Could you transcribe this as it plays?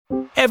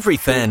Every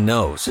fan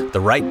knows the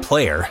right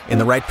player in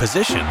the right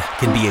position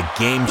can be a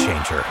game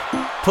changer.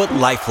 Put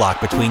LifeLock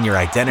between your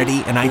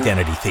identity and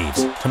identity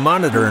thieves to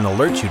monitor and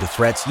alert you to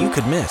threats you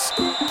could miss.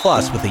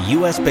 Plus, with a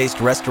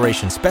U.S.-based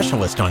restoration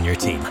specialist on your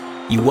team,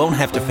 you won't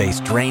have to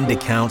face drained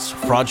accounts,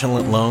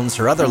 fraudulent loans,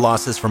 or other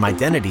losses from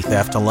identity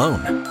theft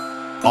alone.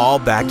 All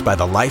backed by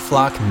the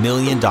LifeLock $1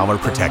 Million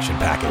Protection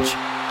Package.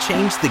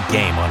 Change the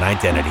game on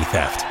identity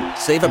theft.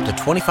 Save up to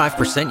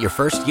 25% your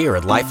first year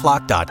at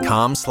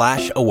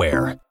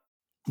LifeLock.com/aware.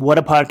 What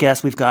a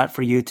podcast we've got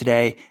for you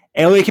today.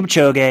 Eliud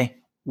Kipchoge,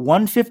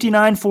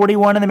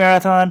 1:59.41 in the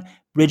marathon.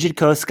 Brigid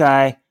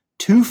Kosgei,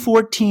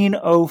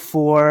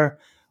 2:14.04.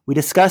 We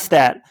discussed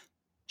that.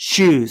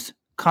 Shoes,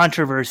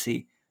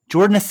 controversy.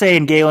 Jordan Asay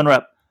and Galen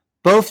Rupp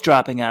both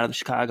dropping out of the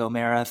Chicago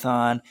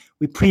Marathon.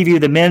 We preview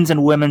the men's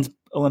and women's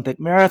Olympic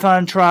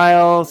marathon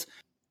trials.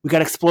 We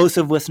got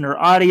explosive listener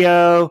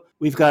audio.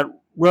 We've got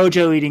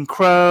Rojo eating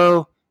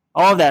crow.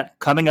 All of that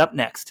coming up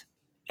next.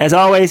 As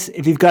always,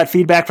 if you've got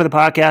feedback for the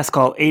podcast,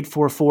 call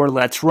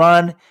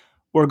 844-LET'S-RUN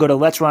or go to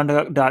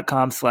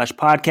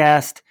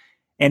letsrun.com/podcast.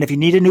 And if you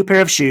need a new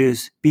pair of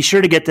shoes, be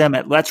sure to get them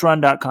at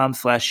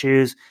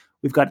letsrun.com/shoes.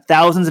 We've got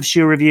thousands of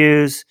shoe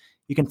reviews.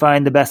 You can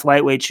find the best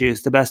lightweight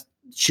shoes, the best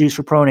shoes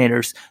for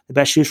pronators, the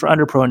best shoes for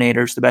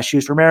underpronators, the best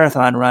shoes for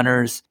marathon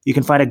runners. You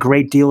can find a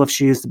great deal of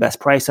shoes, the best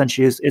price on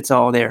shoes. It's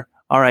all there.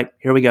 All right,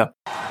 here we go.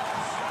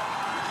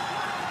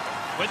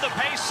 With the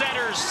pace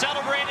setters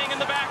celebrating in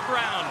the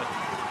background.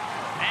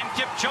 And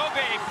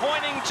Kipchoge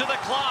pointing to the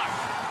clock.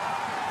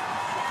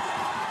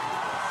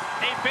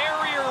 A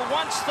barrier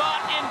once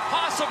thought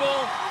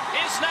impossible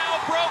is now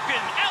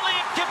broken.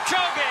 Eliud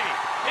Kipchoge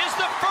is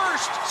the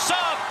first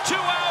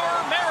sub-2-hour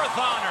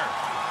marathoner.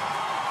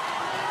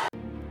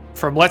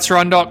 From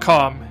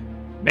Let'sRun.com,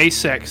 May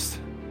 6th,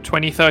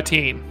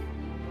 2013.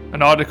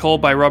 An article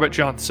by Robert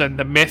Johnson,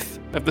 The Myth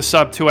of the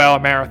Sub-2-Hour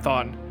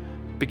Marathon,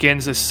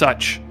 begins as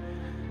such.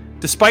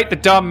 Despite the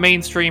dumb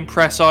mainstream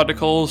press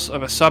articles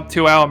of a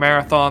sub-2-hour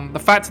marathon, the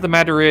fact of the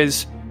matter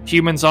is,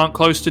 humans aren't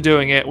close to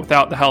doing it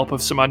without the help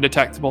of some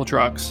undetectable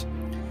drugs.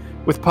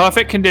 With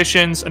perfect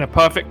conditions and a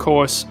perfect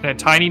course and a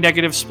tiny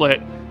negative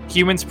split,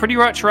 humans pretty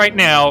much right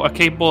now are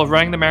capable of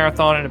running the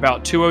marathon in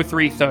about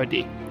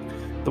 2:03:30.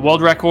 The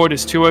world record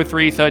is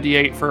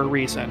 2:03:38 for a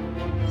reason.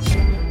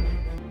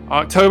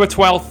 October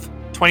 12th,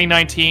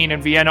 2019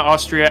 in Vienna,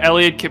 Austria,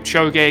 Eliud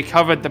Kipchoge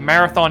covered the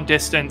marathon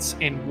distance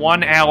in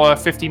 1 hour,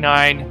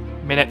 59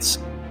 minutes,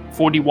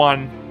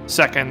 41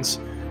 seconds.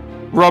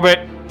 Robert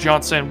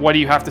Johnson, what do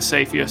you have to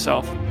say for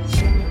yourself?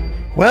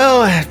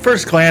 Well, at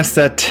first glance,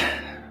 that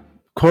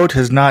quote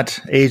has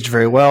not aged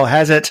very well,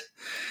 has it?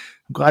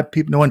 I'm glad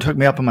no one took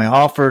me up on my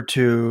offer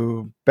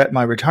to bet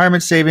my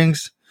retirement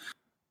savings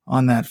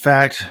on that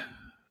fact.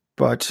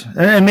 But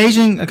an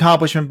amazing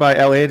accomplishment by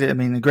Eliud. I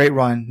mean, a great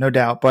run, no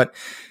doubt. But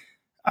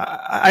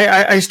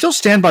I still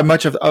stand by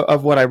much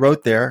of what I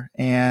wrote there.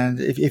 And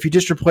if you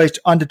just replaced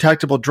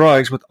undetectable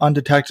drugs with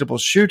undetectable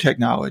shoe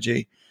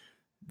technology,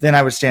 then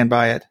I would stand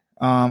by it.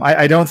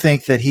 I don't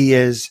think that he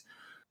is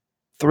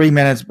 3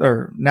 minutes,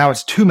 or now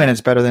it's 2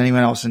 minutes better than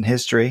anyone else in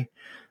history.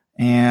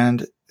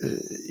 And,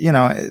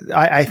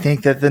 I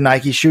think that the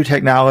Nike shoe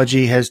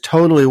technology has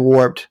totally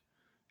warped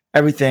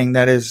everything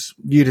that is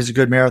viewed as a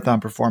good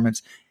marathon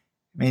performance.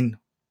 I mean,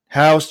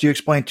 how else do you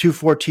explain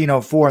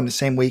 2:14.04 in the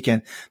same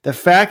weekend? The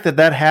fact that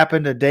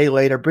happened a day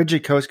later,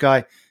 Brigid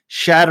Kosgei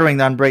shattering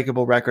the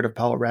unbreakable record of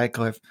Paula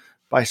Radcliffe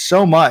by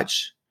so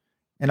much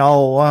and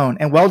all alone.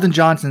 And Weldon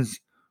Johnson's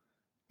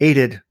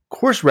aided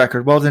course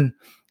record. Weldon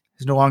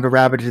is no longer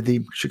rabbited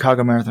the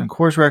Chicago Marathon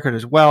course record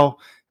as well.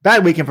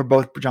 Bad weekend for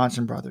both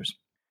Johnson brothers.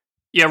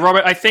 Yeah,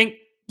 Robert, I think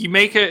you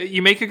make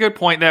a good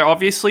point there.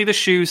 Obviously, the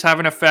shoes have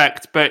an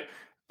effect, but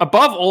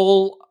above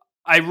all,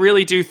 I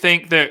really do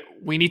think that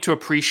we need to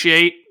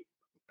appreciate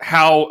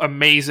how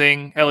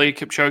amazing Eliud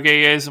Kipchoge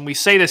is. And we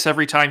say this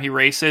every time he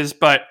races,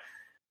 but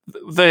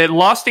the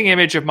lasting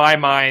image of my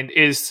mind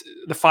is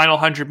the final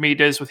 100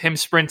 meters with him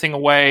sprinting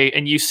away.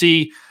 And you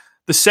see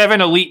the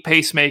 7 elite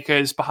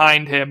pacemakers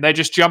behind him. They're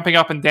just jumping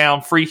up and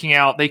down, freaking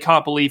out. They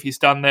can't believe he's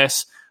done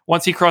this.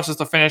 Once he crosses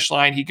the finish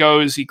line, he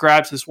grabs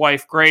his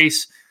wife,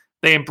 Grace.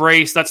 They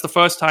embrace. That's the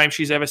first time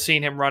she's ever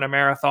seen him run a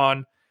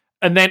marathon.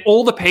 And then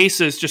all the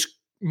pacers just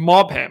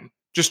mob him,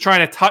 just trying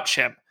to touch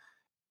him.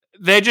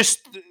 They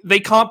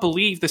can't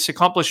believe this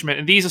accomplishment.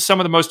 And these are some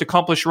of the most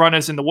accomplished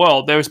runners in the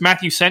world. There was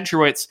Matthew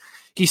Centrowitz.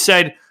 He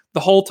said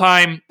the whole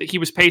time that he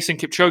was pacing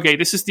Kipchoge,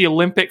 this is the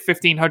Olympic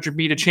 1500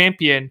 meter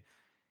champion.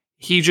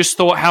 He just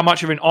thought how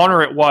much of an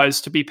honor it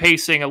was to be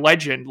pacing a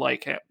legend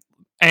like him.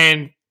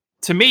 And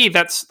to me,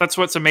 that's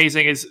what's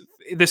amazing is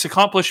this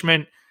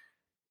accomplishment.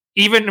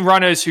 Even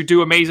runners who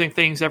do amazing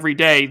things every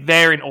day,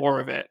 they're in awe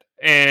of it.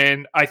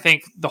 And I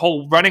think the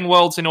whole running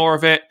world's in awe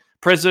of it.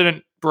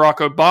 President Barack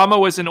Obama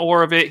was in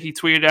awe of it. He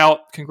tweeted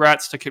out,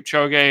 congrats to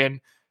Kipchoge and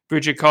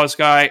Brigid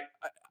Kosgei.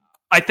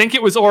 I think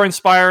it was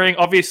awe-inspiring.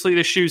 Obviously,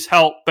 the shoes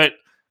help, but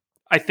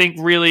I think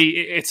really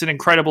it's an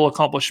incredible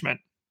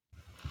accomplishment.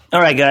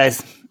 All right,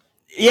 guys.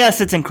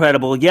 Yes, it's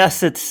incredible.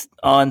 Yes, it's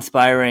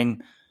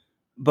awe-inspiring.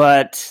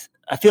 But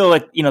I feel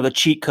like, the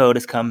cheat code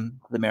has come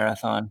to the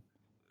marathon.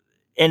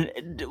 And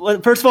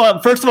first of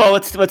all,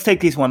 let's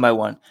take these one by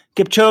one.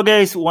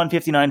 Kipchoge's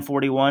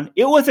 1:59.41.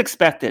 It was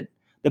expected.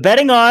 The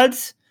betting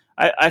odds,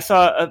 I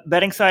saw a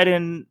betting site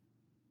in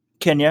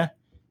Kenya.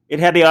 It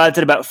had the odds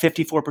at about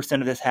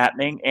 54% of this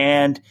happening.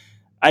 And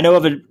I know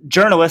of a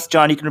journalist,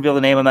 John, you can reveal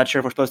the name. I'm not sure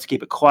if we're supposed to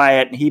keep it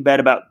quiet. And he bet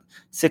about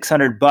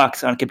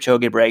 $600 on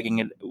Kipchoge breaking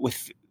it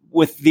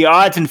with the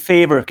odds in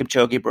favor of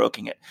Kipchoge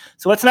breaking it.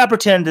 So let's not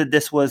pretend that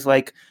this was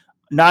like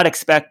not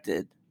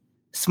expected.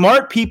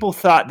 Smart people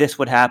thought this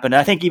would happen.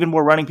 I think even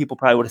more running people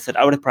probably would have said,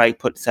 I would have probably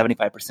put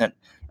 75%.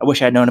 I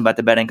wish I had known about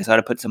the betting because I would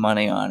have put some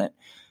money on it.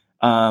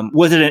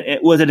 Was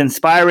it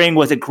inspiring?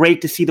 Was it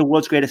great to see the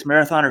world's greatest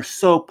marathoner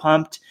so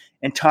pumped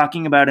and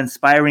talking about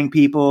inspiring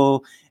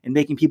people and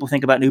making people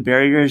think about new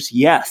barriers?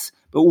 Yes.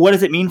 But what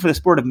does it mean for the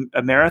sport of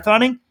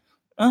marathoning?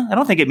 I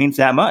don't think it means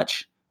that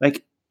much.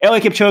 Like,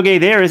 Eliud Kipchoge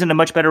there isn't a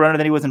much better runner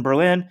than he was in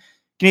Berlin.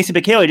 Ganesi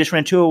Bekele just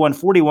ran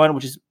 2:01.41,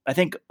 which is, I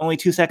think, only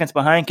 2 seconds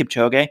behind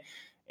Kipchoge.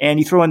 And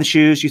you throw in the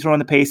shoes, you throw in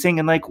the pacing,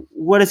 and like,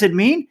 what does it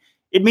mean?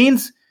 It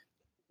means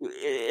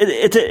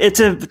it's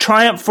a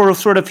triumph for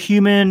sort of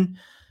human,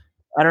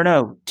 I don't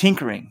know,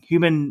 tinkering,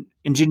 human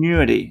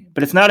ingenuity.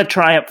 But it's not a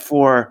triumph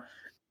for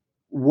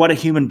what a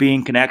human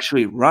being can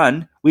actually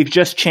run. We've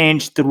just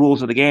changed the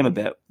rules of the game a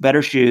bit.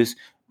 Better shoes,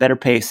 better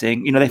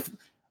pacing.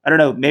 I don't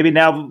know, maybe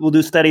now we'll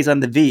do studies on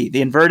the V.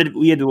 The inverted,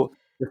 we had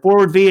the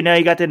forward V, and now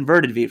you got the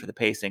inverted V for the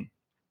pacing.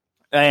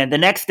 And the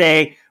next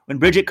day, when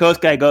Brigid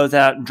Kosgei goes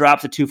out and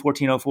drops a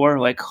 2:14.04,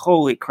 like,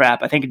 holy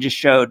crap, I think it just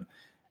showed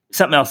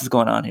something else is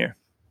going on here.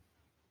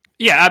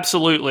 Yeah,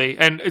 absolutely.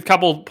 And a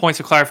couple points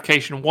of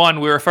clarification. One,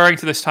 we're referring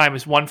to this time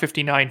as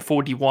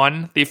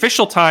 1:59.41. The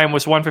official time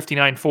was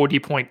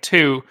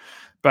 1:59.40.2,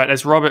 but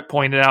as Robert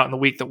pointed out in the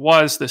week that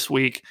was this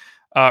week,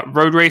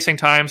 road racing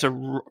times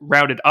are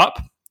rounded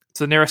up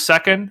to the nearest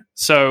second,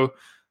 so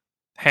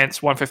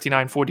hence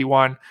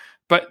 1:59.41.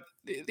 But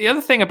the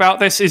other thing about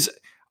this is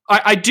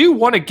I do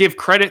want to give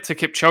credit to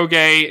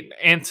Kipchoge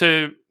and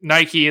to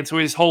Nike and to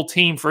his whole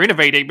team for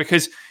innovating,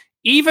 because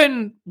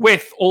even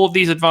with all of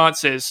these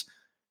advances,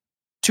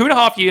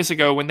 2.5 years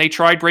ago when they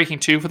tried breaking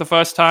 2 for the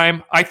first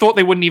time, I thought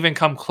they wouldn't even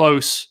come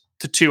close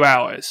to 2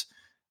 hours.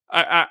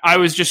 I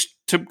was just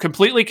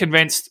completely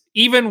convinced,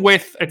 even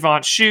with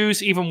advanced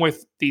shoes, even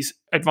with these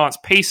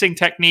advanced pacing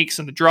techniques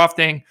and the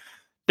drafting,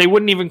 they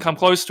wouldn't even come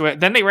close to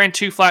it. Then they ran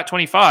 2 flat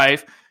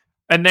 25.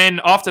 And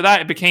then after that,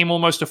 it became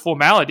almost a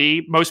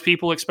formality. Most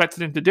people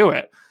expected him to do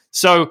it.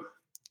 So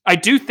I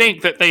do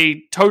think that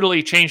they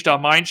totally changed our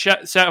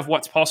mindset of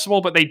what's possible,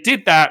 but they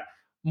did that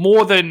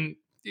more than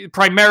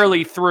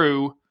primarily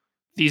through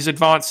these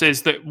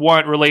advances that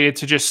weren't related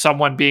to just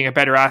someone being a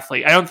better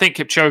athlete. I don't think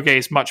Kipchoge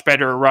is much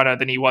better a runner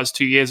than he was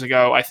 2 years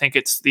ago. I think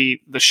it's the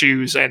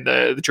shoes and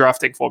the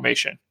drafting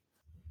formation.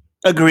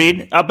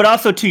 Agreed. But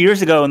also 2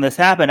 years ago when this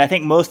happened, I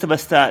think most of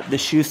us thought the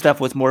shoe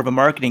stuff was more of a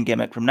marketing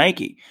gimmick from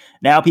Nike.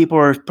 Now people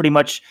are pretty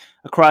much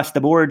across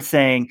the board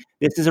saying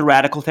this is a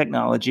radical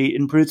technology, it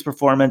improves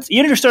performance.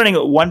 Even if you're starting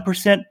at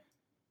 1%,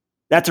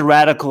 that's a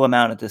radical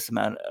amount at this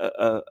amount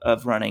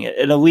of running. At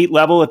an elite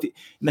level, if in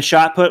the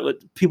shot put,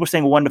 people are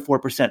saying 1 to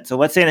 4%. So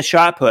let's say in the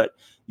shot put,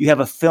 you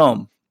have a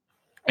film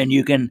and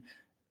you can,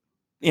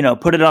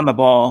 put it on the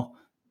ball,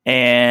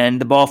 and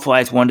the ball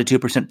flies 1 to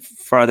 2%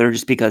 farther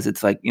just because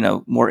it's like,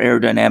 more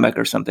aerodynamic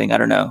or something. I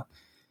don't know.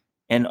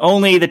 And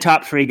only the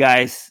top 3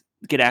 guys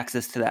get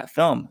access to that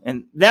film.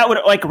 And that would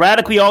like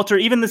radically alter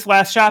even this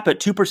last shot, but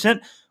 2%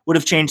 would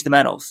have changed the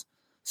medals.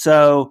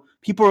 So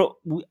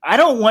I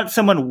don't want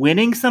someone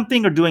winning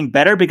something or doing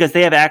better because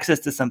they have access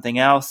to something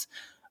else.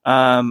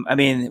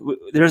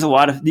 There's a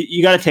lot of,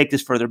 you got to take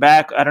this further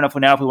back. I don't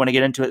know if we want to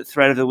get into it.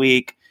 Thread of the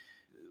week.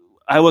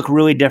 I look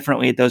really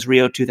differently at those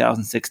Rio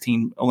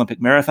 2016 Olympic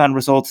marathon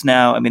results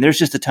now. There's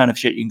just a ton of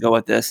shit you can go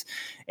with this.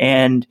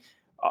 And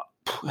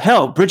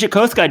hell, Brigid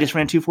Kosgei just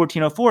ran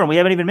 2:14.04, and we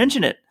haven't even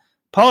mentioned it.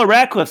 Paula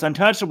Radcliffe's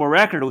untouchable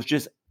record was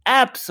just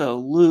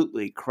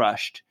absolutely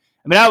crushed.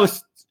 I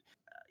was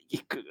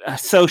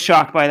so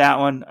shocked by that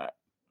one.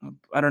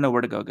 I don't know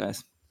where to go,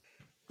 guys.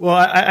 Well,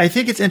 I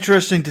think it's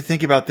interesting to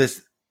think about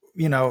this.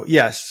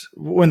 Yes,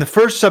 when the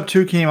first sub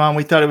 2 came on,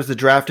 we thought it was the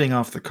drafting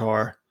off the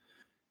car.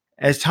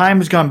 As time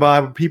has gone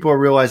by, people are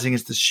realizing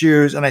it's the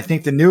shoes, and I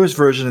think the newest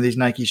version of these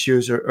Nike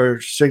shoes are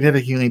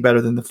significantly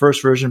better than the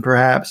first version,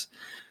 perhaps.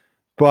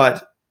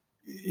 But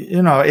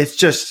it's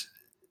just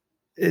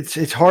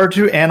it's hard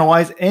to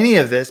analyze any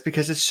of this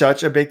because it's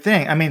such a big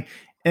thing.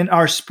 In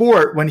our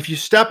sport, if you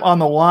step on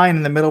the line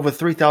in the middle of a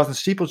 3,000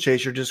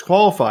 steeplechase, you're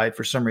disqualified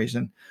for some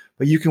reason.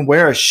 But you can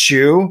wear a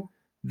shoe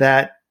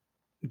that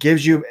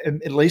gives you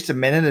at least a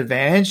minute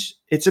advantage.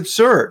 It's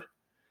absurd.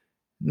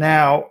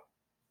 Now,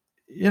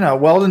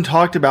 Weldon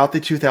talked about the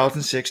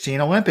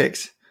 2016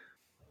 Olympics.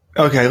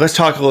 Okay, let's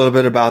talk a little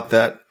bit about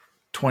that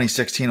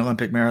 2016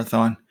 Olympic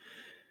marathon.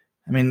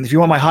 If you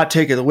want my hot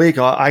take of the week,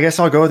 I guess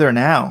I'll go there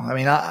now.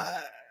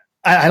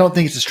 I don't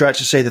think it's a stretch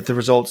to say that the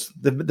results,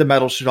 the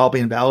medals should all be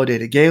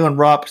invalidated. Galen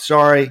Rupp,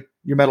 sorry,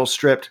 your medal's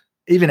stripped.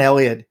 Even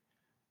Eliud,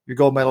 your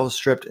gold medal is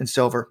stripped in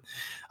silver.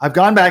 I've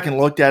gone back and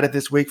looked at it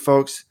this week,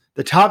 folks.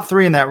 The top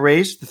three in that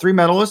race, the three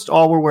medalists,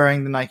 all were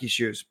wearing the Nike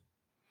shoes.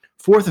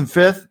 Fourth and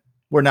fifth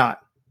were not.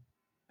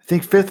 I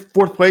think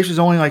fourth place was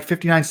only like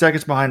 59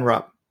 seconds behind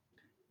Rupp.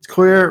 It's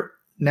clear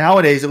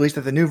nowadays, at least,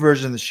 that the new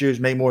version of the shoes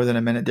make more than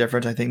a minute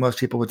difference. I think most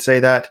people would say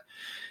that.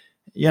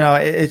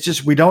 It's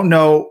just we don't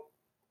know.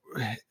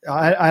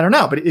 I don't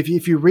know. But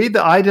if you read the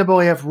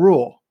IAAF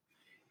rule,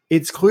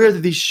 it's clear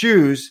that these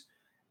shoes,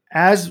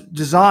 as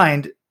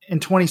designed in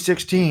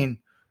 2016,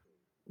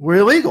 were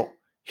illegal.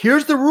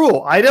 Here's the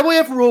rule,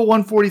 IAAF Rule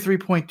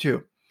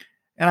 143.2.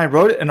 And I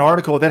wrote an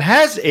article that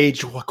has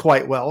aged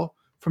quite well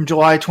from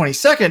July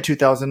 22nd,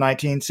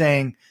 2019,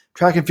 saying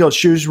track and field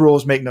shoes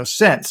rules make no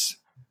sense.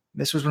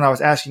 This was when I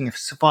was asking if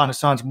Sifan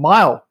Hassan's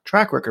mile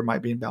track record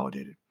might be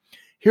invalidated.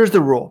 Here's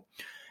the rule.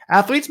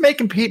 Athletes may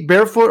compete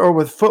barefoot or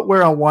with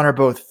footwear on one or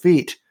both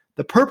feet.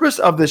 The purpose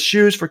of the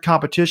shoes for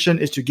competition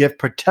is to give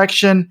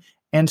protection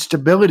and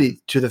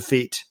stability to the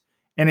feet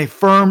and a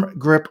firm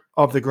grip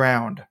of the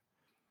ground.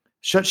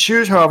 Such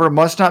shoes, however,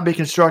 must not be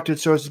constructed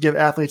so as to give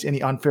athletes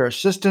any unfair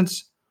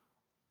assistance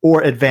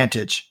or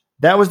advantage.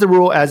 That was the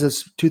rule as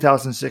of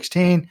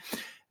 2016.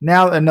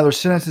 Now another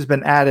sentence has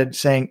been added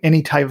saying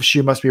any type of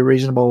shoe must be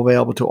reasonable,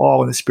 available to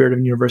all in the spirit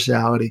of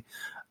universality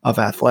of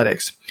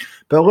athletics.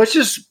 But let's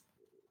just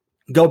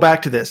go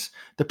back to this.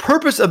 The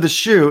purpose of the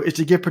shoe is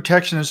to give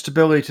protection and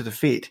stability to the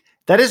feet.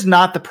 That is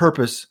not the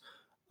purpose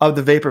of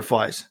the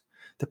Vaporflies.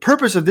 The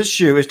purpose of this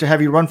shoe is to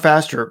have you run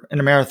faster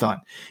in a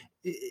marathon.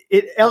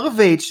 It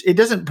elevates, it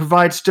doesn't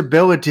provide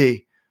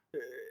stability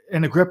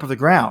in the grip of the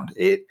ground.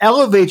 It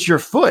elevates your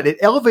foot. It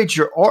elevates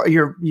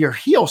your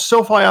heel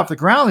so far off the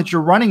ground that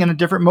you're running in a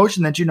different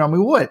motion than you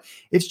normally would.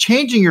 It's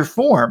changing your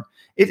form.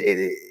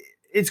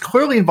 It's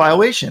clearly in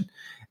violation.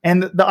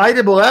 And the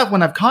IAAF,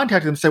 when I've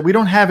contacted them, said, we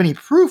don't have any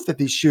proof that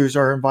these shoes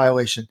are in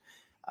violation.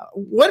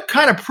 What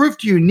kind of proof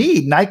do you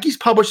need? Nike's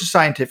published a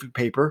scientific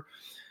paper.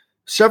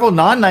 Several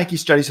non-Nike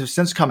studies have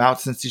since come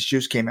out since these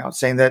shoes came out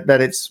saying that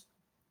it's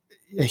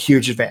a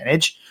huge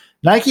advantage.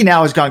 Nike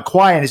now has gone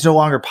quiet and is no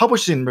longer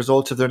publishing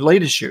results of their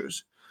latest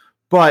shoes.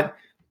 But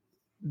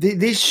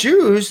these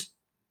shoes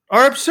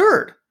are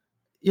absurd,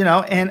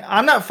 and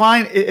I'm not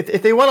fine.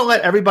 If they want to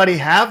let everybody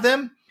have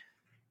them,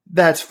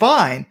 that's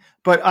fine.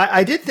 But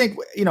I did think,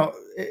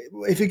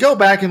 if you go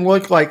back and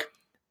look like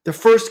the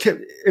first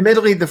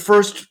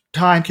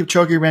time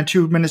Kipchoge ran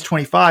 2 minutes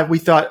 25, we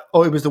thought,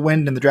 it was the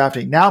wind and the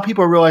drafting. Now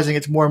people are realizing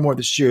it's more and more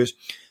the shoes.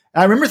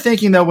 And I remember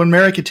thinking, though, when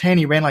Mary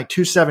Katani ran like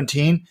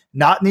 2:17,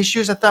 not in these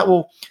shoes, I thought,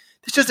 well,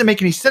 this doesn't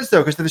make any sense,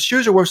 though, because if the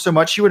shoes are worth so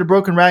much, she would have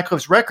broken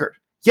Radcliffe's record.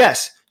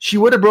 Yes, she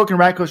would have broken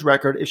Radcliffe's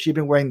record if she'd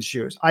been wearing the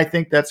shoes. I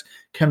think that's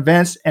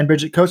convinced, and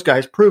Brigid Kosgei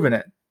has proven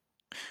it.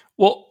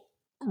 Well,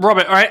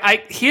 Robert, all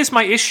right, here's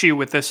my issue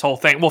with this whole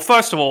thing. Well,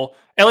 first of all,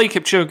 Eliud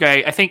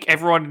Kipchoge, I think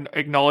everyone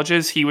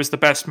acknowledges he was the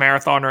best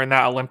marathoner in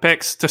that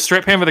Olympics. To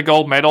strip him of the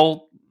gold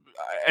medal,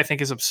 I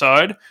think is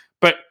absurd.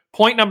 But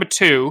point number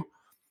two,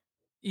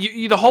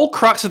 the whole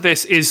crux of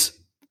this is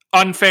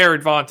unfair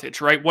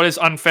advantage, right? What is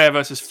unfair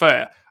versus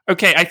fair?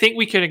 Okay, I think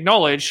we can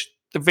acknowledge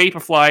the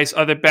Vaporflies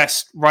are the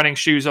best running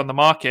shoes on the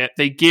market.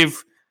 They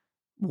give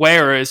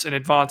wearers an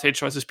advantage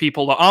versus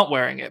people that aren't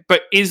wearing it.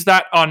 But is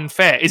that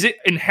unfair? Is it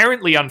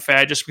inherently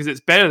unfair just because it's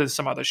better than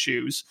some other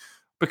shoes?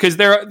 Because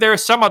there are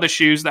some other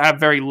shoes that have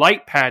very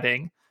light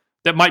padding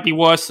that might be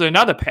worse than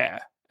another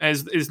pair.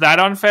 Is that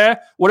unfair?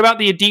 What about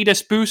the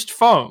Adidas Boost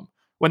foam?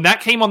 When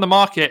that came on the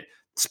market,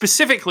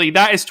 specifically,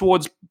 that is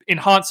towards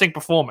enhancing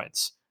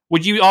performance.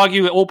 Would you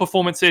argue that all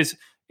performances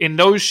in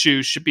those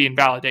shoes should be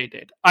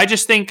invalidated? I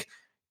just think,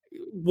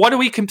 what are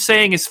we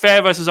saying is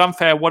fair versus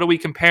unfair? What are we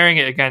comparing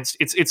it against?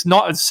 It's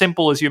not as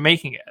simple as you're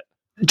making it.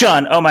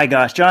 John, oh my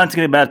gosh, John's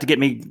about to get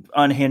me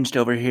unhinged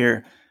over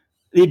here.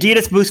 The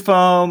Adidas Boost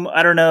Foam,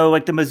 I don't know,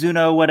 like the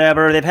Mizuno,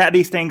 whatever, they've had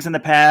these things in the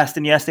past,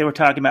 and yes, they were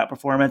talking about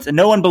performance, and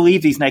no one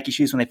believed these Nike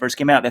shoes when they first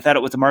came out. They thought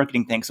it was a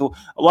marketing thing. So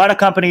a lot of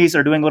companies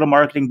are doing little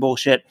marketing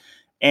bullshit,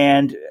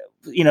 and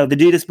the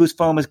Adidas Boost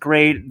Foam is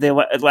great. They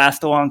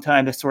last a long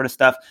time, this sort of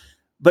stuff.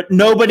 But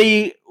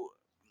nobody,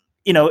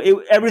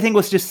 everything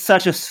was just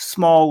such a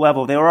small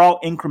level. They were all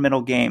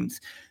incremental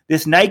gains.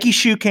 This Nike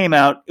shoe came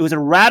out. It was a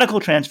radical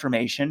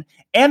transformation,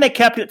 and they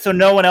kept it so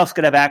no one else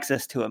could have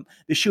access to them.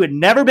 The shoe had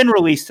never been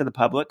released to the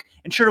public.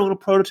 And sure, little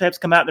prototypes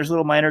come out. There's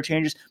little minor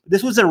changes. But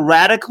this was a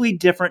radically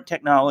different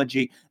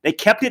technology. They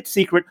kept it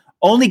secret,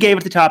 only gave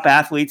it to top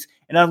athletes,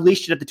 and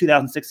unleashed it at the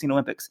 2016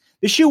 Olympics.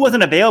 The shoe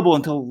wasn't available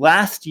until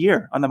last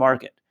year on the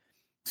market.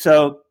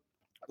 So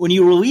when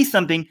you release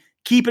something,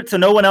 keep it so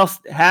no one else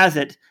has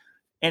it,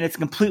 and it's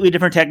completely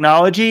different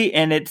technology,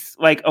 and it's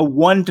like a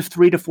 1 to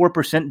 3 to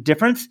 4%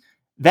 difference.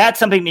 That's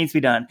something that needs to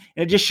be done.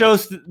 And it just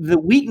shows the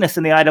weakness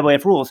in the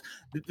IAAF rules.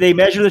 They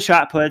measure the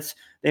shot puts.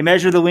 They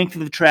measure the length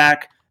of the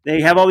track. They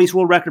have all these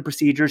world record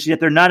procedures, yet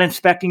they're not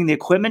inspecting the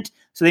equipment.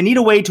 So they need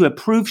a way to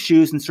approve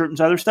shoes and certain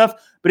other stuff.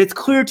 But it's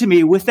clear to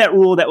me with that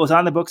rule that was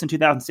on the books in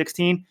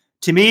 2016,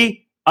 to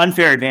me,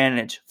 unfair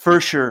advantage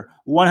for sure,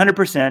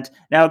 100%.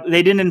 Now,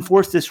 they didn't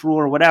enforce this rule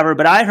or whatever,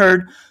 but I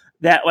heard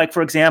that, like,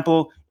 for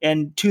example,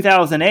 in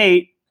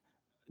 2008,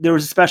 there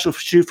was a special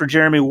shoe for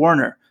Jeremy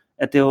Warner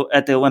at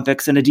the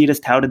Olympics, and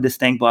Adidas touted this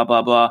thing, blah,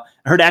 blah, blah.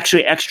 I heard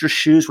actually extra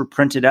shoes were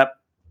printed up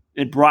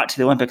and brought to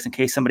the Olympics in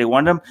case somebody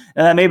wanted them.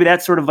 And maybe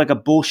that's sort of like a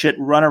bullshit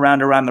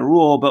runaround around the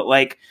rule, but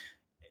like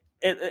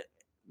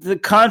the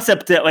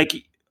concept that like,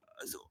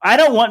 I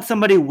don't want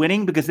somebody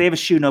winning because they have a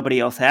shoe nobody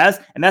else has.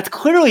 And that's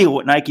clearly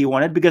what Nike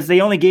wanted because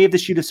they only gave the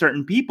shoe to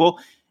certain people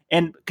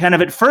and kind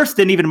of at first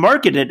didn't even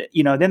market it.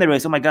 Then they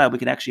realized, oh my God, we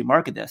can actually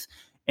market this.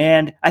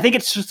 And I think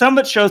it's some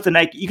of it shows to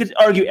Nike. You could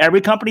argue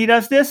every company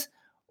does this,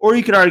 or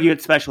you could argue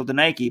it's special to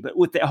Nike. But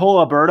with the whole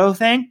Alberto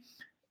thing,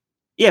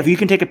 yeah, if you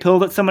can take a pill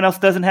that someone else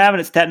doesn't have and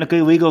it's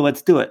technically legal,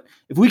 let's do it.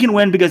 If we can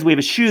win because we have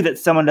a shoe that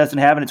someone doesn't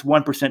have and it's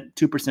 1%,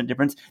 2%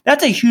 difference,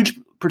 that's a huge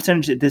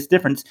percentage of this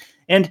difference.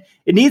 And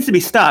it needs to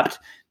be stopped.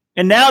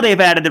 And now they've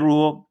added the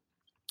rule,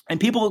 and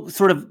people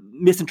sort of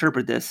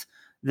misinterpret this,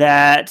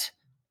 that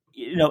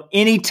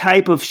any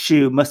type of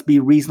shoe must be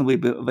reasonably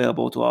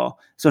available to all.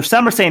 So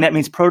some are saying that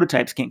means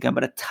prototypes can't come,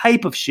 but a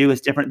type of shoe is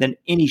different than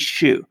any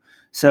shoe.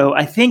 So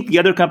I think the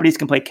other companies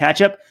can play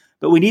catch up,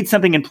 but we need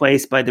something in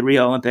place by the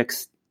Rio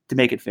Olympics to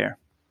make it fair.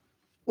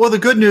 Well, the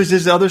good news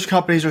is the other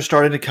companies are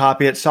starting to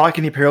copy it.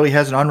 Saucony apparently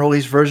has an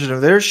unreleased version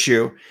of their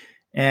shoe,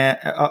 and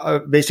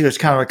basically it's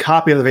kind of a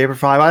copy of the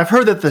Vaporfly. I've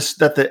heard that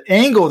the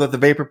angle that the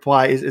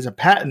Vaporfly is a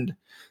patent,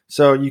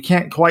 so you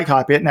can't quite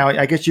copy it. Now,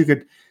 I guess you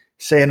could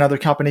say another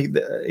company,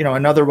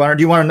 another runner.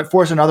 Do you want to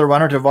force another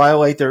runner to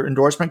violate their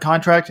endorsement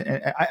contract?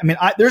 And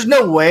there's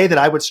no way that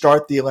I would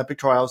start the Olympic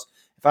trials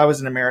if I was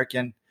an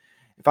American,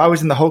 if I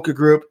was in the Hoka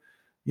group.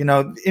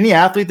 Any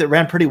athlete that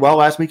ran pretty well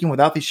last weekend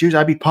without these shoes,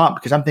 I'd be pumped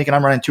because I'm thinking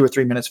I'm running 2 or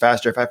 3 minutes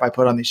faster if I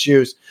put on these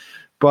shoes.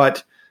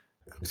 But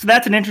so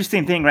that's an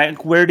interesting thing,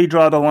 right? Where do you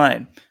draw the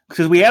line?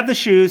 Because we have the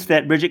shoes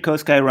that Brigid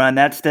Kosgei run.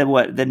 That's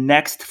the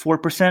next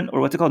 4%,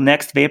 or what's it called?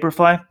 Next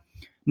Vaporfly?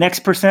 Next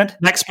percent?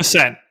 Next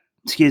percent.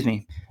 Excuse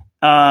me.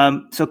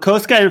 So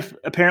Kosgei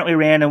apparently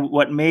ran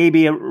what may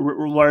be a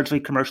largely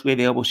commercially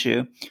available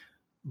shoe.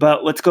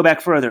 But let's go back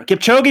further.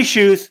 Kipchoge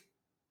shoes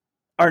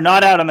are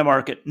not out on the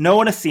market. No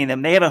one has seen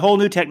them. They have a whole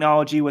new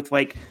technology with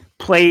like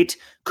plate,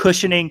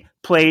 cushioning,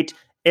 plate,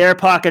 air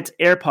pockets,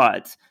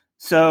 AirPods.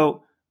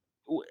 So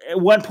at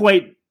one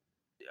point,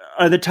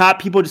 are the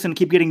top people just going to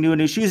keep getting new and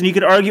new shoes? And you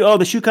could argue,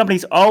 the shoe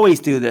companies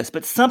always do this,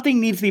 but something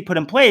needs to be put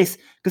in place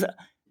because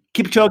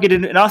Kipchoge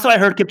didn't. And also I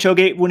heard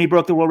Kipchoge, when he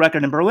broke the world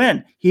record in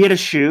Berlin, he had a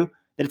shoe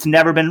that it's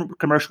never been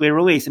commercially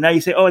released. And now you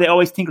say, they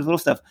always tinker with little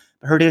stuff.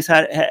 I heard his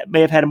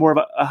may have had more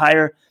of a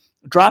higher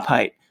drop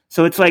height.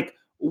 So it's like,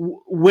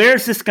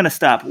 where's this going to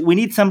stop? We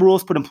need some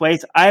rules put in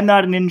place. I'm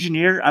not an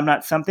engineer. I'm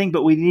not something,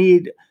 but we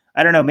need,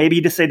 I don't know, maybe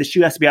you just say the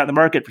shoe has to be out in the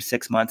market for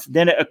 6 months.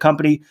 Then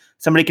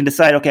somebody can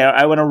decide, okay,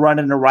 I want to run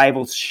in a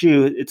rival's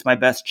shoe. It's my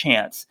best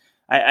chance.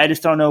 I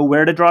just don't know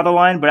where to draw the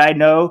line, but I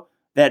know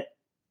that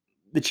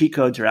the cheat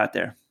codes are out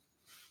there.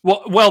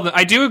 Well,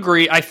 I do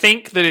agree. I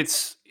think that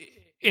it's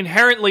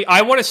inherently,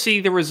 I want to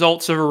see the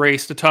results of a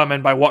race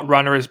determined by what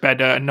runner is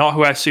better and not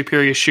who has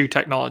superior shoe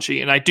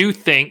technology. And I do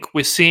think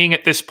we're seeing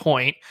at this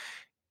point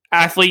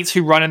athletes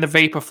who run in the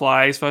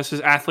Vaporflies versus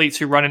athletes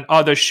who run in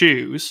other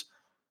shoes,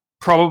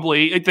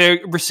 probably they're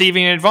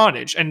receiving an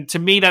advantage. And to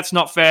me, that's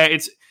not fair.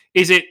 Is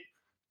it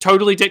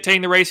totally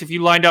dictating the race? If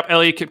you lined up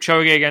Eliud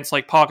Kipchoge against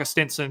like Parker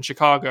Stinson in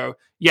Chicago,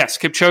 yes,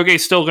 Kipchoge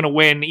is still going to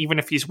win, even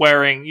if he's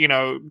wearing,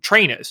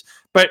 trainers.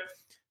 But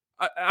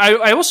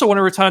I also want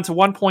to return to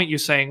one point you're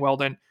saying,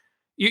 Weldon.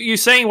 You're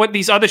saying what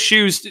these other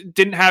shoes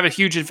didn't have a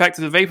huge effect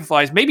of the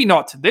Vaporflies, maybe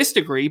not to this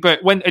degree,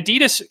 but when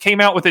Adidas came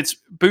out with its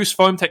Boost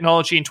foam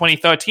technology in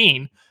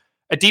 2013,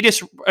 an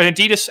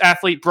Adidas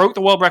athlete broke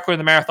the world record in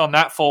the marathon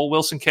that fall,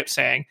 Wilson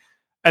Kipsang.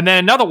 And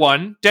then another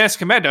one, Dennis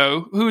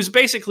Comedo, who's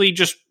basically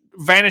just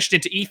vanished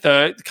into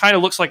ether, kind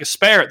of looks like a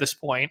spare at this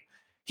point.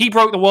 He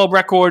broke the world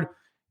record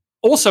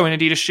also in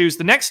Adidas shoes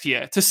the next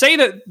year. To say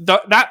that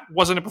that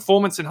wasn't a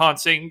performance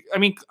enhancing,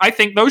 I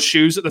think those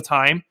shoes at the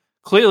time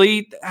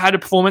clearly had a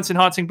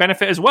performance-enhancing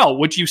benefit as well.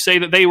 Would you say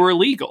that they were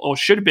illegal or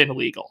should have been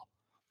illegal?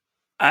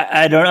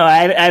 I don't know.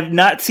 I've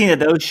not seen that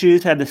those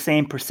shoes have the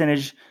same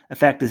percentage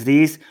effect as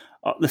these.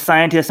 The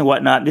scientists and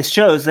whatnot, this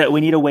shows that we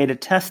need a way to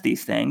test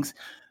these things.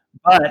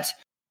 But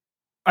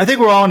I think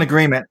we're all in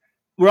agreement.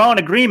 We're all in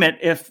agreement.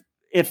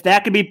 If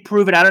that could be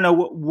proven, I don't know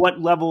what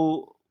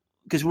level,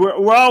 because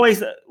we're always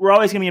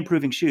going to be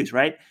improving shoes,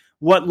 right?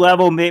 What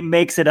level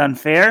makes it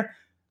unfair?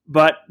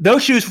 But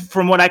those shoes,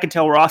 from what I can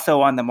tell, were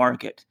also on the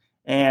market.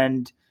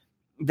 And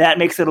that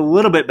makes it a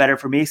little bit better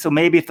for me. So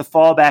maybe if the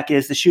fallback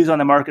is the shoes on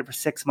the market for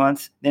 6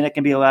 months, then it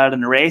can be allowed in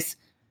the race.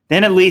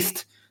 Then at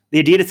least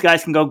the Adidas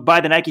guys can go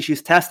buy the Nike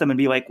shoes, test them, and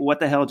be like, what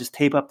the hell, just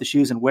tape up the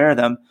shoes and wear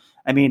them.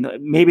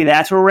 Maybe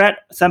that's where we're at.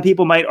 Some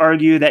people might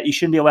argue that you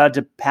shouldn't be allowed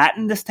to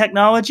patent this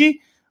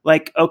technology.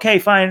 Like, okay,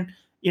 fine.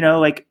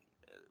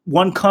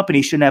 One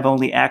company shouldn't have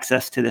only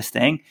access to this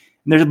thing.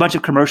 And there's a bunch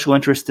of commercial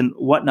interest and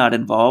whatnot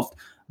involved.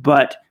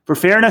 But for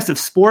fairness of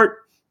sport,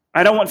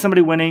 I don't want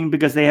somebody winning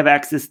because they have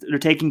access. They're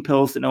taking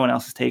pills that no one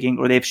else is taking,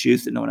 or they have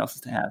shoes that no one else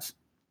has.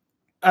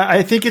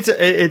 I think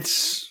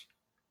it's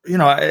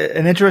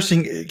an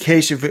interesting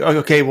case of,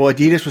 okay, well,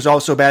 Adidas was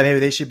also bad. Maybe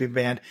they should be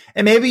banned.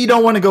 And maybe you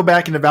don't want to go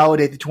back and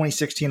validate the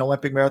 2016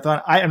 Olympic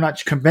marathon. I am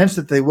not convinced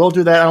that they will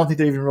do that. I don't think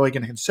they're even really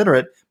going to consider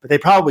it, but they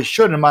probably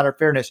should in a matter of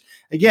fairness.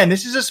 Again,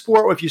 this is a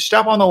sport where if you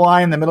step on the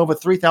line in the middle of a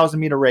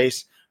 3,000-meter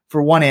race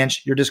for 1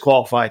 inch, you're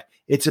disqualified.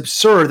 It's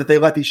absurd that they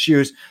let these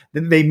shoes,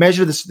 they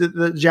measure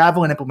the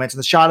javelin implements and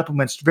the shot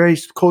implements very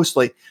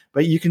closely,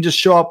 but you can just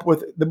show up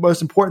with the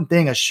most important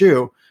thing, a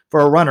shoe for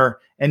a runner,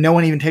 and no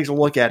one even takes a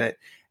look at it.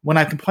 When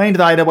I complained to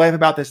the IAAF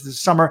about this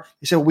summer,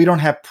 they said, we don't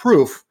have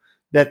proof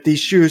that these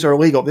shoes are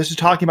illegal. This is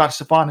talking about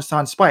Stefan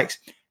Hassan spikes.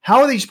 How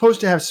are they supposed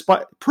to have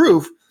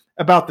proof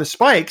about the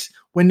spikes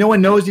when no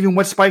one knows even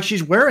what spikes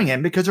she's wearing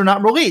in because they're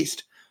not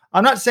released?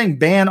 I'm not saying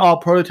ban all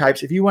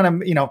prototypes. If you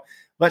want to,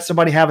 let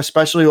somebody have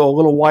especially a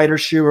little wider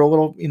shoe or a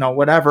little,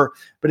 whatever,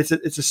 but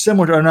it's a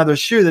similar to another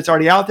shoe that's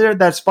already out there,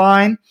 that's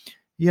fine.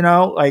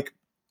 Like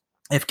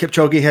if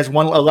Kipchoge has a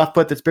left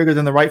foot that's bigger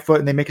than the right foot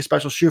and they make a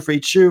special shoe for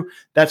each shoe,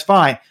 that's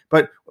fine.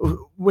 But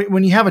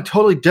when you have a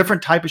totally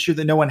different type of shoe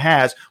that no one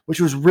has,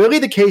 which was really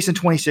the case in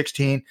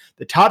 2016,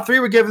 the top 3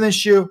 were given this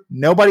shoe,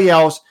 nobody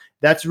else,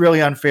 that's really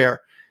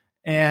unfair.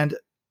 And,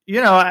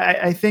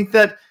 I think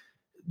that,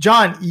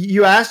 John,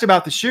 you asked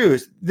about the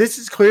shoes. This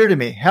is clear to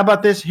me. How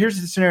about this? Here's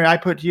the scenario I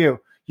put to you.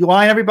 You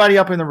line everybody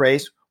up in the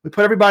race. We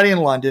put everybody in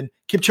London.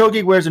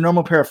 Kipchoge wears a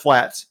normal pair of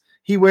flats.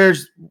 He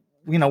wears,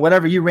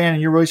 whatever you ran in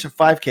your race of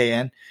 5K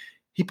in.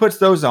 He puts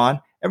those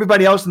on.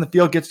 Everybody else in the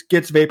field gets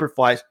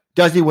Vaporflies.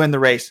 Does he win the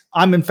race?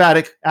 I'm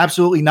emphatic.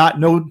 Absolutely not.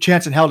 No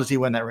chance in hell does he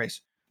win that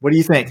race. What do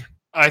you think?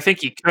 I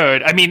think he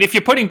could. I mean, if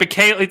you're putting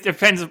Bekele, it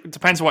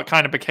depends what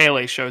kind of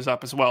Bekele shows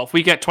up as well. If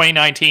we get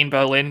 2019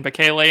 Berlin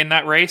Bekele in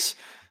that race,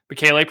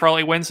 Bekele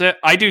probably wins it.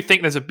 I do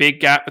think there's a big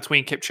gap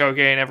between Kipchoge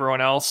and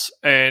everyone else,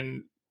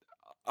 and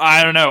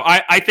I don't know.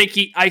 I think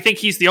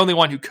he's the only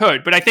one who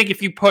could. But I think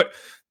if you put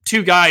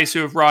 2 guys who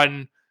have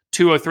run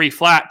 203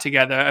 flat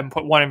together and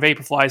put one in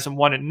Vaporflies and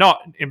one in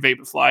not in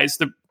Vaporflies,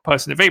 the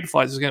person in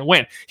Vaporflies is going to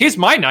win. Here's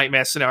my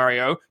nightmare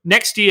scenario: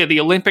 next year, the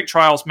Olympic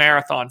Trials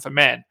Marathon for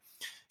men.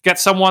 Get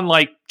someone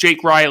like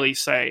Jake Riley,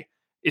 say,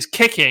 is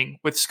kicking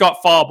with Scott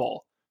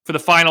Farble for the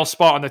final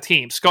spot on the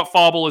team. Scott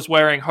Farble is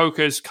wearing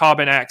Hoka's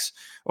Carbon X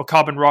or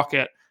Carbon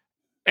Rocket,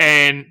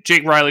 and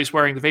Jake Riley's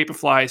wearing the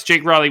Vaporflies.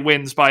 Jake Riley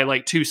wins by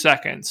like 2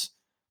 seconds.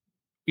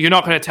 You're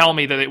not going to tell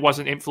me that it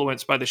wasn't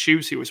influenced by the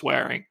shoes he was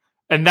wearing.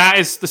 And that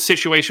is the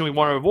situation we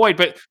want to avoid.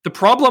 But the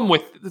problem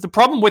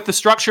with the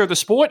structure of the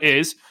sport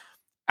is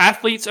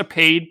athletes are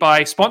paid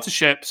by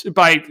sponsorships,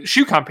 by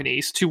shoe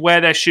companies to wear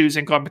their shoes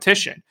in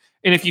competition.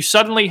 And if you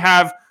suddenly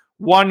have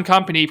one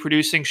company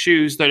producing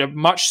shoes that are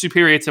much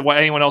superior to what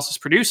anyone else is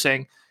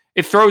producing,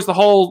 it throws the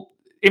whole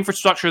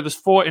infrastructure of the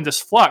sport into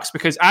flux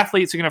because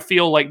athletes are going to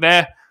feel like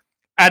they're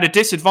at a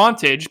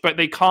disadvantage, but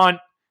they can't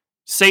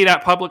say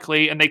that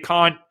publicly and they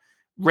can't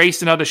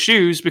race in other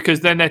shoes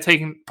because then they're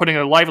putting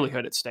their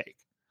livelihood at stake.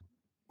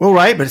 Well,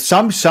 right, but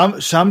some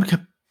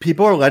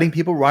people are letting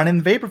people run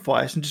in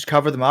Vaporflies and just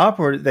cover them up,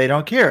 or they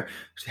don't care.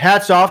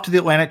 Hats off to the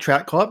Atlantic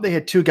Track Club. They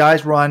had 2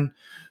 guys run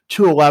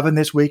 2:11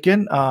 this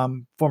weekend.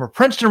 Former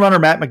Princeton runner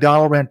Matt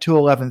McDonald ran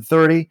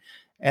 2:11:30.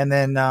 And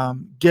then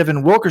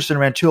Given Wilkerson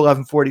ran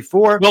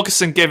 2:11:44.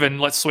 Wilkerson Given,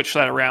 let's switch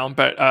that around.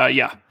 But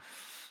yeah.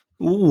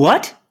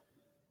 What?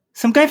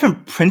 Some guy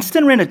from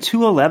Princeton ran a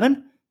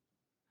 2:11?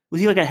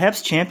 Was he like a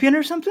HEPS champion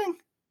or something?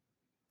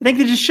 I think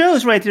it just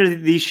shows right there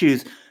these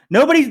shoes.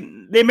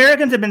 The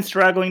Americans have been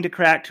struggling to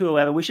crack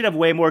 2:11. We should have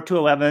way more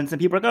 2:11s. And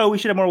people are like, we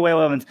should have more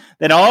 2:11s.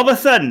 Then all of a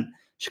sudden,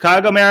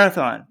 Chicago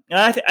Marathon. And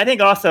I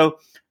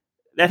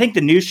think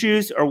the new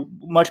shoes are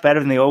much better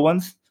than the old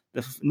ones.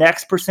 The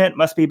next percent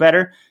must be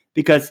better.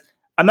 Because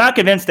I'm not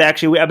convinced,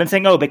 actually. I've been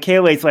saying,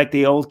 Bekele's like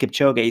the old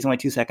Kipchoge. He's only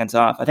 2 seconds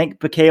off. I think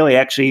Bekele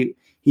actually,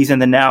 he's in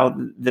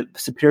the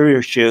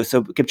superior shoe,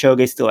 so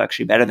Kipchoge's still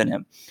actually better than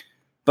him.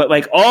 But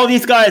like all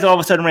these guys all of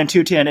a sudden ran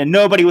 2:10, and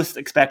nobody was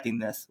expecting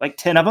this. Like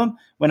 10 of them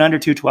went under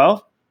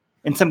 2:12.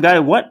 And some guy,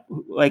 what?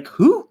 Like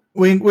who?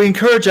 We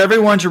encourage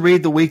everyone to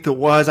read the week that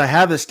was. I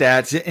have the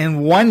stats. In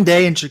one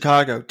day in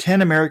Chicago,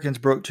 10 Americans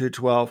broke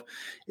 2:12.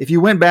 If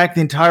you went back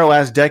the entire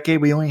last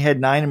decade, we only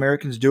had 9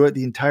 Americans do it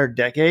the entire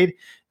decade.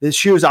 The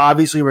shoes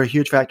obviously were a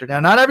huge factor. Now,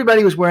 not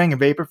everybody was wearing a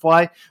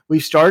Vaporfly. We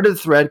started a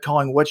thread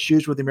calling what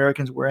shoes were the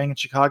Americans wearing in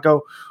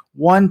Chicago.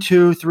 1,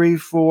 2, 3,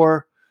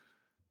 4.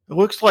 It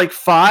looks like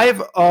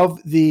 5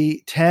 of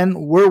the 10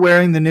 were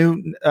wearing the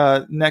new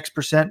next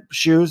percent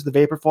shoes, the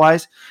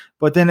Vaporflies.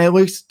 But then at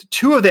least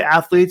 2 of the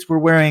athletes were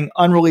wearing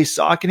unreleased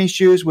Saucony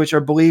shoes, which are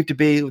believed to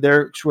be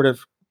their sort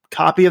of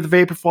copy of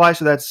the Vaporfly.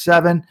 So that's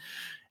 7.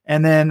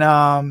 And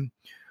then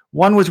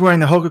one was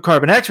wearing the Hoka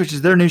Carbon X, which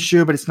is their new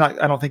shoe, but it's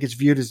not. I don't think it's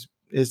viewed as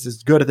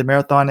good at the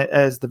marathon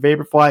as the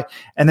Vaporfly.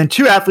 And then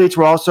 2 athletes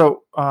were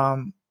also,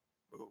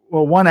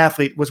 one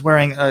athlete was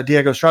wearing,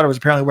 Diego Estrada was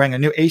apparently wearing a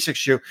new ASICS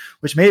shoe,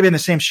 which may have been the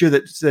same shoe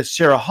that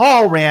Sarah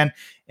Hall ran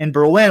in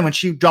Berlin when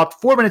she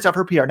dropped 4 minutes off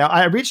her PR. Now,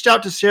 I reached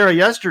out to Sarah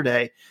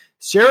yesterday.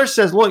 Sarah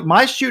says, look,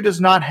 my shoe does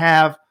not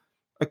have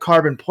a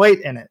carbon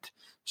plate in it.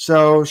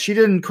 So she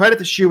didn't credit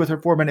the shoe with her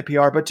 4-minute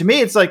PR. But to me,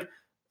 it's like,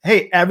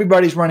 hey,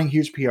 everybody's running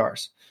huge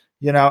PRs,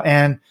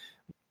 and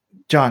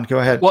John, go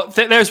ahead. Well,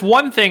 there's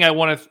one thing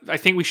I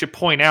think we should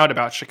point out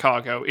about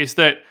Chicago is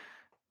that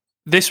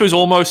this was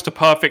almost a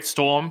perfect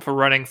storm for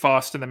running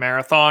fast in the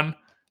marathon.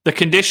 The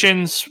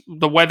conditions,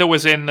 the weather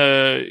was in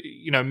the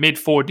mid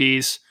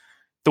 40s.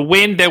 The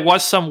wind, there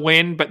was some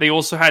wind, but they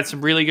also had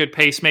some really good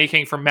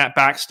pacemaking from Matt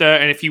Baxter.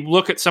 And if you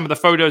look at some of the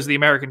photos of the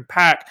American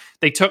pack,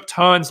 they took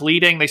turns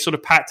leading. They sort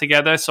of packed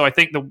together. So I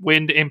think the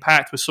wind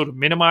impact was sort of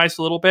minimized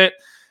a little bit.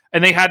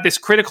 And they had this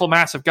critical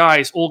mass of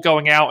guys all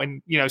going out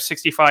in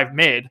 65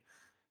 mid.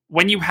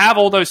 When you have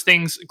all those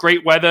things,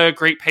 great weather,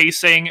 great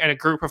pacing, and a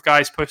group of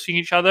guys pushing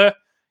each other,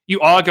 you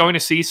are going to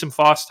see some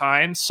fast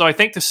times. So I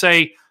think to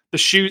say the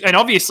shoe, and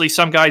obviously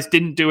some guys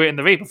didn't do it in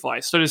the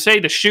Vaporfly. So to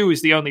say the shoe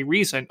is the only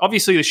reason,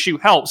 obviously the shoe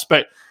helps,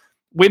 but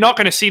we're not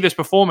going to see this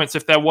performance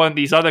if there weren't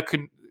these other,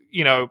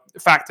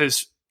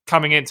 factors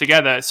coming in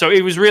together. So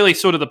it was really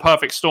sort of the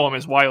perfect storm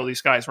is why all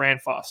these guys ran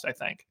fast, I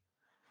think.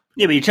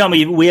 Yeah, but you tell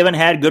me we haven't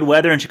had good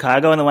weather in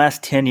Chicago in the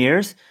last 10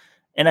 years.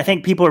 And I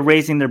think people are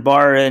raising their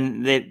bar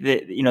and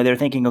they're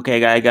thinking,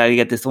 okay, I got to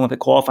get this Olympic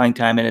qualifying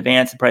time in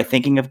advance and probably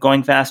thinking of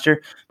going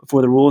faster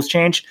before the rules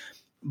change.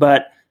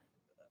 But,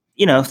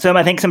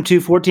 I think some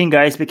 2:14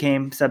 guys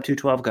became sub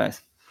 2:12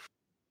 guys.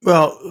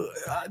 Well,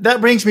 that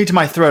brings me to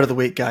my thread of the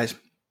week, guys.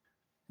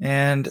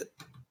 And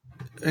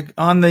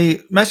on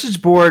the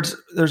message boards,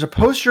 there's a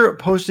poster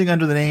posting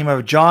under the name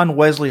of John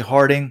Wesley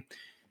Harding.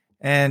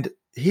 And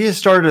he has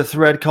started a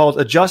thread called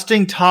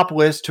Adjusting Top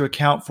List to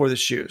Account for the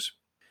Shoes.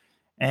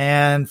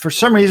 And for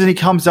some reason, he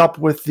comes up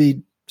with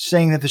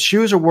saying that the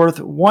shoes are worth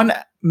 1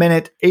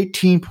 minute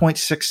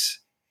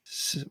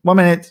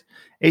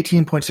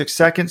 18.6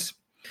 seconds.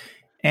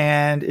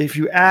 And if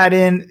you add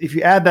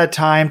that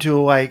time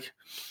to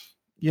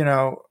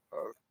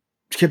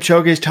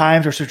Kipchoge's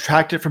times or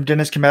subtract it from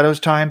Dennis Kimetto's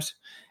times,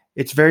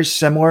 it's very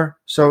similar.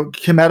 So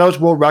Kimetto's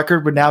world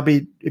record would now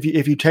be, if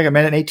you take a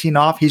minute and 18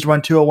 off, he's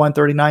run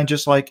 2:01:39,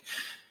 just like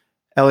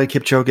Eliud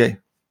Kipchoge.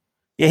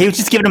 Yeah, he was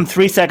just giving him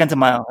 3 seconds a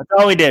mile. That's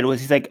all he did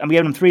was he's like, I'm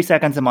giving him 3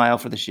 seconds a mile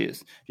for the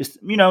shoes. Just,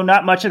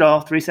 not much at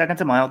all. 3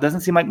 seconds a mile.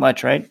 Doesn't seem like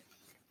much, right?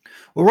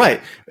 Well,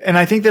 right. And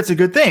I think that's a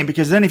good thing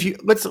because then if you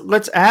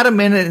let's add a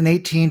minute and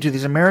 18 to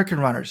these American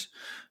runners.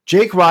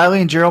 Jake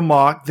Riley and Gerald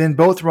Mock then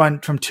both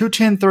run from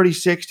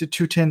 2:10:36 to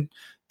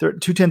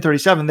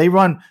 2:10:37. They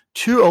run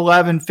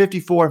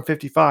 2:11:54 and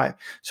 55.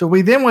 So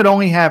we then would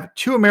only have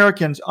two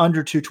Americans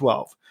under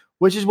 2:12.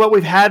 Which is what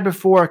we've had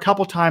before a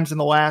couple times in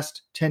the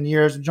last 10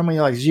 years,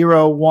 generally like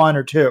 0, 1,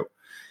 or 2.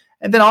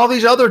 And then all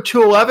these other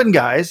 2:11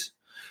 guys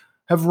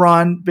have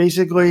run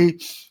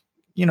basically,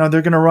 they're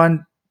going to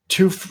run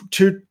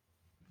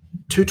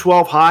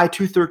 2:12 high,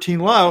 2:13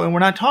 low, and we're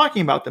not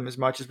talking about them as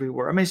much as we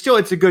were. I mean, still,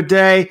 it's a good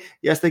day.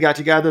 Yes, they got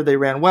together, they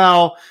ran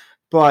well,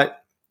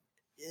 but,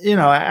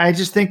 I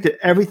just think that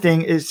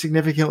everything is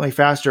significantly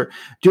faster.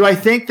 Do I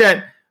think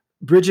that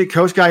Brigid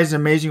Kosgei is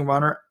an amazing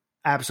runner?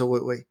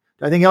 Absolutely.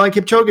 I think Eliud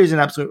Kipchoge is an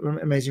absolute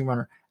amazing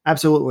runner.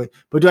 Absolutely.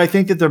 But do I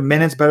think that they're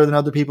minutes better than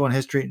other people in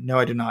history? No,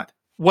 I do not.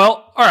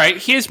 Well, all right.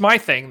 Here's my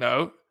thing,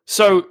 though.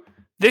 So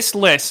this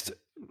list,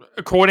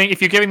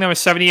 if you're giving them a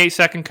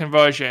 78-second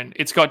conversion,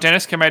 it's got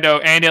Dennis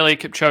Kimetto and Eliud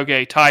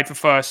Kipchoge tied for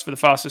first for the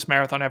fastest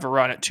marathon ever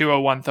run at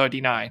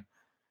 2:01:39.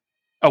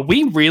 Are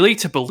we really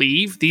to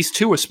believe these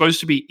two are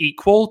supposed to be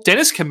equal?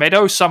 Dennis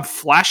Kimetto, some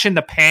flash in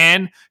the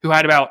pan who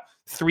had about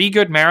 3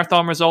 good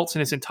marathon results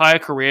in his entire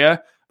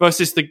career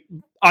versus the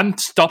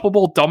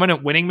unstoppable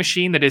dominant winning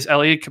machine that is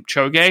Eliud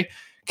Kipchoge.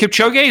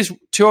 Kipchoge's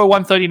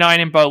 2:01:39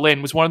 in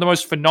Berlin was one of the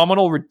most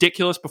phenomenal,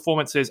 ridiculous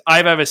performances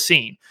I've ever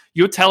seen.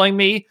 You're telling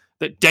me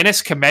that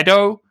Dennis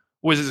Kimetto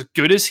was as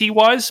good as he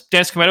was?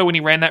 Dennis Kimetto, when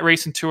he ran that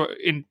race in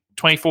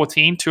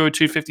 2014,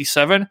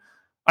 2:02:57?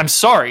 I'm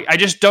sorry. I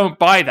just don't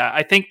buy that.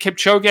 I think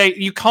Kipchoge,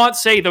 you can't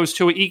say those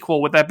two are equal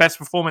with their best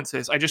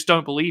performances. I just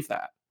don't believe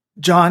that.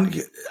 John,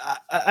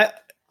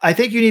 I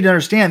think you need to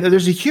understand that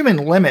there's a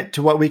human limit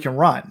to what we can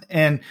run.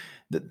 And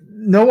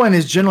no one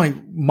is generally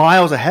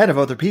miles ahead of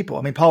other people.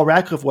 I mean, Paul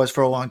Radcliffe was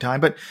for a long time,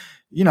 but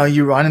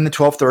you run in the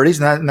 12:30s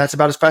and that's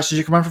about as fast as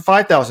you can run for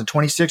 5,000,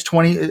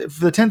 26:20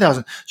 for the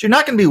 10,000. So you're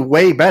not going to be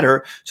way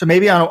better. So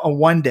maybe on a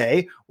one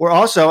day, or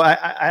also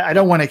I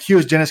don't want to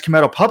accuse Dennis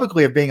Kimetto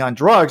publicly of being on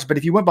drugs, but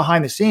if you went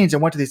behind the scenes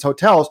and went to these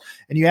hotels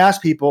and you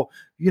asked people,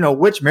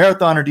 which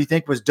marathoner do you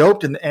think was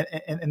doped in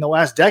the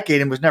last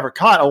decade and was never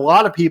caught? A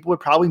lot of people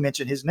would probably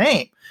mention his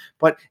name.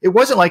 But it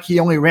wasn't like he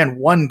only ran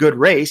one good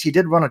race. He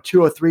did run a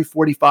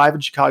 2:03:45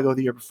 in Chicago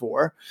the year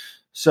before.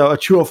 So a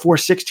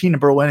 2:04:16 in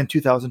Berlin in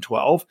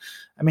 2012.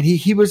 I mean,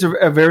 he was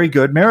a very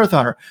good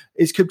marathoner.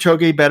 Is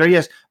Kipchoge better?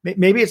 Yes.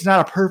 Maybe it's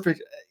not a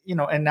perfect,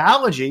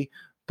 analogy,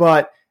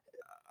 but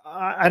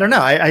I don't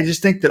know. I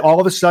just think that all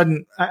of a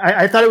sudden,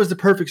 I thought it was the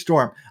perfect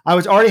storm. I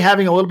was already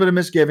having a little bit of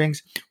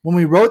misgivings. When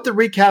we wrote the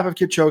recap of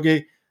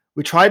Kipchoge,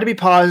 we tried to be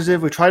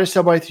positive. We tried to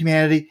celebrate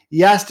humanity.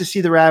 Yes, to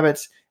see the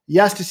rabbits.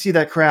 Yes, to see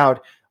that crowd.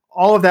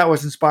 All of that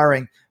was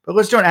inspiring. But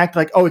let's don't act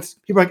like, it's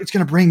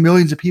going to bring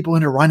millions of people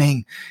into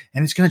running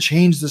and it's going to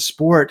change the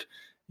sport.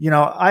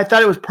 I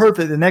thought it was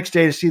perfect the next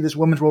day to see this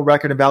women's world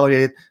record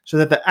invalidated so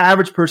that the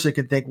average person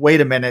can think,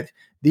 wait a minute,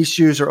 these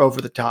shoes are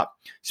over the top.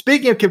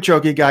 Speaking of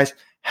Kipchoge, guys,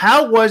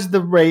 how was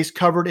the race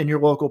covered in your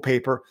local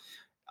paper?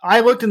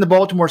 I looked in the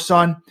Baltimore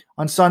Sun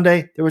on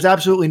Sunday. There was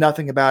absolutely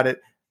nothing about it.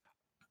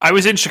 I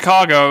was in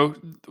Chicago,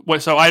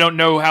 so I don't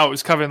know how it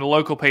was covered in the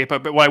local paper,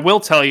 but what I will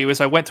tell you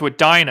is I went to a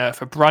diner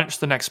for brunch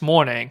the next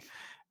morning,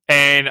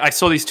 and I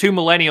saw these two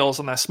millennials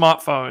on their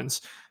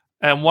smartphones,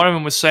 and one of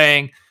them was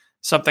saying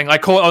something. I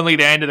caught only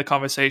the end of the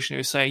conversation. He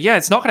was saying, yeah,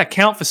 it's not going to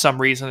count for some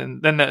reason.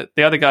 And then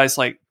the other guy's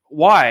like,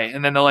 why?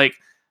 And then they're like,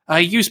 I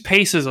use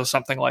paces or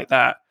something like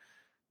that.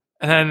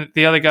 And then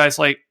the other guy's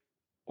like,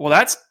 well,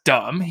 that's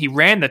dumb. He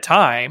ran the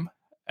time.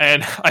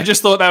 And I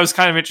just thought that was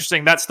kind of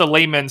interesting. That's the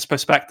layman's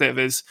perspective,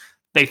 is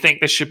they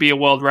think this should be a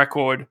world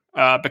record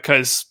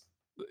because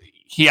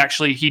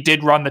he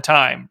did run the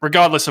time,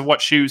 regardless of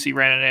what shoes he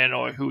ran it in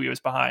or who he was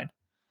behind.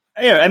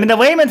 Yeah, I mean, the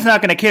layman's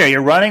not going to care.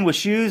 You're running with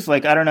shoes,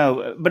 like, I don't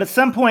know. But at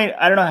some point,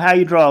 I don't know how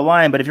you draw a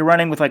line, but if you're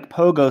running with, like,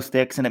 pogo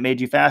sticks and it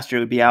made you faster, it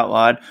would be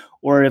outlawed.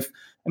 Or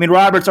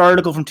Robert's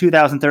article from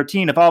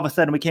 2013, if all of a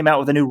sudden we came out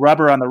with a new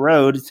rubber on the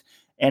roads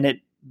and it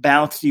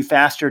bounced you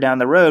faster down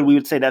the road, we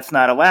would say that's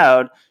not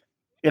allowed.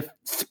 If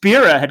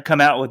Spira had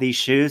come out with these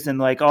shoes and,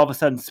 like, all of a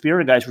sudden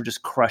Spira guys were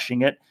just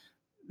crushing it,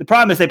 the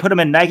problem is they put them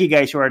in Nike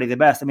guys who are already the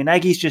best. I mean,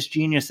 Nike's just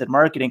genius at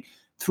marketing.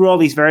 Threw all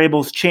these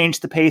variables,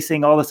 changed the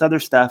pacing, all this other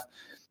stuff.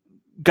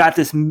 Got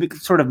this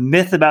sort of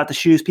myth about the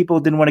shoes. People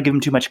didn't want to give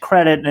them too much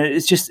credit. And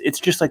it's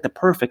just like the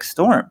perfect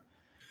storm.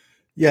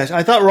 Yes,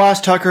 I thought Ross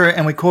Tucker,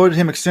 and we quoted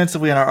him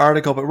extensively in our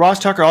article, but Ross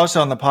Tucker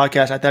also on the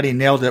podcast, I thought he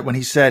nailed it when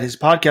he said his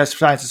podcast,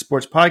 Science and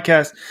Sports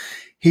Podcast,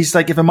 he's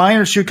like, if a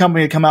minor shoe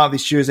company had come out with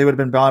these shoes, they would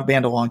have been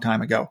banned a long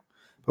time ago.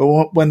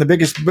 But when the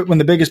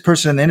biggest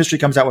person in the industry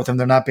comes out with them,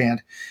 they're not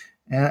banned.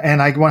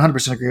 And I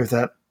 100% agree with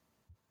that.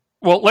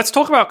 Well, let's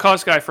talk about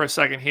Kosgei for a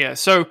second here.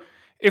 So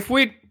if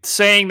we're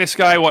saying this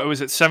guy,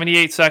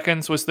 78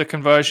 seconds was the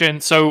conversion,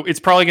 so it's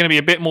probably going to be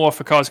a bit more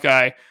for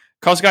Kosgei.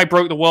 Kosgei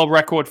broke the world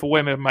record for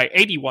women by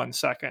 81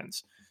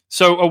 seconds.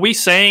 So are we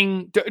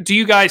saying, do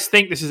you guys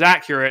think this is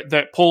accurate,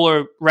 that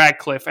Paula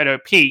Radcliffe at her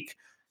peak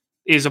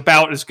is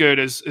about as good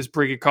as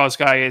Brigid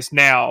Kosgei is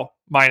now,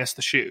 minus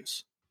the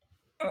shoes?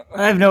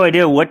 I have no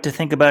idea what to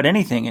think about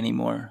anything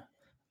anymore.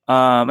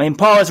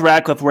 Paula's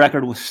Radcliffe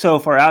record was so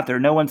far out there.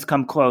 No one's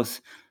come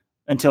close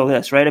until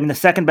this, right? I mean, the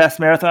second best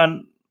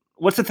marathon.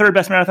 What's the third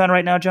best marathon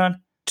right now,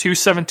 John?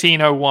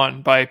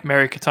 2:17:01 by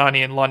Mary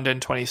Keitany in London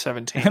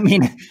 2017. I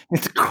mean,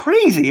 it's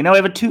crazy. We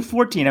have a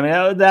 2:14. I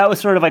mean, that was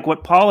sort of like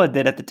what Paula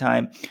did at the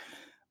time.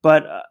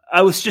 But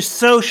I was just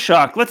so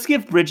shocked. Let's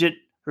give Brigid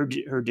her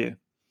due.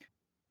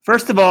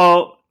 First of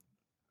all,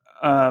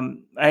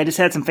 I just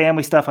had some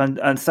family stuff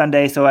on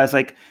Sunday, so I was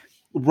like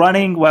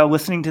running while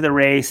listening to the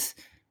race.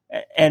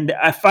 And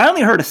I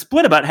finally heard a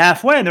split about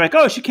halfway, and they're like,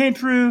 oh, she came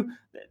through,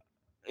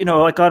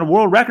 like on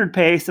world record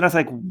pace. And I was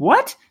like,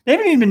 what? They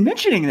haven't even been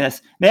mentioning this.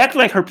 And they acted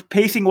like her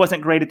pacing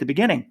wasn't great at the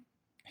beginning.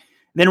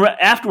 Then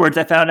afterwards,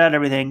 I found out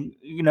everything,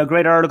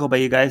 great article by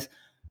you guys.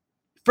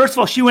 First of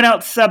all, she went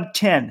out sub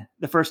 10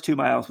 the first 2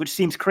 miles, which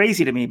seems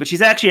crazy to me, but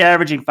she's actually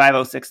averaging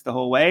 5:06 the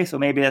whole way. So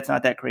maybe that's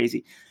not that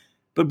crazy.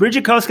 But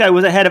Brigid Kosgei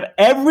was ahead of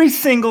every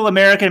single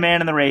American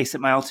man in the race at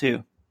mile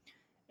 2,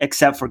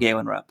 except for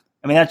Galen Rupp.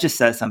 I mean, that just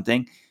says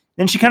something.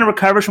 Then she kind of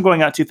recovers from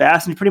going out too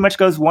fast, and she pretty much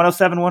goes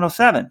 107,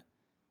 107.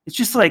 It's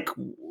just like,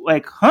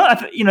 huh?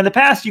 The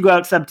past, you go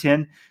out sub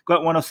 10, go out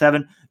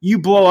 107, you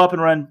blow up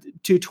and run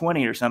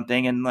 220 or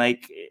something, and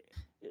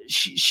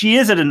she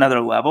is at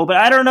another level. But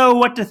I don't know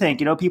what to think.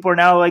 People are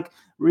now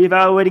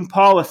reevaluating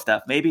Paula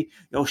stuff. Maybe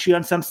she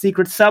on some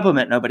secret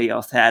supplement nobody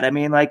else had. I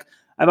mean,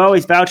 I've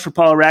always vouched for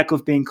Paula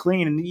Radcliffe being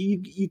clean, and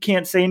you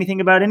can't say anything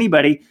about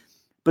anybody.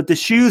 But the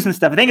shoes and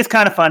stuff, I think it's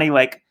kind of funny.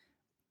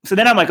 So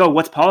then I'm like, oh,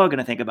 what's Paula going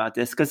to think about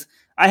this? Because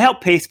I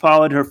helped pace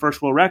Paula to her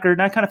first world record,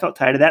 and I kind of felt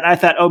tired of that. And I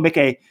thought, oh,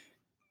 Mickey,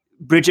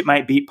 Brigid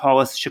might beat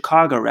Paula's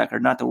Chicago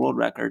record, not the world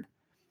record.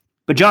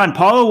 But John,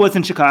 Paula was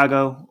in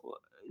Chicago.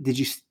 Did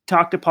you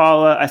talk to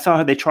Paula? I saw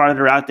her. They trotted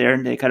her out there,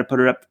 and they kind of put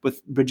her up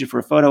with Brigid for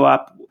a photo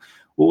op.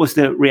 What was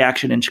the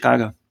reaction in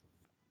Chicago?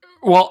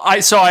 Well,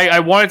 I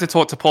wanted to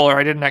talk to Paula.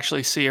 I didn't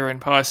actually see her in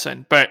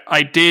person, but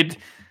I did.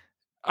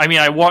 I mean,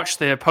 I watched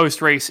the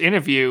post-race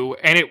interview,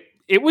 and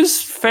it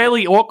was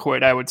fairly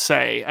awkward, I would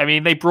say. I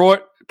mean, they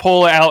brought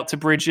Paula out to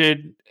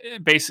Brigid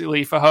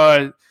basically for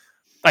her.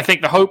 I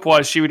think the hope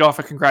was she would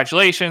offer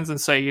congratulations and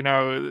say,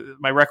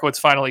 my record's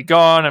finally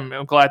gone.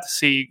 I'm glad to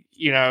see,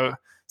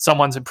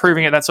 someone's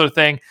improving it, that sort of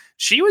thing.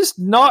 She was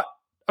not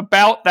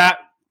about that,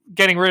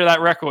 getting rid of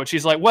that record.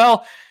 She's like,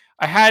 well,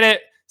 I had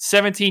it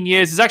 17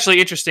 years. It's actually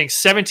interesting.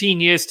 17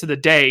 years to the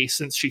day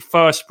since she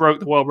first broke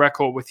the world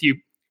record with you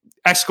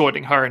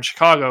escorting her in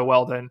Chicago,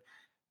 Weldon.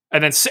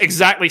 And then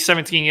exactly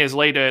 17 years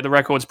later, the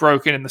record's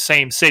broken in the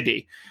same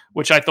city,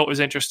 which I thought was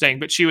interesting.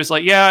 But she was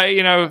like, yeah,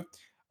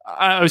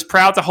 I was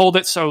proud to hold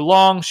it so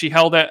long.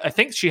 I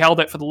think she held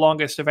it for the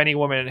longest of any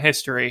woman in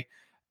history.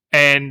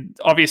 And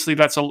obviously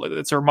that's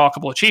a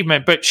remarkable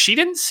achievement, but she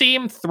didn't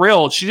seem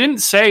thrilled. She didn't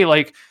say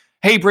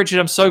hey, Brigid,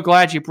 I'm so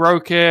glad you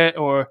broke it,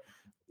 or,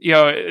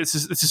 this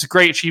is a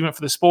great achievement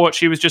for the sport.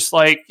 She was just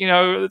like,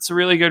 it's a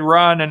really good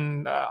run,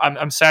 and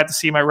I'm sad to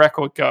see my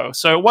record go.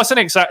 So it wasn't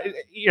exactly,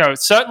 it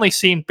certainly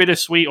seemed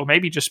bittersweet, or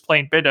maybe just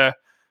plain bitter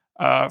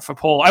for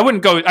Paula. I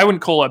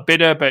wouldn't call her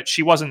bitter, but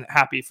she wasn't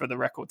happy for the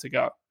record to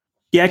go.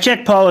 Yeah, I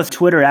checked Paula's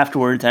Twitter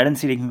afterwards. I didn't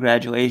see any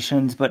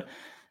congratulations, but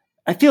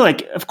I feel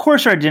like, of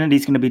course, her identity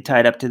is going to be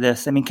tied up to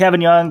this. I mean,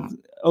 Kevin Young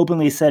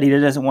openly said he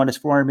doesn't want his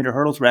 400-meter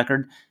hurdles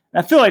record.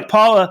 And I feel like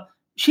Paula,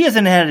 she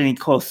hasn't had any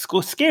close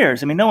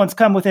scares. I mean, no one's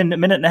come within a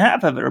minute and a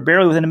half of it, or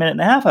barely within a minute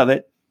and a half of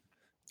it.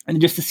 And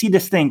just to see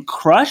this thing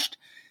crushed,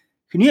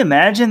 can you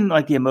imagine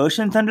like the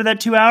emotions under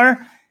that 2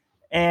 hour?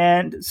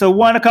 And so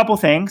a couple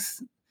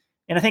things.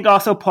 And I think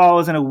also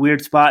Paula's in a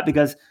weird spot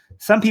because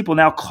some people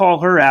now call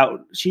her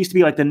out. She used to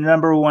be like the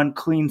number one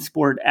clean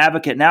sport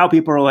advocate. Now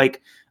people are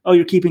like, oh,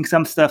 you're keeping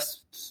some stuff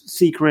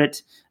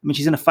secret. I mean,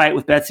 she's in a fight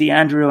with Betsy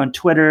Andrew on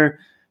Twitter.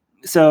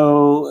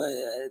 So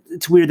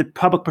it's weird. The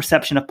public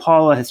perception of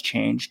Paula has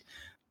changed.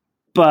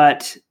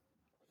 But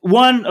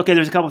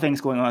there's a couple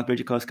things going on with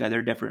Brigid Kosgei.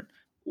 They're different.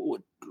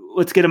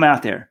 Let's get them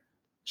out there.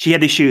 She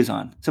had these shoes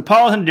on. So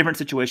Paula's in a different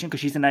situation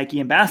because she's a Nike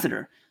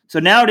ambassador. So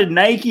now did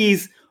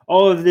Nike's,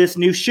 all of this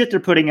new shit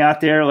they're putting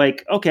out there,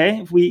 like, okay,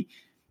 if we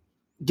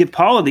give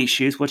Paula these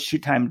shoes, what shoe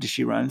time does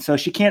she run? So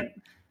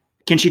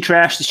can she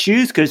trash the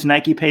shoes? Because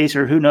Nike pays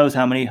her who knows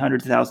how many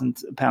hundreds of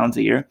thousands of pounds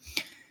a year.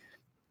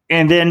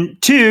 And then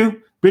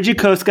 2, Brigid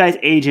Kosgei's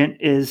agent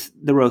is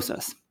the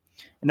Rosas.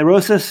 And the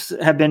Rosas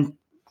have been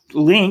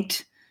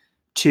linked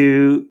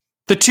to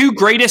the 2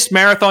 greatest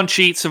marathon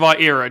cheats of our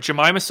era,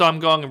 Jemima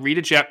Sumgong and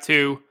Rita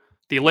Jeptu,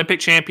 the Olympic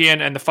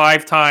champion and the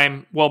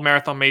 5-time World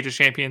Marathon Major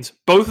champions.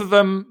 Both of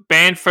them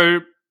banned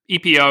for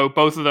EPO,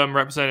 both of them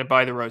represented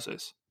by the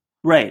Rosas.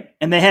 Right.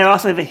 And they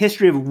also have a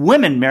history of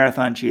women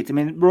marathon cheats. I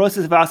mean,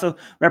 Rosas have also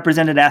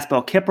represented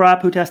Asbel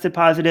Kiprop, who tested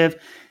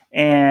positive.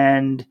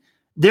 And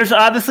there's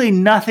obviously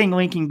nothing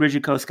linking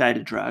Brigid Kosgei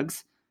to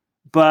drugs.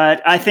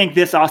 But I think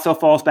this also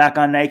falls back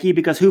on Nike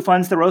because who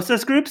funds the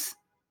Rosas groups?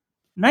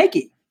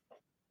 Nike.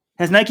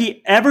 Has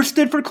Nike ever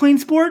stood for clean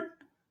sport?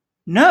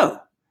 No.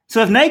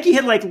 So if Nike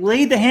had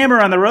laid the hammer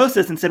on the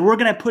Rosas and said, we're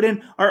going to put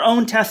in our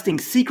own testing,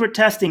 secret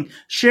testing,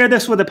 share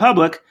this with the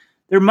public,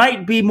 there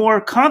might be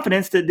more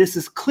confidence that this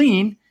is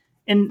clean.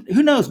 And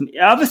who knows?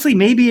 Obviously,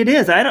 maybe it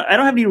is. I don't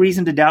have any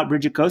reason to doubt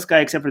Brigid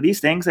Kosgei except for these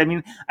things. I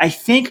mean, I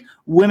think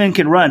women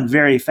can run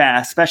very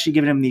fast, especially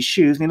giving them these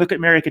shoes. I mean, look at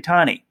Mary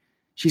Keitany.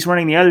 She's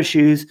running the other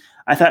shoes.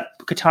 I thought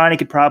Keitany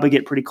could probably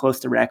get pretty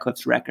close to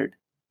Radcliffe's record.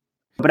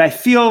 But I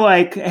feel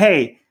like,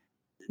 hey,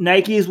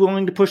 Nike is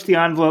willing to push the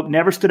envelope,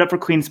 never stood up for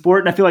clean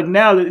sport. And I feel like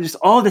now that just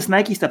all this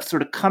Nike stuff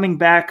sort of coming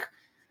back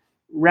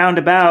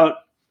roundabout.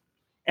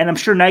 And I'm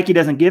sure Nike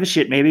doesn't give a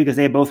shit maybe because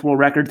they have both world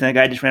records and the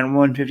guy just ran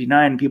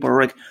 159 and people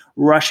are like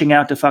rushing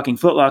out to fucking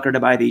Foot Locker to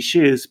buy these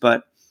shoes.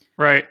 But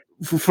right.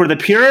 For the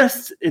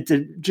purists, it's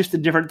just a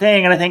different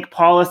thing. And I think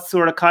Paula's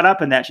sort of caught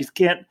up in that.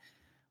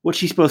 What's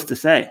she supposed to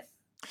say?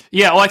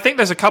 Yeah, well, I think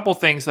there's a couple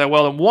things there.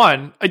 Well, and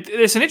one,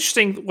 there's an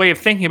interesting way of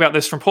thinking about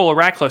this from Paula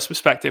Radcliffe's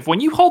perspective. When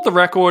you hold the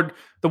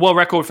world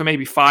record for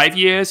maybe 5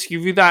 years,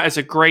 you view that as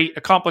a great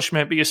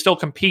accomplishment, but you're still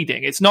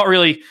competing. It's not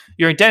really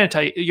your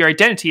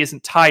identity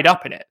isn't tied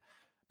up in it.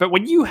 But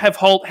when you have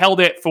held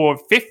it for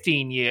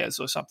 15 years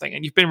or something,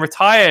 and you've been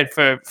retired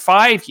for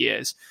 5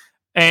 years,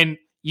 and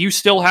you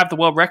still have the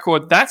world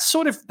record,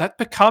 that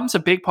becomes a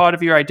big part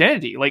of your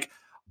identity. Like,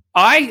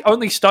 I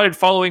only started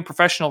following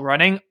professional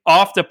running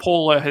after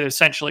Paula had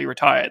essentially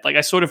retired. Like,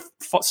 I sort of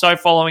started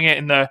following it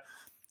in the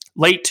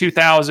late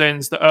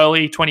 2000s, the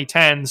early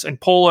 2010s,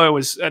 and Paula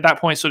was at that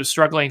point sort of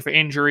struggling for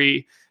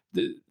injury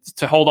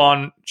to hold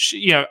on.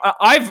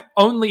 I've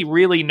only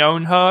really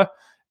known her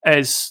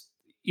as,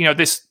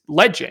 this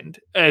legend,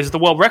 as the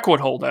world record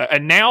holder,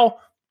 and now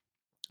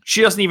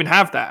she doesn't even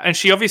have that. And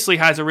she obviously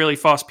has a really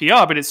fast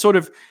PR, but it's sort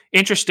of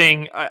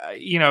interesting,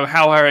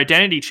 how her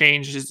identity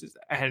changes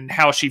and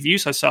how she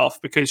views herself,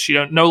 because she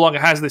no longer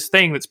has this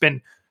thing that's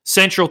been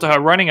central to her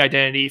running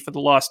identity for the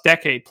last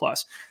decade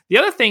plus. The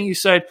other thing you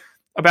said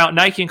about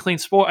Nike and clean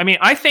sport, I mean,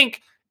 I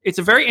think it's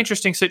a very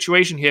interesting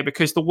situation here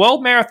because the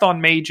World Marathon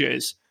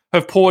Majors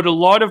have poured a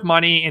lot of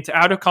money into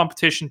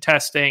out-of-competition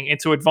testing,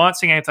 into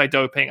advancing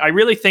anti-doping. I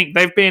really think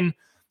they've been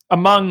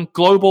among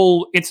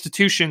global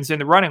institutions in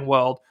the running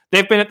world.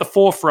 They've been at the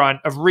forefront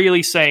of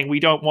really saying we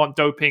don't want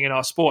doping in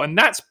our sport. And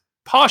that's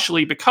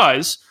partially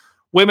because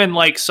women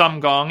like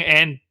Sumgong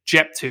and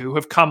Jeptu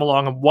have come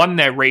along and won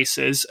their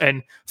races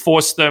and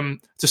forced them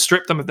to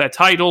strip them of their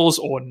titles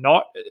or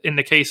not in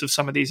the case of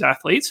some of these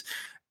athletes.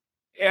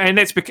 And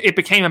it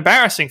became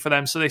embarrassing for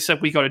them. So they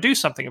said, we got to do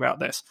something about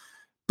this.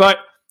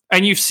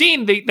 And you've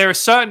seen there are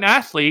certain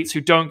athletes who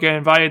don't get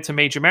invited to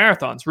major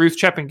marathons. Ruth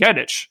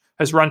Chepngetich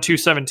has run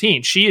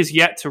 2:17. She is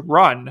yet to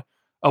run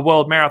a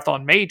world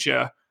marathon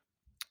major.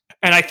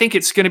 And I think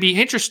it's going to be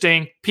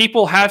interesting.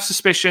 People have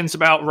suspicions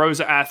about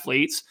Rosa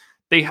athletes.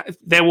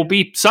 There will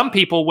be some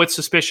people with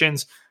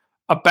suspicions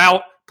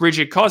about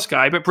Brigid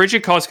Kosgei, but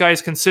Brigid Kosgei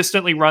has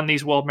consistently run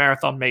these world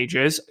marathon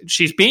majors.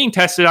 She's being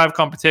tested out of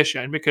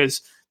competition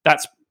because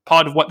that's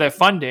part of what they're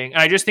funding.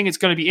 And I just think it's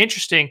going to be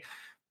interesting.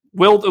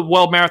 Will the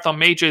World Marathon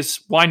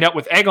Majors wind up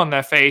with egg on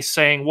their face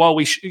saying, well,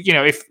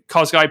 if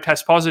Kosgei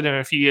tests positive in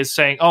a few years,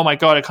 saying, oh my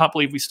God, I can't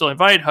believe we still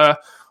invited her?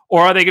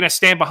 Or are they going to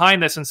stand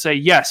behind this and say,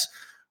 yes,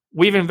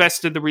 we've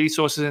invested the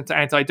resources into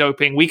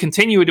anti-doping. We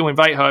continue to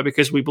invite her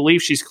because we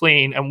believe she's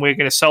clean and we're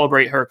going to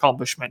celebrate her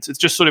accomplishments. It's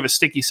just sort of a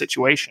sticky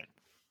situation.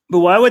 But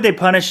why would they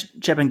punish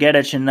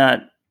Kipchoge and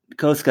not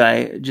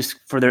Kosgei just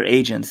for their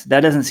agents?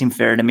 That doesn't seem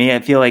fair to me. I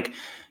feel like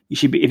you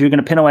should be, if you're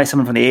going to penalize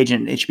someone from the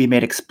agent, it should be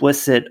made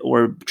explicit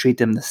or treat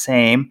them the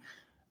same.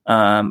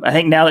 I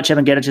think now that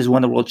Kipchoge has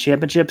won the World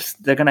Championships,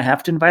 they're going to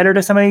have to invite her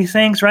to some of these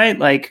things, right?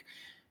 Like,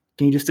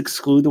 can you just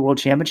exclude the World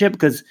Championship?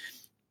 Because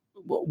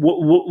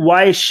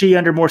why is she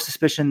under more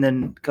suspicion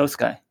than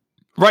Kosgei?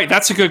 Right,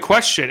 that's a good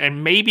question.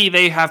 And maybe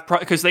they have,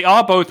 because they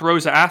are both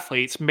Rosa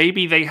athletes,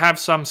 maybe they have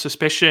some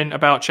suspicion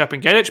about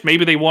Kipchoge.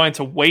 Maybe they wanted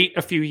to wait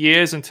a few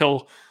years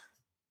until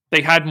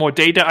they had more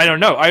data. I don't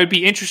know. I would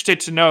be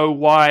interested to know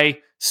why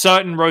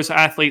certain Rosa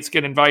athletes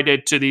get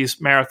invited to these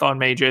marathon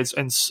majors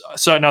and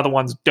certain other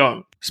ones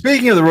don't.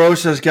 Speaking of the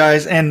Rosas,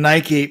 guys, and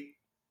Nike,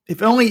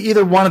 if only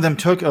either one of them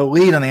took a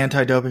lead on the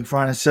anti-doping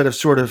front instead of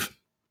sort of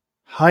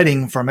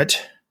hiding from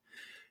it.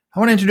 I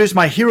want to introduce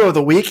my hero of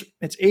the week.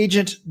 It's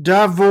Agent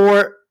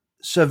Davor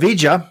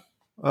Savija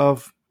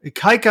of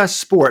Ikaika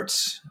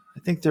Sports.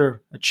 I think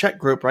they're a Czech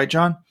group, right,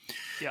 John?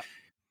 Yeah.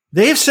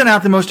 They've sent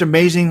out the most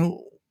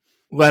amazing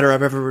letter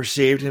I've ever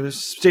received. It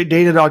was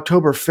dated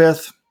October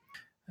 5th,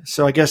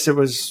 so I guess it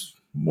was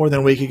more than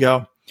a week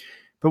ago.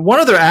 But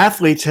one of their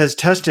athletes has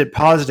tested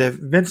positive,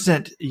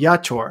 Vincent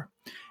Yator,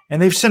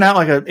 and they've sent out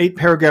like an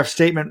 8-paragraph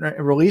statement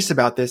release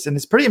about this, and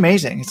it's pretty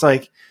amazing. It's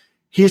like,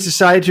 he has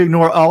decided to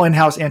ignore all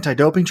in-house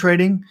anti-doping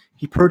training.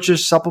 He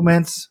purchased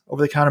supplements,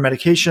 over-the-counter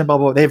medication, blah,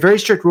 blah, blah. They have very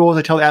strict rules.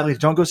 They tell the athletes,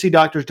 don't go see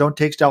doctors, don't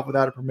take stuff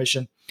without a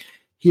permission.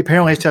 He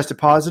apparently has tested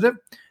positive.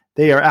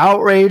 They are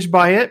outraged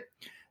by it.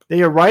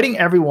 They are writing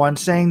everyone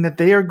saying that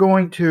they are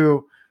going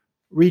to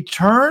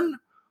return,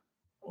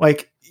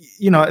 like,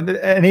 you know,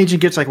 an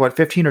agent gets like, what,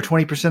 15 or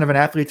 20% of an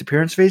athlete's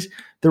appearance fees?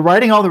 They're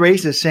writing all the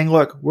races saying,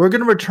 look, we're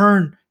going to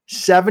return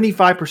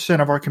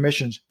 75% of our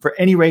commissions for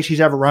any race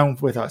he's ever run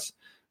with us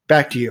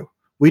back to you.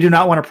 We do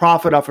not want to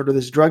profit off of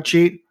this drug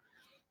cheat.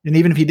 And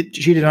even if he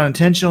cheated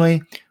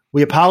unintentionally,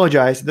 we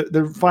apologize.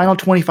 The final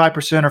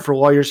 25% are for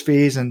lawyers'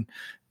 fees and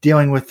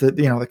dealing with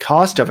the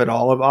cost of it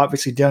all, of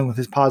obviously dealing with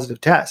his positive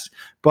test.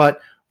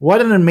 But what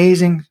an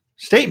amazing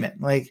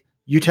statement. Like,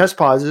 you test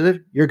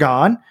positive, you're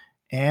gone,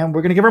 and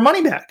we're going to give our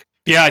money back.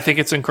 Yeah, I think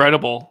it's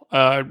incredible.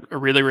 I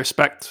really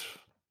respect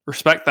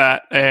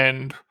that.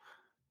 And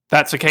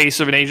that's a case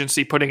of an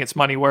agency putting its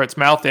money where its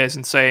mouth is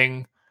and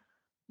saying,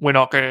 we're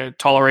not going to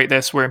tolerate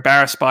this, we're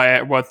embarrassed by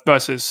it,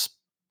 versus,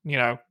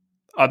 I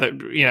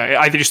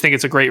just think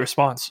it's a great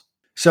response.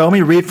 So let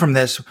me read from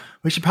this.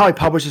 We should probably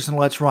publish this in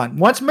Let's Run.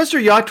 Once Mr.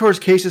 Yator's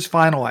case is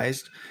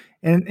finalized,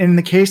 and in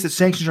the case that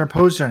sanctions are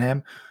imposed on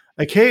him,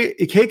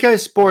 Ikaika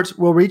Sports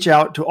will reach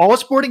out to all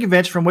sporting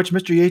events from which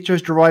Mr.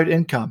 Yator's derived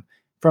income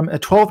from a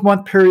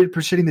 12-month period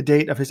preceding the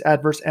date of his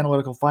adverse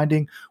analytical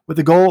finding, with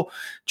the goal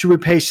to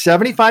repay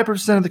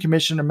 75% of the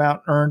commission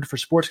amount earned for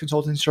sports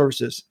consulting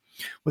services,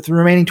 with the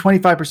remaining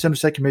 25% of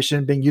said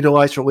commission being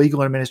utilized for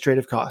legal and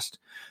administrative costs.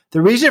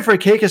 The reason for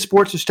Ikaika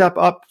Sports to step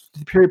up to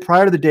the period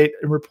prior to the date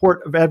and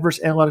report of adverse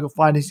analytical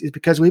findings is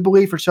because we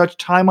believe for such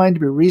timeline to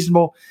be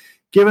reasonable,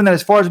 given that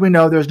as far as we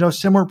know, there is no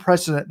similar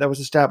precedent that was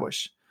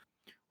established.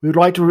 We would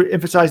like to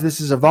emphasize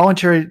this is a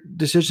voluntary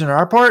decision on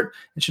our part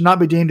and should not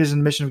be deemed as an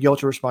admission of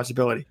guilt or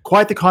responsibility.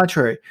 Quite the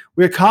contrary.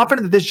 We are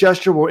confident that this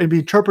gesture will be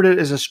interpreted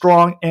as a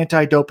strong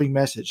anti-doping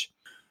message.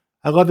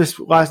 I love this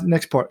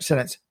next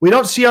sentence. We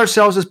don't see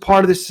ourselves as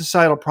part of this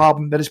societal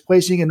problem that is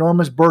placing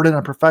enormous burden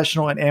on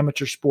professional and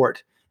amateur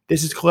sport.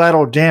 This is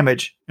collateral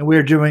damage, and we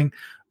are going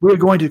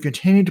to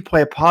continue to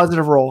play a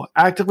positive role,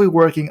 actively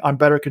working on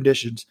better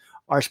conditions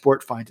our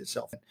sport finds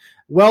itself in.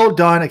 Well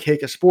done,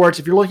 Ikaika Sports.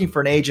 If you're looking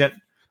for an agent,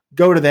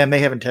 go to them. They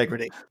have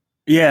integrity.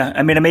 Yeah,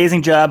 I mean,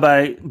 amazing job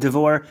by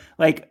Davor.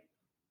 Like,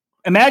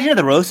 imagine if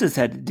the Rosas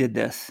did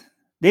this.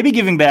 They'd be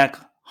giving back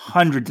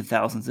hundreds of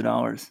thousands of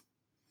dollars.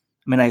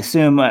 I mean, I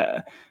assume,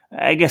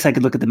 I guess I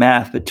could look at the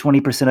math, but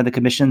 20% of the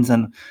commissions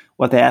on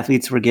what the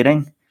athletes were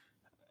getting,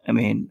 I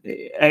mean,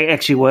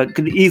 what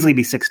could easily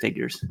be 6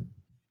 figures.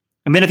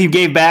 I mean, if you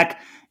gave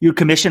back your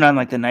commission on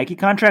like the Nike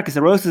contract, because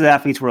the Rosas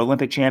athletes were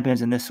Olympic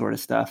champions and this sort of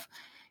stuff,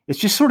 it's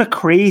just sort of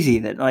crazy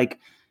that, like,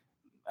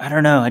 I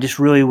don't know. I just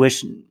really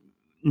wish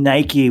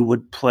Nike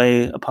would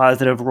play a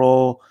positive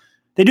role.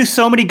 They do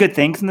so many good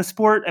things in the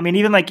sport. I mean,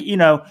 even like,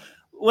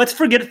 let's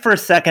forget for a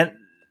second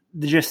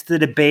just the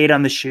debate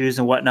on the shoes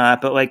and whatnot,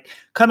 but like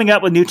coming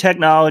up with new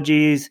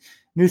technologies,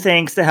 new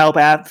things to help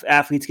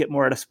athletes get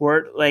more out of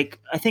sport. Like,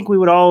 I think we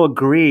would all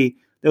agree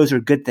those are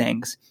good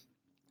things.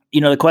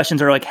 The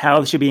questions are like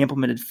how it should be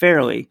implemented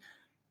fairly.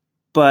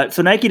 But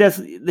so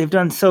they've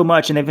done so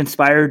much, and they've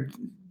inspired,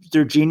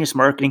 their genius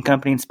marketing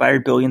company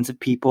inspired billions of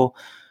people.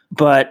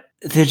 But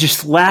the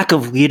just lack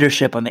of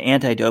leadership on the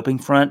anti-doping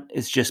front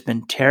has just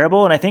been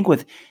terrible. And I think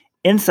with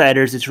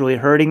insiders, it's really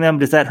hurting them.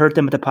 Does that hurt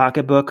them at the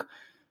pocketbook?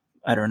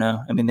 I don't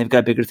know. I mean, they've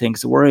got bigger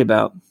things to worry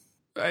about.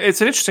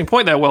 It's an interesting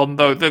point there, Weldon,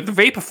 though. The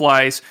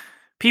Vaporflies,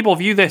 people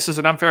view this as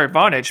an unfair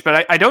advantage,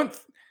 but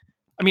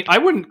I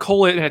wouldn't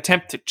call it an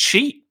attempt to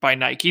cheat by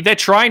Nike. They're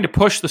trying to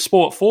push the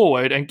sport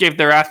forward and give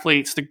their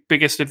athletes the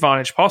biggest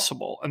advantage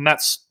possible. And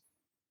that's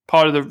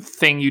part of the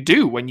thing you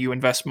do when you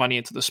invest money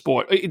into the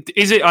sport.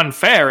 Is it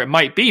unfair? It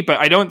might be, but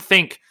I don't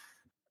think,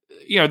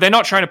 they're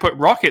not trying to put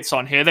rockets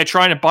on here. They're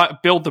trying to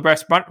build the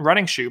best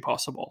running shoe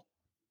possible.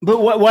 But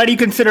why do you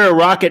consider a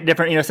rocket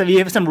different? So if you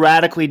have some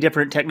radically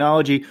different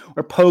technology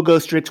or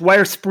pogo sticks, why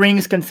are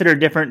springs considered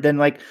different than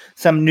like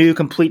some new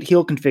complete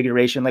heel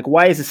configuration? Like,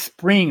 why is a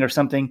spring or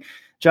something,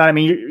 John? I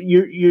mean,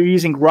 you're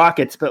using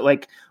rockets, but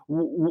like,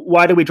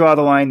 why do we draw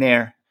the line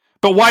there?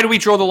 But why do we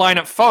draw the line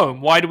at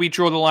foam? Why do we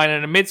draw the line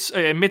at a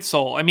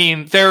midsole? I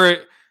mean,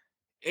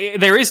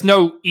 there is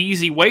no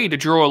easy way to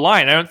draw a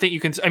line. I don't think you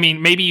can. I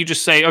mean, maybe you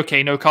just say,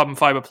 okay, no carbon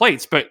fiber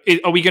plates, but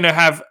are we going to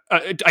have,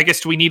 I guess,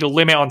 do we need a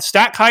limit on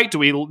stack height? Do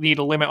we need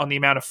a limit on the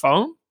amount of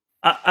foam?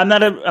 I'm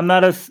not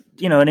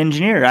an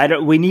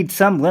engineer. We need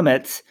some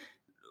limits.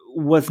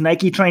 Was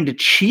Nike trying to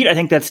cheat? I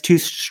think that's too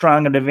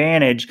strong an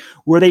advantage.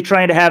 Were they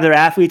trying to have their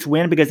athletes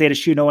win because they had a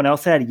shoe no one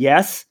else had?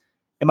 Yes.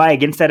 Am I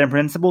against that in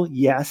principle?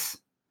 Yes.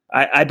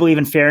 I believe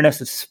in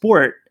fairness of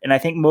sport, and I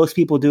think most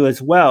people do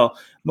as well.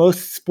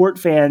 Most sport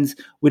fans,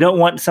 we don't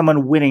want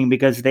someone winning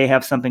because they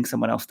have something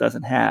someone else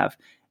doesn't have.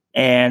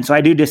 And so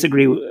I do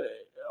disagree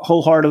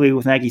wholeheartedly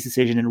with Nike's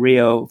decision in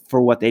Rio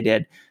for what they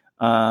did.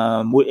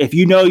 If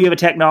you have a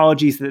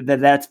technology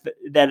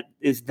that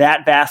is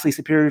that vastly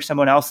superior to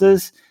someone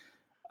else's,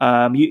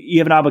 you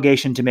have an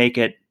obligation to make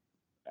it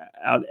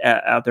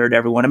out there to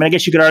everyone. I mean, I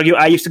guess you could argue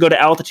I used to go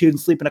to altitude and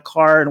sleep in a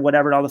car and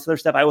whatever and all this other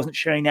stuff. I wasn't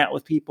sharing that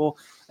with people.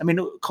 I mean,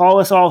 call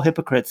us all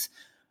hypocrites,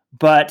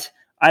 but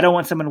I don't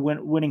want someone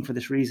winning for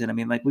this reason. I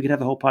mean, like, we could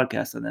have a whole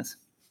podcast on this.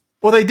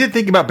 Well, they did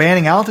think about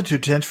banning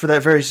altitude tents for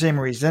that very same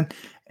reason.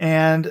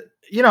 And,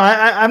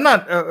 I'm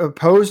not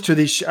opposed to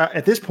these.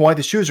 At this point,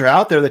 the shoes are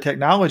out there, the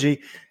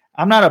technology.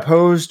 I'm not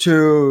opposed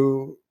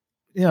to,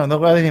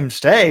 letting them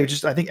stay.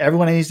 I think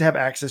everyone needs to have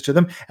access to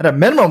them. At a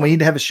minimum, we need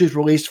to have the shoes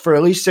released for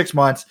at least 6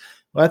 months.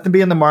 Let them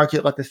be in the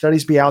market. Let the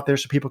studies be out there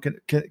so people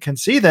can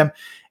see them.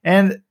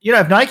 And,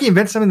 if Nike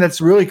invents something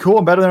that's really cool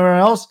and better than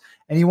everyone else,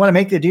 and you want to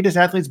make the Adidas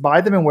athletes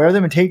buy them and wear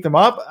them and take them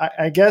up,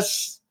 I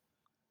guess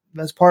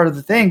that's part of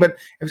the thing. But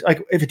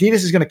if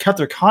Adidas is going to cut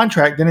their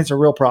contract, then it's a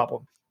real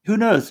problem. Who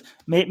knows?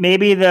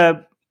 Maybe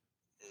the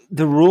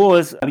rule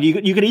is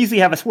you could easily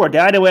have a sport. The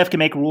IWF can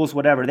make rules,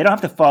 whatever. They don't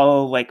have to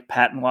follow like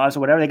patent laws or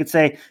whatever. They could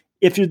say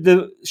if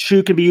the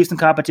shoe can be used in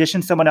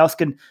competition, someone else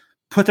can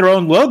put their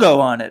own logo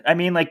on it. I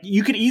mean, like,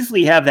 you could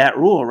easily have that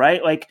rule,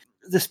 right? Like,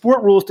 the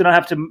sport rules do not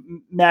have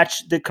to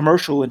match the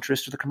commercial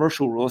interest or the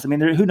commercial rules. I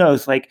mean, who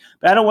knows? Like,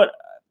 but I don't want.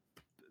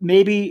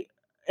 Maybe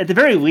at the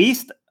very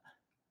least,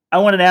 I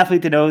want an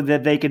athlete to know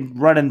that they can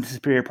run in the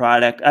superior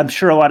product. I'm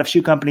sure a lot of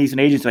shoe companies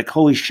and agents are like,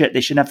 holy shit,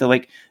 they shouldn't have to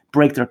like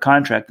break their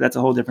contract. That's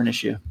a whole different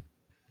issue.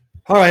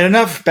 All right,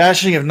 enough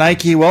bashing of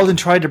Nike. Weldon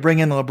tried to bring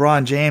in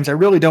LeBron James. I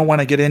really don't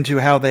want to get into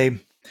how they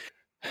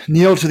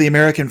kneel to the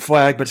American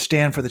flag but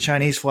stand for the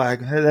Chinese flag.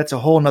 That's a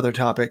whole nother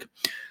topic.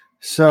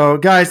 So,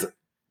 guys,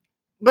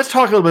 let's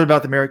talk a little bit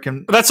about the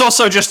American. That's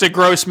also just a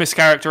gross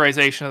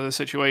mischaracterization of the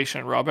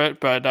situation, Robert.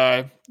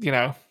 But,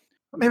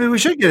 maybe we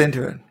should get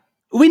into it.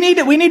 We need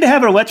to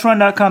have our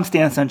Let'sRun.com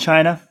stance on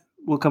China.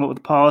 We'll come up with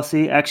a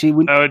policy.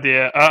 Actually, oh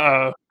dear.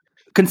 Uh-oh.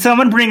 Can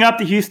someone bring up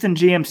the Houston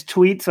GM's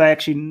tweet so I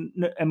actually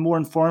am more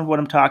informed what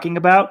I'm talking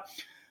about?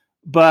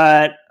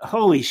 But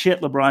holy shit,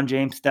 LeBron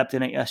James stepped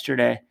in it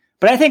yesterday.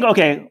 But I think,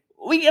 okay,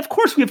 of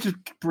course we have to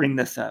bring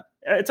this up.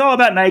 It's all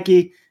about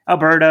Nike,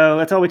 Alberto.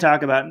 That's all we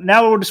talk about.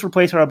 Now we'll just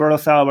replace our Alberto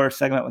Salvador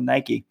segment with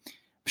Nike. I'm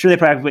sure they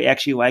probably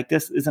actually like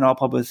this. Isn't all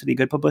publicity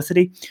good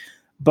publicity?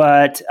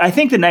 But I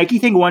think the Nike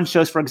thing, one,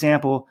 shows, for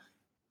example,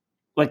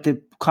 like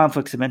the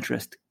conflicts of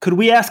interest. Could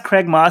we ask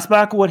Craig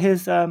Mosbach what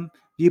his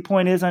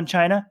viewpoint is on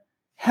China?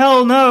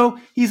 Hell no.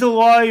 He's a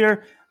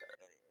lawyer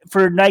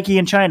for Nike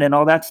and China and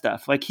all that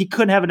stuff. Like, he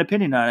couldn't have an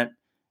opinion on it.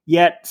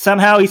 Yet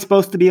somehow he's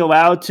supposed to be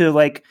allowed to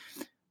like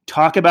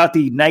talk about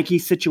the Nike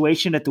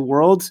situation at the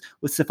Worlds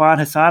with Sifan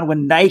Hassan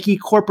when Nike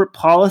corporate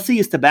policy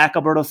is to back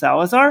Alberto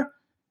Salazar.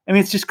 I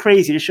mean, it's just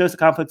crazy. It just shows the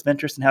conflicts of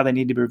interest and how they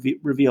need to be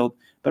revealed.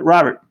 But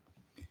Robert,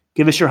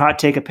 give us your hot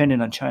take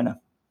opinion on China.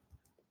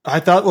 I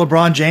thought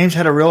LeBron James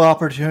had a real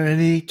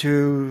opportunity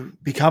to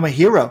become a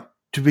hero,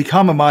 to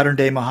become a modern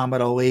day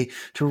Muhammad Ali,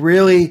 to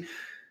really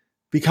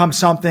become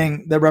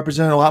something that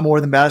represented a lot more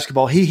than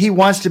basketball. He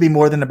wants to be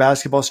more than a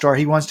basketball star.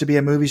 He wants to be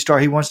a movie star.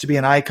 He wants to be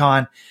an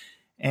icon.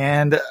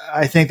 And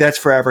I think that's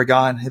forever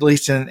gone, at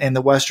least in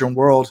the Western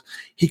world.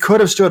 He could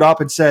have stood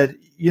up and said,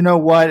 you know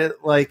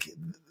what, like,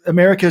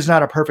 America is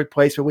not a perfect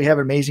place, but we have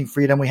amazing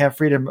freedom. We have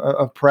freedom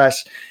of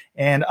press.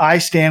 And I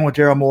stand with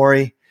Daryl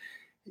Morey.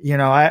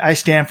 I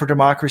stand for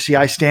democracy.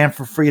 I stand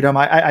for freedom.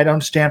 I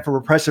don't stand for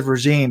repressive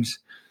regimes.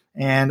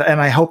 And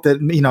I hope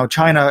that,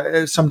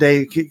 China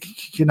someday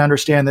can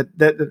understand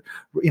that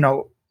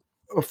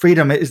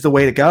freedom is the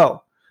way to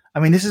go. I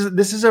mean, this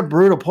is a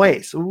brutal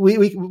place.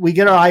 We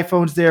get our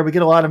iPhones there. We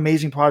get a lot of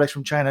amazing products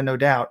from China, no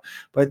doubt.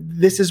 But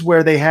this is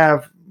where they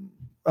have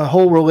a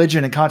whole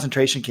religion and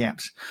concentration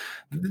camps.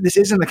 This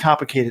isn't a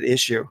complicated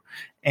issue.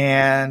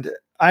 And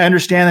I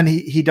understand that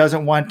he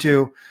doesn't want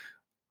to.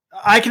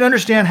 I can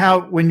understand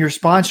how when your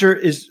sponsor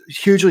is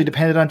hugely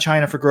dependent on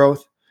China for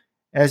growth,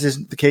 as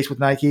is the case with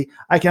Nike,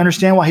 I can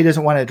understand why he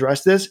doesn't want to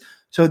address this.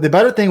 So the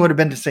better thing would have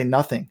been to say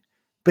nothing.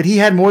 But he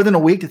had more than a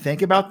week to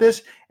think about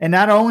this. And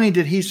not only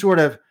did he sort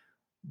of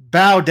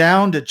bow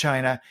down to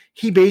China,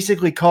 he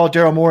basically called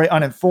Daryl Morey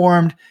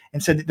uninformed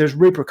and said that there's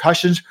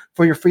repercussions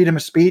for your freedom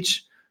of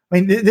speech. I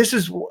mean, this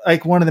is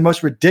like one of the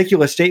most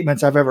ridiculous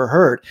statements I've ever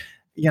heard.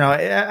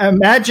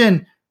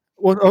 Imagine,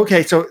 well,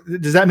 okay, so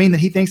does that mean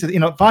that he thinks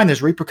that, fine,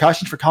 there's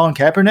repercussions for Colin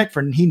Kaepernick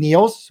for he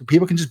kneels, so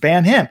people can just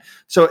ban him.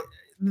 So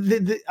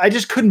I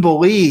just couldn't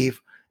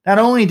believe, not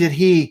only did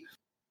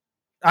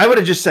I would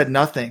have just said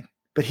nothing,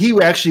 but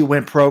he actually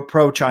went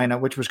pro China,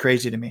 which was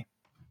crazy to me.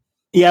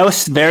 Yeah, I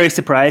was very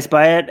surprised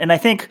by it. And I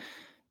think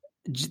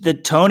the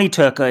tone he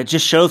took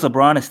just shows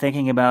LeBron is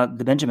thinking about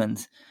the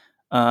Benjamins.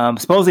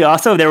 Supposedly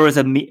also there was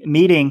a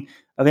meeting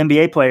of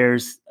NBA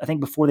players, I think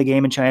before the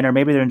game in China, or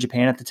maybe they're in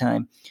Japan at the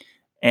time.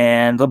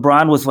 And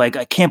LeBron was like,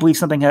 I can't believe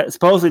something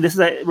supposedly, this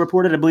is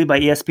reported, I believe, by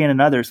ESPN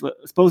and others.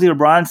 Supposedly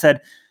LeBron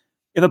said,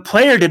 if a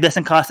player did this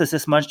and cost us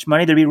this much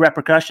money, there'd be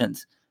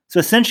repercussions. So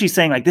essentially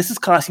saying like, this is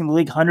costing the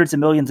league hundreds of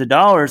millions of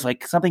dollars.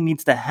 Like something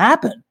needs to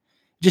happen.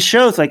 Just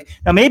shows like,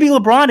 now maybe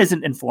LeBron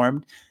isn't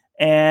informed.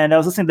 And I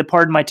was listening to the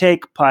Pardon My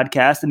Take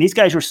podcast, and these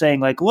guys were saying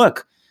like,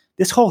 look,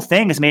 this whole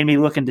thing has made me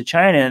look into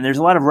China, and there's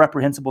a lot of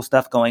reprehensible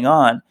stuff going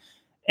on.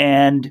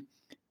 And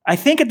I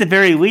think at the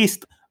very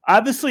least,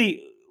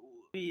 obviously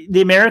the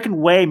American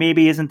way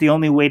maybe isn't the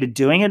only way to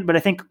doing it, but I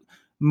think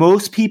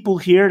most people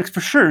here,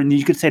 for sure, and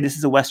you could say this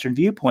is a Western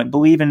viewpoint,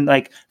 believe in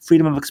like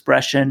freedom of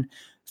expression,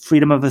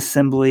 freedom of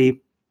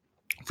assembly,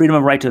 freedom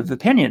of right to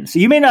opinion. So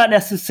you may not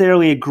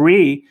necessarily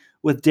agree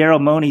with Daryl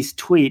Morey's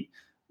tweet,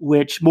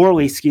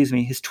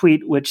 his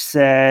tweet, which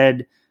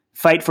said,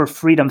 fight for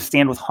freedom,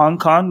 stand with Hong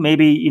Kong.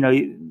 Maybe,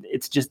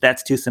 it's just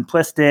that's too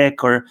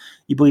simplistic, or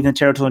you believe in the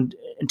territorial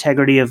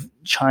integrity of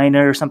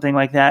China or something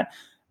like that.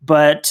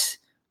 But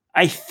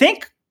I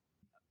think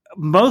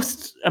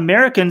most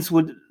Americans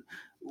would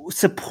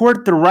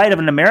support the right of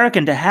an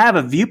American to have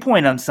a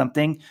viewpoint on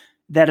something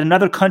that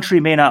another country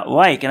may not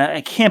like. And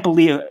I can't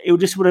believe it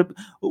would have,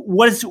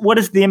 what is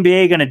the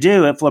NBA going to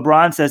do if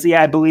LeBron says,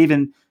 yeah,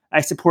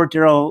 I support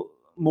Daryl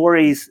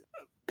Morey's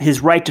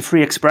his right to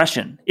free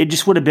expression? It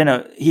just would have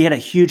been he had a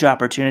huge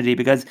opportunity,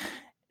 because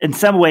in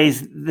some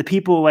ways the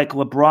people like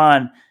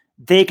LeBron,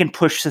 they can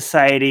push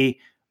society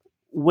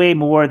way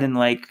more than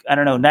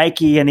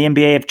Nike and the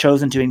NBA have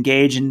chosen to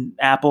engage, in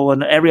Apple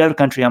and every other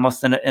country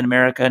almost in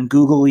America, and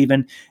Google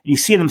even. And you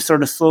see them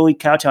sort of slowly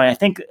kowtowing. I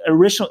think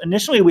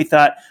initially we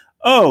thought,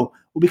 we'll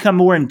become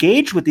more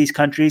engaged with these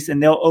countries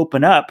and they'll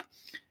open up,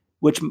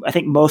 which I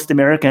think most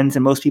Americans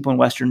and most people in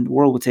the Western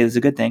world would say is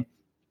a good thing.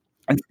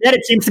 Instead,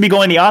 it seems to be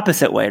going the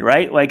opposite way,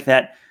 right? Like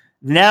that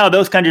now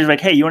those countries are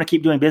like, hey, you want to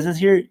keep doing business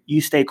here?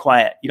 You stay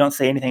quiet. You don't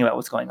say anything about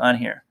what's going on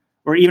here.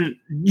 Or even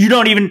you're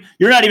not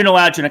even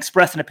allowed to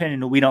express an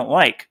opinion that we don't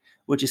like,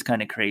 which is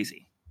kind of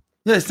crazy.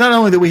 Yeah, it's not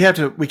only that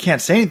we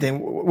can't say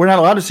anything. We're not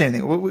allowed to say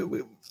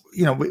anything.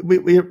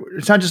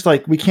 It's not just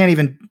like we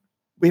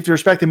have to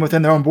respect them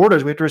within their own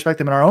borders. We have to respect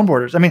them in our own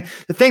borders. I mean,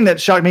 the thing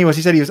that shocked me was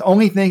he said he was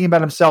only thinking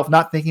about himself,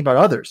 not thinking about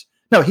others.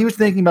 No, he was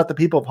thinking about the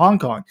people of Hong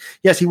Kong.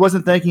 Yes, he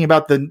wasn't thinking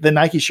about the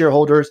Nike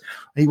shareholders.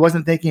 He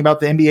wasn't thinking about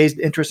the NBA's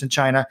interest in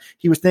China.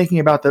 He was thinking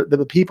about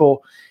the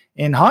people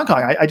in Hong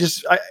Kong.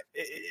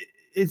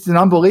 It's an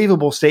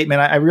unbelievable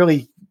statement. I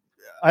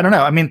don't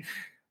know. I mean,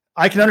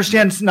 I can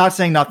understand not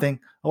saying nothing.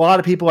 A lot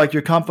of people like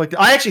your conflict.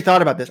 I actually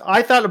thought about this.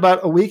 I thought about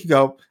a week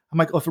ago. I'm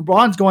like, if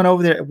LeBron's going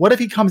over there, what if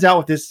he comes out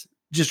with this,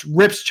 just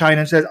rips China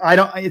and says,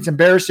 it's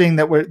embarrassing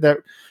that we're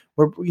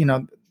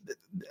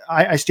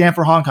I stand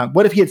for Hong Kong.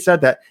 What if he had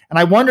said that? And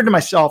I wondered to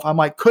myself, I'm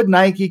like, could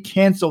Nike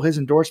cancel his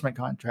endorsement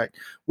contract?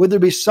 Would there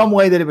be some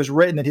way that it was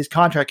written that his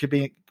contract could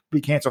be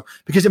canceled?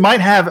 Because it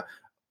might have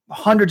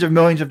hundreds of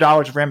millions of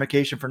dollars of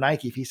ramification for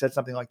Nike if he said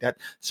something like that.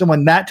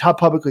 Someone that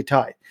publicly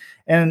tied.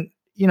 And,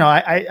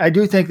 I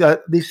do think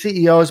that these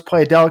CEOs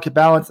play a delicate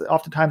balance.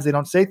 Oftentimes they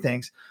don't say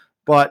things,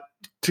 but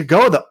to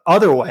go the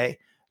other way,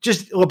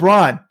 just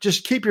LeBron,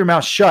 just keep your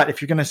mouth shut.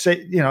 If you're going to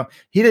say,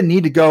 he didn't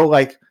need to go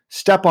like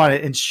step on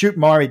it and shoot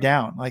Morey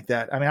down like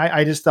that. I mean,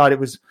 I just thought it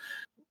was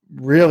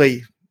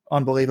really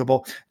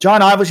unbelievable.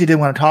 John obviously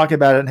didn't want to talk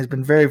about it and has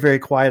been very, very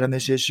quiet on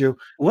this issue.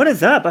 What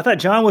is up? I thought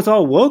John was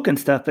all woke and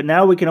stuff, but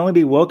now we can only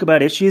be woke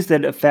about issues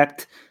that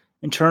affect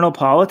internal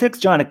politics.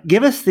 John,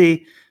 give us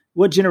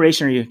what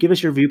generation are you? Give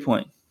us your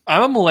viewpoint.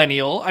 I'm a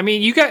millennial. I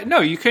mean, you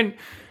can.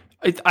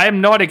 I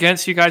am not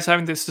against you guys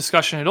having this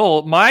discussion at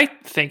all. My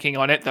thinking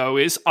on it, though,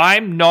 is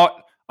I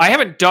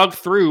haven't dug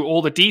through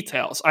all the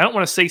details. I don't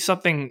want to say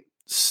something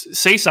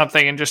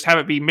and just have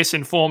it be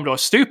misinformed or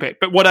stupid.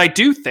 But what I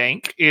do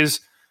think is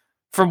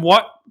from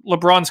what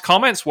LeBron's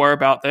comments were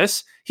about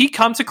this, he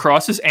comes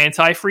across as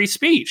anti-free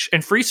speech.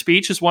 And free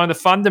speech is one of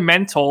the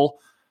fundamental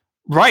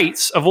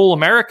rights of all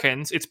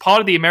Americans. It's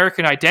part of the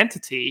American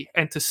identity.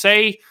 And to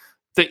say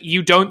that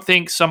you don't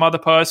think some other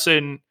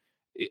person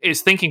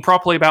is thinking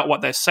properly about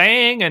what they're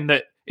saying and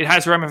that it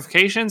has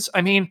ramifications,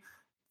 I mean,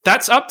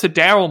 that's up to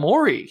Daryl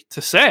Morey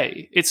to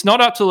say. It's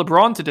not up to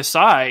LeBron to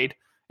decide.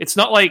 It's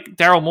not like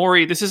Daryl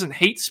Morey, this isn't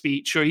hate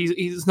speech, or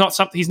he's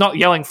not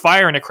yelling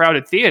fire in a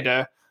crowded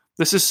theater.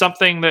 This is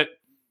something that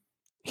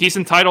he's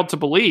entitled to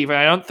believe. And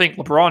I don't think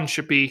LeBron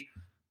should be,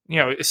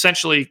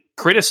 essentially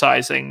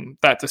criticizing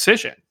that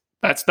decision.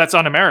 That's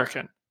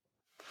un-American.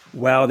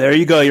 Well, there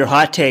you go. Your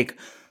hot take.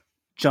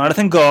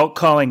 Jonathan Gault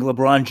calling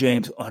LeBron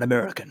James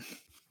un-American.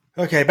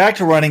 Okay, back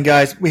to running,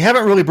 guys. We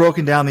haven't really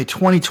broken down the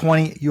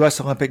 2020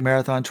 U.S. Olympic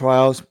marathon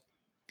trials.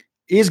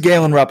 Is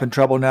Galen Rupp in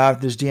trouble now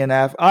after this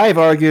DNF? I have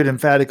argued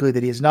emphatically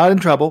that he is not in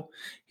trouble.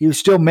 He was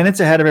still minutes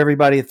ahead of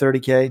everybody at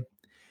 30K.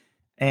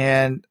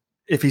 And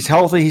if he's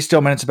healthy, he's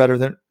still minutes better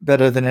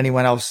than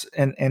anyone else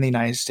in the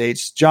United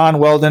States. John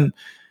Weldon,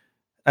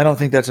 I don't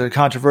think that's a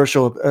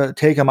controversial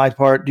take on my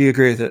part. Do you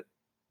agree with it?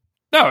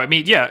 No, I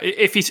mean, yeah.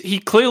 If he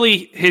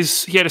clearly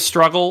he had a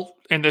struggle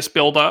in this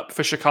build-up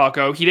for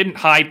Chicago. He didn't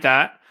hide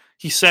that.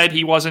 He said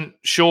he wasn't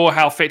sure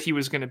how fit he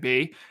was going to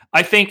be.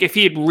 I think if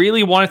he had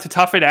really wanted to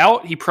tough it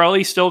out, he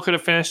probably still could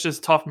have finished as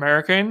top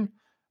American.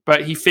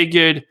 But he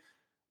figured,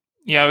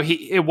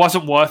 it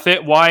wasn't worth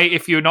it. Why,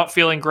 if you're not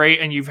feeling great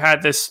and you've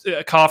had this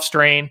calf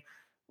strain,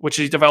 which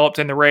he developed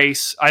in the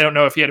race? I don't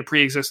know if he had a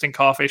pre-existing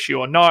calf issue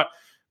or not.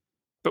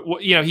 But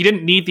he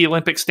didn't need the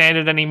Olympic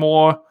standard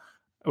anymore,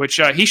 which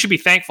he should be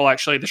thankful.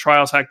 Actually, the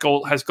trials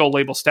has gold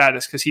label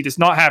status because he does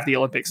not have the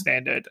Olympic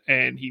standard,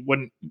 and he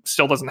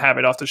still doesn't have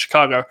it after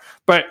Chicago.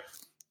 But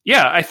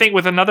yeah, I think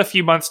with another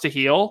few months to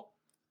heal,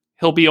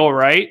 he'll be all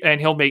right and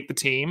he'll make the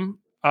team.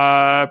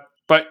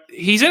 But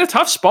he's in a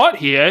tough spot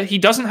here. He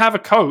doesn't have a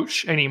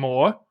coach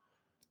anymore.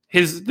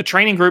 The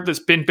training group that's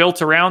been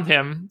built around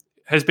him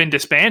has been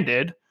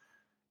disbanded.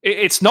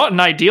 It's not an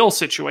ideal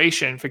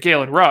situation for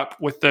Galen Rupp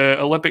with the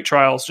Olympic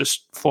trials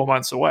just 4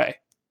 months away.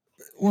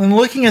 When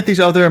looking at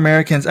these other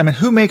Americans, I mean,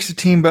 who makes the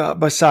team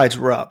besides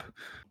Rupp?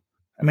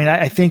 I mean,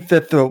 I think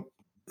that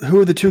who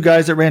are the two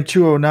guys that ran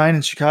 2:09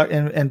 in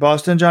Chicago and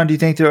Boston, John? Do you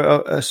think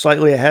they're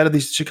slightly ahead of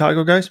these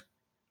Chicago guys?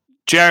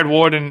 Jared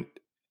Ward and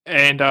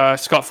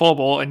Scott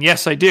Forbel, and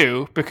yes, I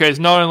do, because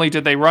not only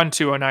did they run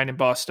 2:09 in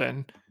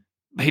Boston,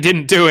 they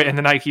didn't do it in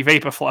the Nike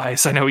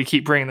Vaporflies. I know we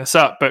keep bringing this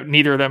up, but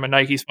neither of them are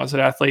Nike-sponsored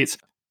athletes.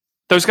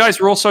 Those guys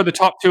were also the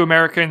top two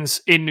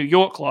Americans in New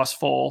York last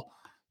fall.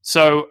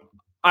 So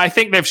I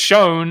think they've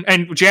shown,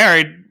 and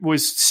Jared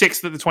was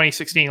sixth at the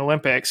 2016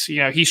 Olympics.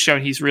 He's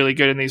shown he's really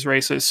good in these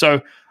races.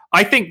 So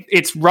I think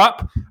it's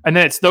Rupp, and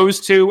then it's those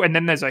two, and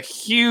then there's a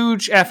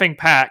huge effing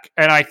pack.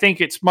 And I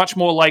think it's much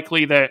more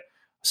likely that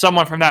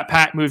someone from that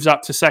pack moves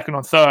up to second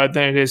or third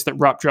than it is that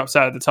Rupp drops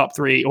out of the top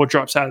three or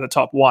drops out of the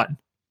top one.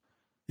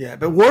 Yeah,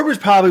 but Ward was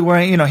probably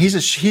wearing,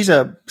 he's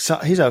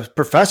a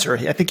professor.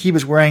 I think he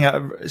was wearing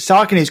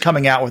Saucony's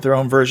coming out with their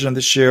own version of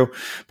the shoe.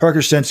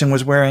 Parker Stinson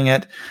was wearing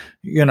it,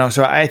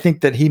 so I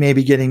think that he may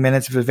be getting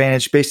minutes of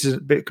advantage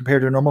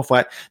compared to a normal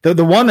flat.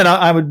 The one that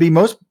I would be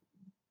most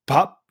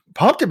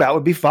pumped about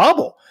would be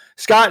Fauble.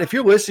 Scott, if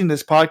you're listening to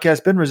this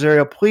podcast, Ben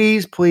Rosario,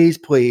 please, please,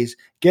 please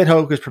get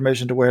Hoka's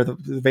permission to wear the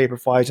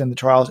Vaporflies in the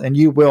trials, and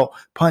you will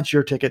punch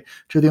your ticket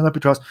to the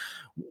Olympic trials.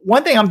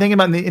 One thing I'm thinking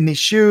about in these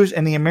shoes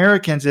and the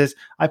Americans is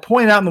I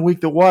pointed out in the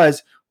week that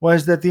was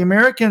that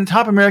the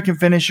top American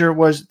finisher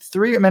was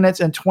 3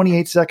 minutes and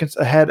 28 seconds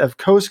ahead of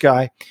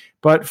Kosgei,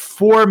 but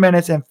 4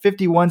 minutes and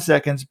 51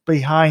 seconds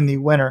behind the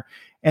winner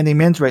in the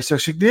men's race. So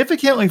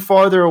significantly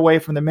farther away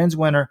from the men's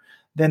winner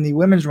than the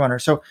women's runner.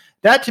 So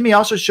that to me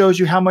also shows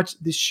you how much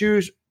the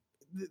shoes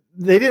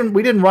we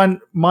didn't run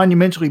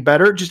monumentally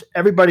better. Just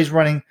everybody's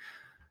running,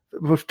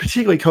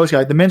 particularly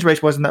Kosgei. The men's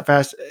race wasn't that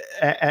fast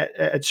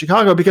at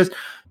Chicago because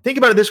think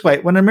about it this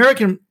way. When an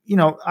American,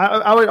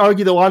 I would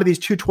argue that a lot of these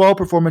 2:12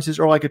 performances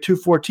are like a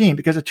 2:14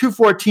 because a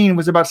 2:14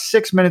 was about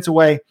 6 minutes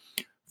away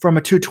from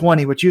a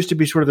 2:20, which used to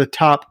be sort of the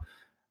top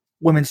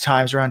women's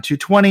times around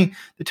 2:20.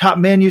 The top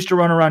men used to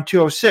run around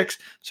 2:06.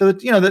 So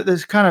that,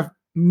 this kind of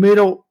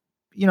middle,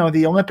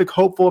 the Olympic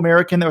hopeful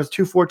American that was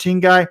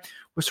 2:14 guy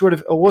was still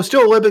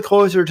a little bit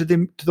closer to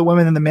the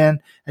women than the men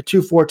at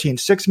 2:14,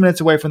 6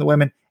 minutes away from the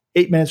women,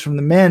 8 minutes from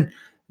the men.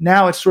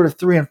 Now it's sort of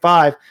 3 and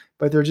 5,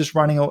 but they're just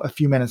running a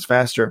few minutes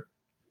faster.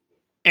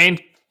 And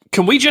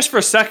can we just for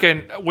a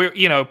second,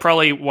 we're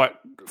probably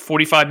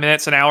 45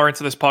 minutes, an hour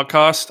into this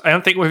podcast. I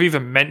don't think we've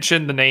even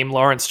mentioned the name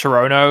Lawrence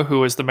Tarono, who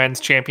was the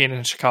men's champion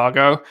in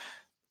Chicago.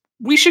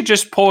 We should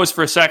just pause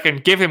for a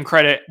second, give him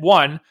credit.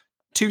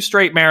 2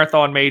 straight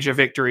marathon major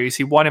victories.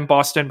 He won in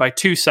Boston by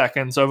 2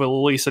 seconds over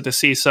Lelisa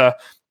DeCisa.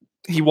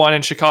 He won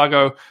in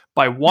Chicago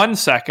by 1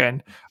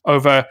 second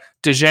over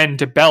Dejen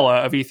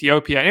Debella of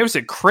Ethiopia. And it was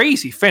a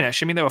crazy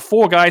finish. I mean, there were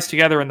 4 guys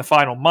together in the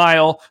final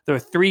mile. There were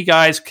 3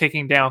 guys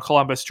kicking down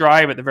Columbus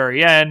Drive at the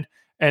very end.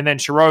 And then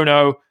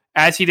Chirono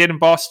as he did in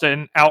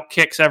Boston,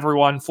 outkicks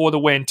everyone for the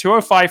win.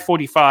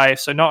 2:05.45,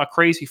 so not a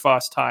crazy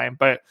fast time.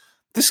 But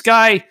this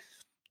guy,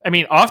 I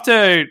mean,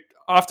 after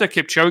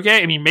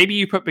Kipchoge, I mean, maybe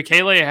you put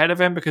Bekele ahead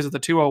of him because of the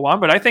 2:01,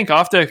 but I think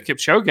after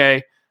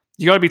Kipchoge,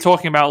 you got to be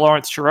talking about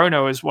Lawrence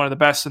Chirono as one of the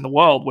best in the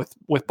world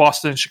with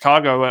Boston and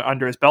Chicago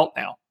under his belt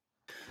now.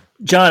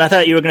 John, I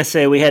thought you were going to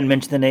say we hadn't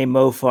mentioned the name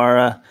Mo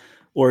Farah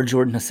or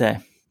Jordan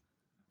Hosea.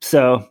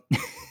 So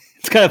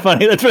it's kind of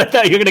funny. That's what I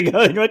thought you were going to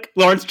go. You're like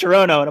Lawrence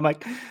Chirono. And I'm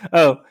like,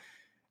 oh,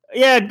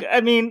 yeah.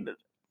 I mean,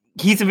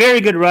 he's a very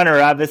good runner,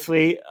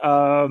 obviously.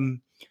 I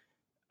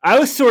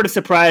was sort of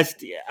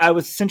surprised. I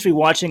was essentially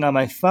watching on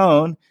my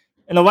phone.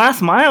 And the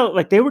last mile,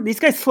 like these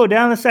guys slowed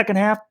down in the second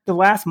half. The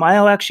last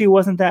mile actually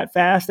wasn't that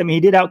fast. I mean, he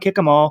did outkick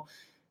them all.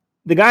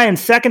 The guy in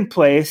second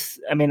place,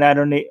 I mean, I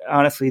don't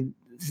honestly,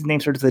 his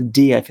name starts with a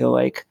D, I feel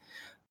like.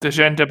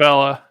 Dejan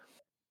Debella.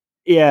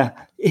 Yeah.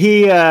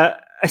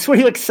 I swear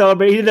he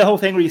celebrated. He did the whole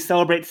thing where you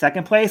celebrate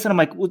second place. And I'm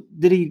like, well,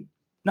 did he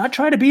not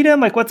try to beat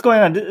him? Like, what's going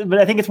on? But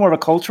I think it's more of a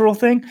cultural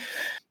thing.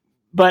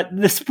 But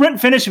the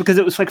sprint finish, because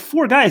it was like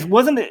 4 guys,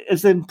 wasn't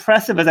as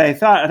impressive as I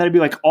thought. I thought it'd be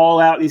like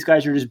all out. These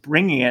guys are just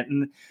bringing it.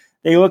 And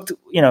they looked,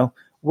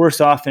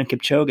 worse off than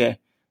Kipchoge.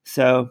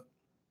 So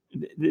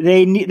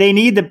they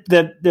need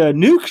the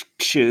new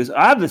shoes,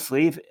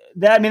 obviously.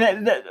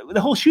 The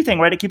whole shoe thing,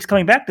 right? It keeps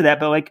coming back to that.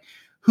 But like,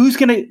 who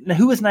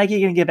is Nike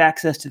going to give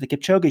access to the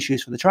Kipchoge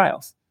shoes for the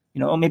trials?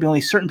 Maybe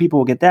only certain people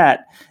will get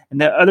that, and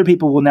the other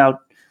people will now.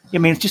 I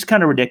mean, it's just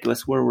kind of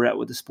ridiculous where we're at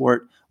with the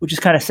sport, which is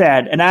kind of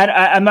sad. And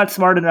I'm not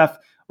smart enough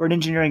or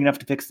engineering enough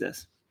to fix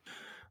this.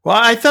 Well,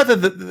 I thought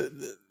that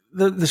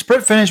the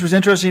sprint finish was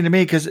interesting to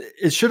me because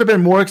it should have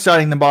been more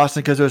exciting than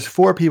Boston because there was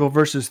 4 people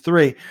versus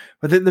 3.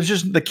 But there's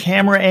just the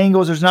camera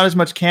angles. There's not as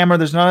much camera.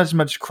 There's not as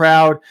much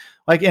crowd.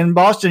 Like in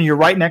Boston, you're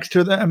right next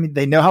to them. I mean,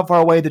 they know how far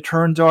away the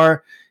turns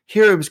are.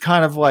 Here, it was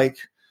kind of like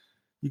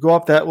you go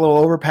up that little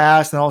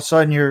overpass, and all of a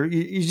sudden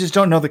you just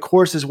don't know the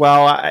course as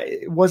well.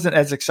 It wasn't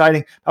as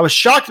exciting. I was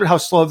shocked at how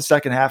slow the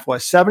second half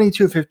was.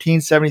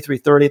 72:15,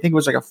 73:30. I think it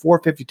was like a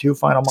 4:52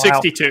 final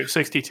mile.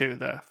 62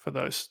 there for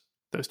those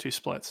 2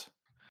 splits.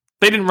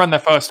 They didn't run the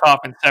first half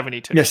in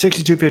 72. Yeah,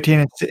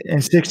 62:15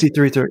 and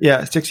 63:30.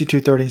 Yeah,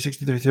 62:30 and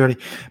 63:30.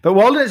 But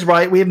Walden is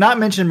right. We have not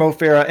mentioned Mo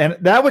Farah, and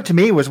that to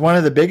me was one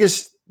of the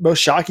biggest, most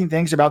shocking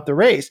things about the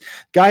race.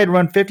 Guy had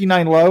run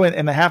 59 low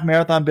in the half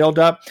marathon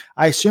build-up.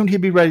 I assumed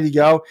he'd be ready to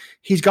go.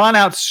 He's gone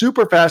out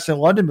super fast in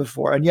London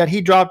before, and yet he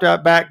dropped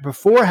out back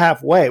before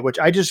halfway, which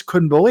I just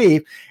couldn't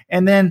believe.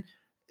 And then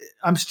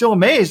I'm still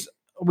amazed.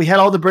 We had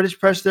all the British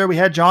press there. We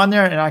had John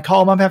there, and I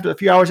call him up after a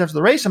few hours after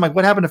the race. I'm like,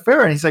 what happened to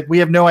Farah? And he's like, we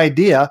have no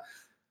idea.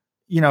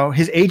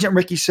 His agent,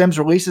 Ricky Sims,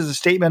 releases a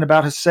statement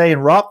about Hosea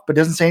and Rupp, but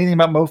doesn't say anything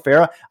about Mo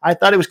Farah. I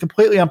thought it was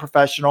completely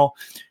unprofessional.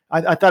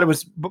 I thought it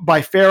was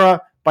by Farah,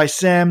 by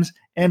Sims,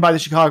 and by the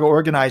Chicago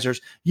organizers.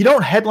 You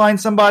don't headline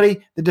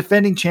somebody, the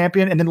defending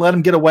champion, and then let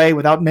him get away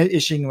without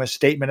issuing a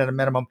statement at a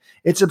minimum.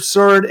 It's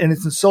absurd and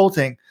it's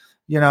insulting.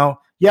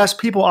 Yes,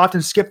 people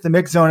often skip the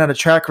mix zone at a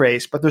track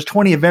race, but there's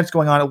 20 events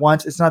going on at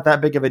once. It's not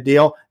that big of a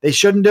deal. They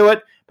shouldn't do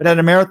it, but at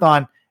a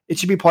marathon, it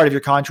should be part of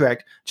your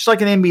contract. Just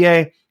like in the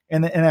NBA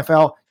and the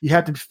NFL, you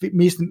have to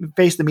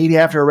face the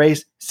media after a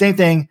race. Same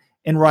thing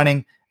in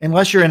running.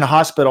 Unless you're in a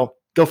hospital,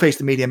 go face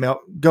the media, Mo.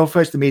 Go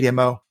face the media,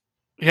 Mo.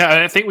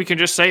 Yeah, I think we can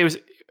just say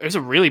it was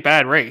a really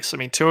bad race. I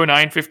mean,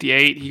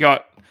 2:09.58. He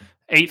got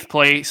 8th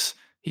place.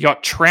 He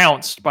got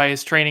trounced by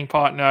his training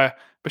partner,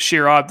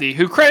 Bashir Abdi,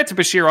 who, credit to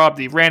Bashir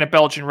Abdi, ran a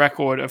Belgian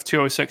record of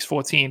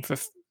 2:06.14 for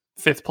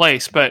 5th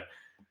place. But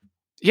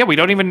yeah, we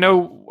don't even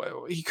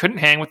know. He couldn't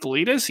hang with the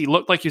leaders. He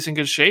looked like he was in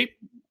good shape.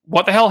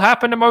 What the hell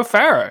happened to Mo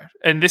Farah?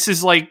 And this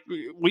is like,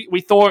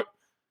 we thought,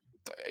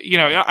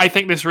 I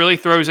think this really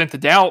throws into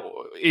doubt.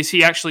 Is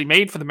he actually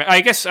made for the, I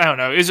guess, I don't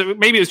know.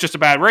 Maybe it was just a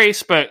bad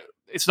race, but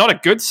it's not a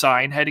good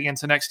sign heading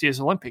into next year's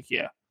Olympic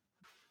year.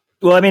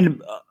 Well, I mean,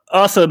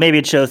 also maybe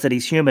it shows that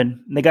he's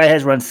human. The guy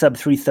has run sub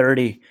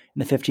 3:30 in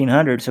the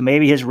 1500, so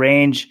maybe his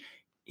range,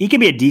 he can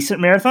be a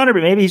decent marathoner,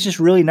 but maybe he's just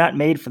really not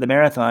made for the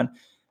marathon.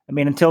 I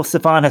mean, until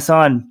Sifan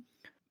Hassan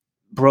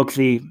broke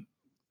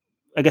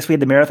I guess we had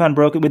the marathon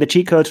broken with the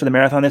cheat codes for the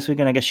marathon this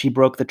weekend. I guess she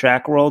broke the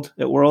track world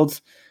at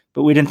Worlds,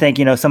 but we didn't think,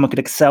 someone could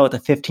excel at the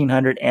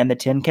 1500 and the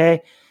 10K.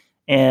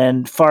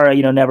 And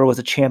Farah, never was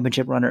a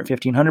championship runner at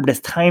 1500, but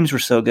his times were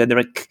so good. They're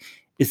like,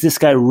 is this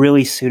guy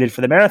really suited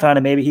for the marathon?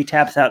 And maybe he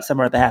taps out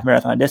somewhere at the half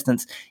marathon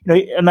distance.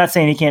 I'm not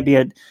saying he can't be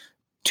a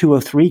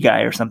 2:03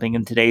 guy or something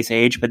in today's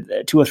age, but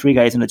a 2:03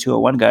 guy isn't a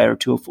 2:01 guy or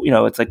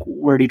 2:04. It's like,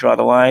 where do you draw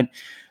the line?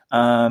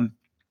 The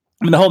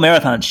whole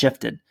marathon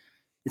shifted.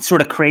 It's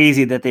sort of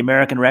crazy that the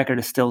American record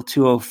is still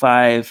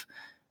 2:05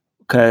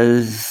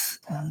 because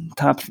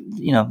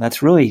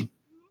that's really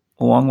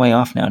a long way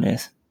off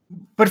nowadays.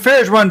 But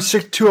Farah's run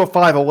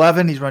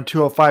 2:05.11. He's run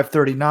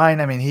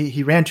 2:05.39. I mean,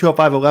 he ran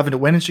 2:05.11 to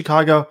win in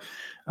Chicago.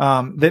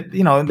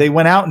 They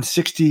went out in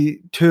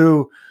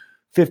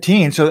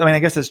 62:15. So, I mean, I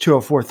guess that's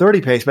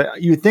 2:04.30 pace,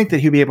 but you would think that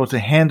he'd be able to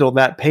handle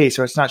that pace.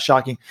 So it's not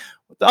shocking.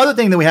 The other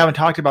thing that we haven't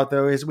talked about,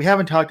 though, is we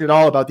haven't talked at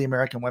all about the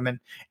American women.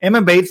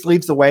 Emma Bates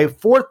leads the way,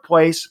 4th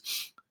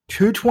place,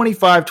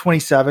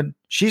 2:25:27.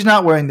 She's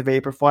not wearing the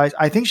Vaporflies.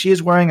 I think she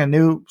is wearing a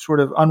new sort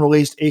of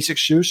unreleased ASICS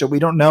shoe, so we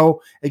don't know.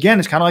 Again,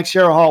 it's kind of like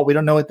Sarah Hall. We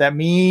don't know what that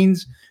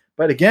means.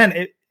 But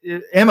again,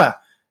 Emma,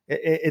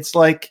 it's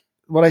like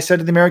what I said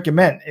to the American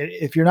men.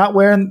 If you're not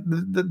wearing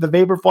the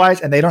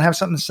Vaporflies and they don't have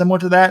something similar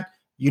to that,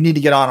 you need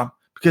to get on them,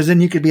 because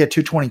then you could be a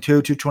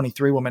 2:22,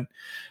 2:23 woman.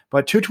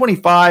 But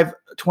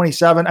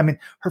 2:25:27, I mean,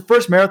 her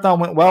first marathon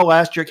went well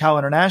last year at Cal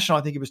International.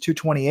 I think it was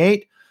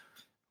 2:28.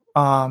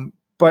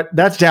 But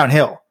that's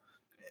downhill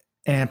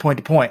and point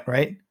to point,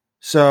 right?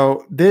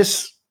 So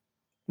this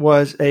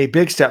was a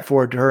big step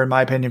forward to her, in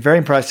my opinion. Very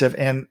impressive.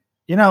 And,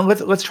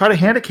 let's try to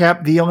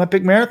handicap the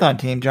Olympic marathon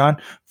team, John,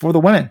 for the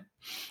women.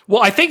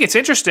 Well, I think it's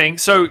interesting.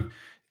 So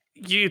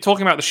you're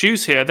talking about the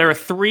shoes here. There are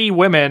three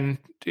women,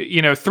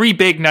 three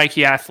big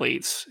Nike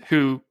athletes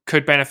who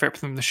could benefit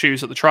from the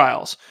shoes at the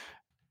trials.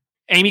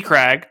 Amy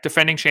Cragg,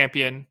 defending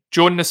champion,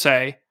 Jordan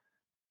Asay,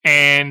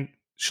 and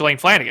Shalane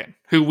Flanagan,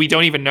 who we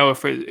don't even know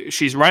if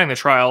she's running the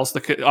trials.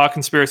 Our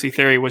conspiracy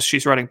theory was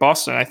she's running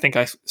Boston. I think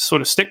I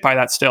sort of stick by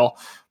that still.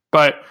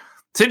 But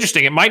it's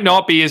interesting. It might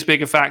not be as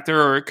big a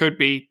factor, or it could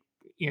be,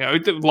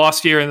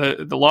 last year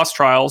in the lost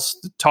trials,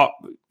 the top,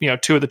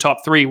 two of the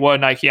top three were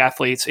Nike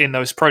athletes in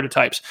those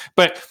prototypes.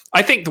 But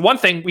I think the one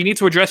thing we need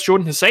to address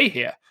Jordan Asay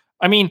here.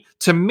 I mean,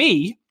 to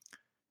me,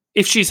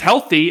 if she's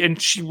healthy and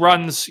she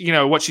runs,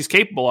 what she's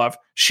capable of,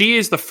 she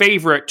is the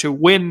favorite to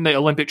win the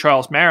Olympic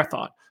trials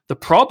marathon. The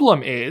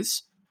problem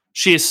is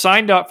she has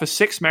signed up for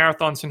 6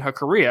 marathons in her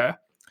career,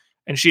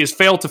 and she has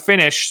failed to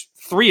finish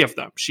 3 of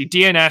them. She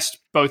DNS'd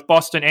both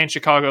Boston and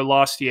Chicago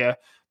last year.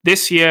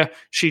 This year,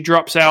 she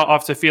drops out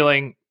after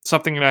feeling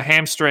something in her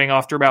hamstring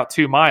after about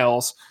 2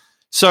 miles.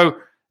 So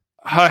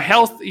her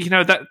health,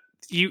 that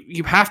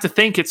you have to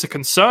think it's a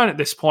concern at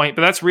this point,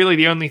 but that's really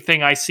the only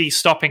thing I see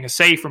stopping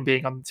Asay from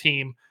being on the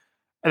team.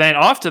 And then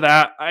after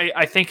that,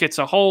 I think it's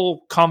a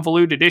whole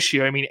convoluted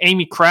issue. I mean,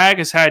 Amy Cragg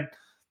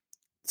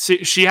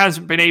she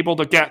hasn't been able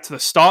to get to the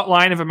start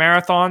line of a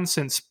marathon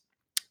since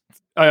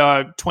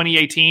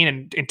 2018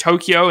 and in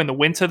Tokyo in the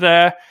winter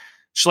there.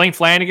 Shalane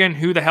Flanagan,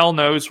 who the hell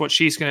knows what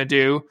she's going to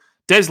do.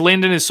 Des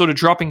Linden is sort of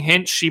dropping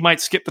hints. She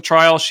might skip the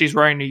trial. She's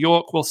running New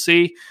York. We'll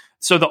see.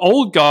 So the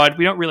old guard,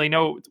 we don't really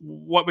know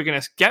what we're going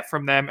to get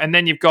from them. And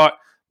then you've got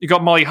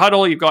Molly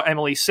Huddle. You've got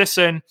Emily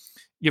Sisson.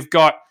 You've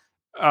got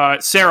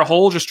Sarah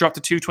Hall just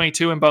dropped to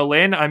 2:22 in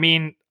Berlin. I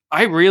mean,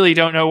 I really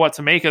don't know what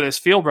to make of this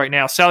field right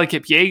now. Sally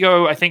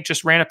Kipchoge, I think,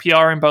 just ran a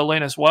PR in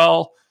Berlin as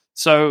well.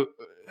 So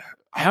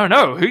I don't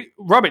know.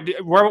 Robert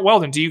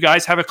Weldon, do you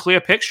guys have a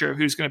clear picture of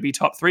who's going to be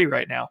top 3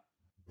 right now?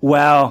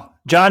 Well,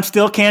 John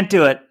still can't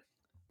do it.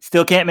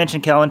 Still can't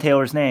mention Kellen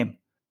Taylor's name.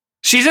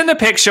 She's in the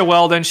picture,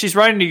 Weldon. She's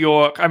running New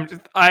York.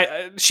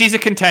 She's a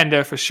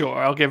contender for sure.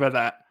 I'll give her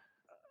that.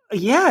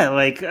 Yeah,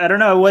 I don't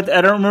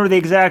remember the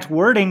exact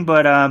wording,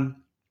 but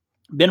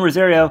Ben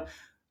Rosario,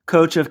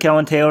 coach of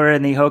Kellen Taylor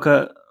and the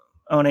Hoka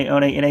One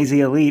NAZ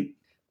Elite,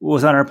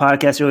 was on our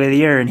podcast earlier in the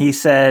year, and he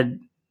said,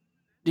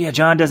 yeah,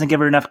 John doesn't give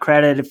her enough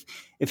credit.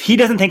 If he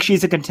doesn't think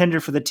she's a contender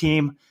for the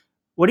team,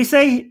 what did he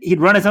say? He'd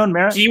run his own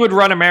marathon? He would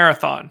run a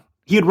marathon.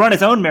 He would run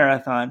his own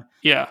marathon.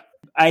 Yeah.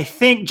 I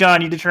think,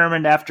 John, you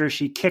determined after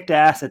she kicked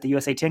ass at the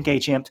USA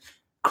 10K champs,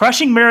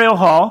 crushing Mariel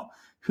Hall,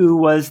 who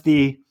was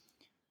the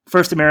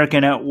first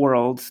American at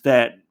Worlds,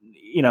 that,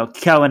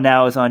 Kellen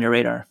now is on your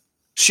radar.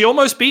 She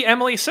almost beat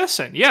Emily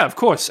Sisson. Yeah, of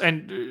course.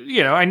 And,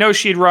 I know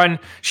she'd run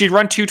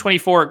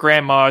 2:24 at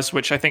Grandma's,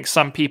 which I think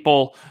some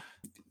people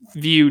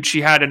viewed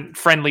she had a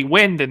friendly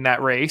wind in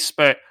that race.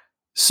 But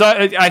so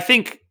I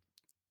think,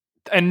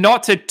 and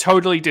not to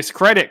totally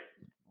discredit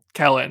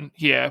Kellen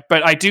here,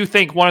 but I do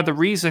think one of the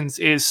reasons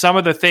is some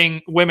of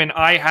the women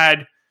I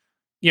had,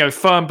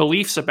 firm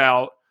beliefs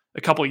about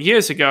a couple of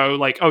years ago,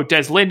 like,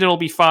 Des Linden will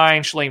be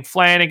fine, Shalane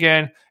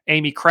Flanagan,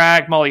 Amy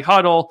Cragg, Molly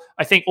Huddle.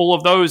 I think all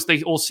of those,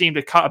 they all seem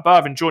to cut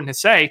above. And Jordan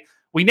Asay,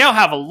 we now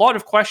have a lot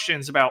of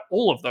questions about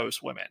all of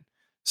those women.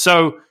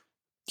 So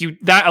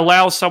that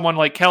allows someone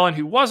like Kellen,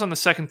 who was on the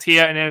second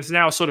tier and is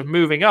now sort of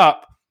moving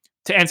up,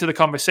 to enter the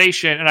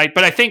conversation.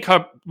 But I think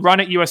her run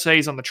at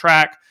USA's on the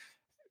track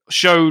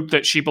showed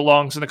that she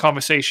belongs in the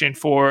conversation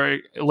for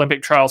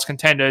Olympic trials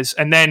contenders.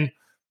 And then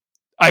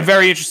I'm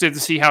very interested to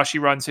see how she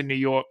runs in New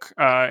York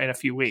in a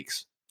few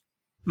weeks.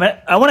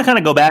 I want to kind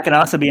of go back and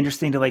also be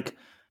interesting to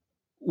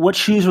what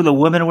shoes were the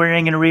women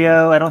wearing in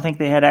Rio? I don't think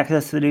they had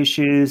access to the new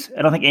shoes.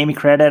 I don't think Amy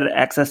Cragg had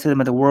access to them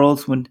at the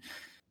Worlds when,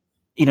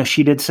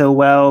 she did so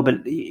well.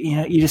 But,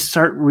 you just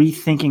start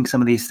rethinking some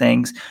of these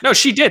things. No,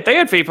 she did. They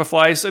had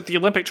Vaporflies at the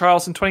Olympic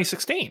trials in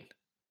 2016.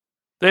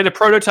 They had a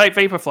prototype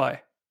Vaporfly.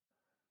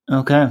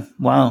 Okay.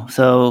 Wow.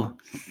 So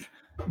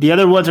the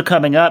other ones are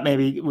coming up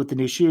maybe with the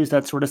new shoes,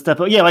 that sort of stuff.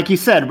 But yeah, like you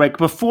said,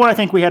 before I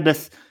think we had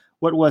this,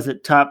 what was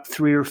it, top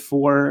 3 or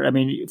 4? I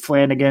mean,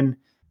 Flanagan,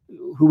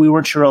 who we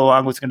weren't sure how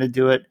long was going to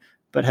do it,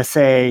 but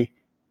Asay,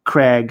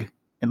 Cragg,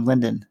 and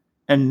Linden.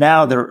 And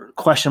now there are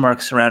question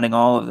marks surrounding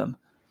all of them.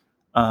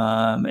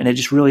 And it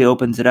just really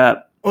opens it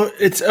up. Well,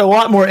 it's a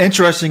lot more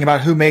interesting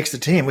about who makes the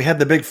team. We had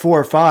the big 4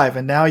 or 5,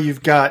 and now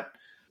you've got,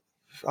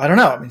 I don't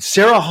know. I mean,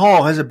 Sarah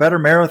Hall has a better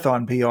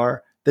marathon PR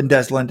than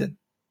Des Linden.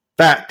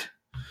 Fact,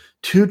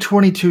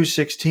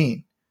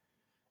 2:22.16.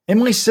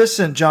 Emily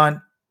Sisson,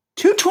 John.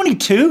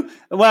 2:22?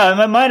 Wow, in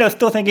my mind I was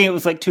still thinking it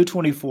was like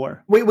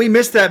 2:24. We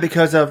missed that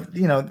because of,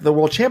 the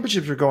World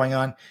Championships were going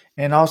on,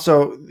 and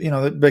also,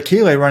 the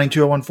Bekele running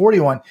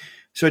 2:01.41.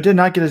 So it did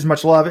not get as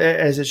much love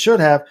as it should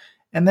have.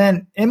 And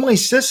then Emily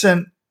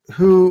Sisson,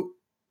 who,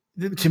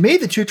 to me,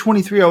 the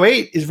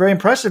 2:23.08 is very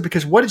impressive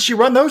because what did she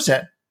run those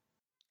in?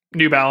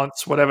 New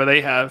Balance, whatever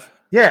they have.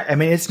 Yeah, I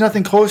mean, it's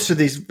nothing close to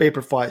these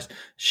Vaporflies.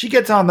 She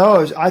gets on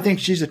those. I think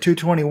she's a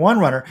 2:21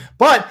 runner.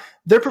 But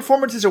their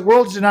performances at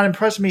Worlds did not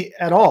impress me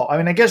at all. I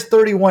mean, I guess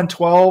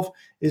 31:12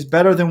 is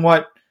better than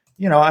what,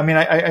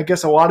 I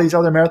guess a lot of these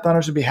other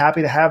marathoners would be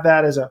happy to have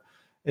that as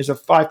a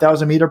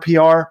 5,000 meter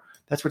PR.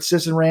 That's what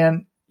Sisson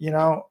ran,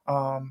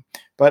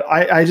 But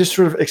I just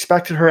sort of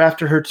expected her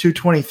after her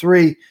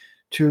 2:23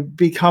 to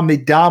become the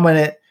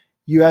dominant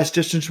U.S.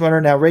 distance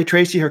runner. Now, Ray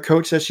Tracy, her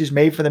coach, says she's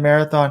made for the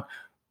marathon.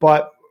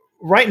 But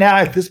right now,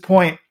 at this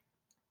point,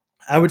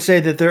 I would say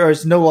that there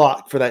is no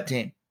lock for that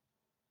team.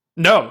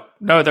 No,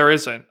 there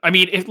isn't. I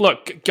mean,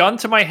 look, gun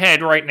to my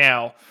head right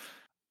now,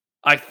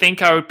 I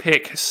think I would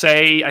pick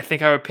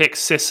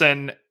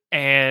Sisson,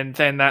 and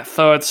then that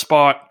third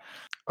spot,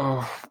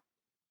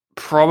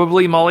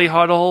 probably Molly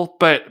Huddle,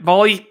 but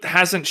Molly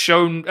hasn't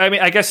shown. I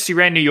mean, I guess she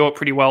ran New York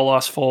pretty well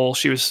last fall.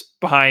 She was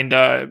behind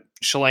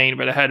Shalane,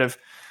 but ahead of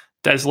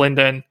Des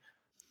Linden.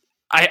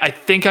 I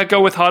think I'd go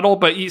with Huddle,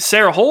 but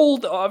Sarah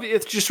Hold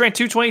just ran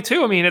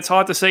 2:22. I mean, it's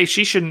hard to say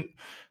she shouldn't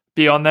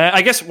be on there.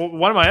 I guess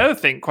one of my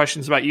other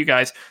questions about you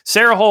guys,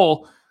 Sarah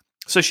Hold.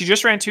 So she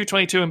just ran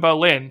 2:22 in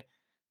Berlin.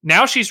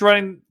 Now she's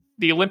running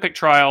the Olympic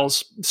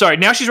trials. Sorry,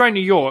 now she's running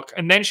New York,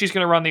 and then she's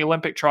going to run the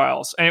Olympic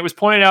trials. And it was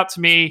pointed out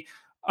to me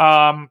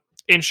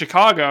in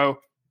Chicago,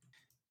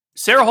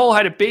 Sarah Hold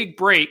had a big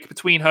break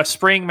between her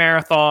spring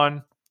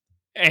marathon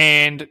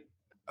and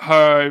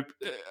her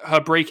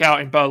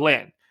breakout in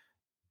Berlin.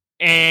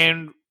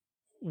 And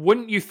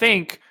wouldn't you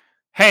think,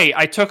 hey,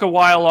 I took a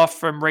while off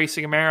from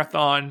racing a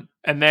marathon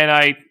and then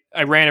I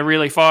ran a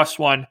really fast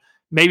one.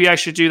 Maybe I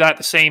should do that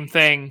the same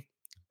thing,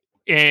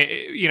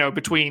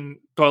 between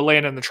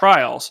Berlin and the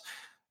trials.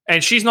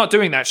 And she's not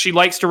doing that. She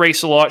likes to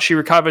race a lot. She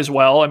recovers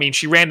well. I mean,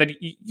 she won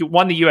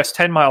the US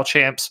 10-mile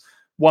champs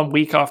 1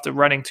 week after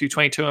running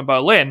 2:22 in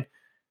Berlin.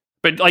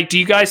 But do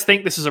you guys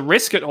think this is a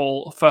risk at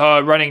all for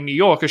her running New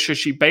York, or should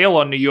she bail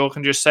on New York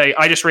and just say,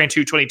 I just ran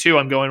 2:22,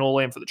 I'm going all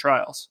in for the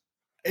trials?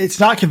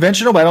 It's not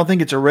conventional, but I don't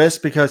think it's a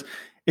risk because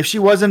if she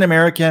was an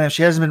American, if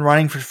she hasn't been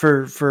running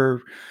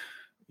for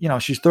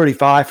she's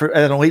 35 at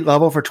an elite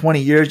level for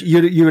 20 years,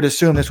 you would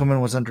assume this woman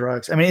was on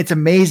drugs. I mean, it's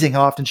amazing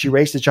how often she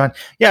races, John.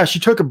 Yeah, she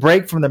took a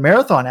break from the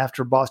marathon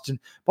after Boston.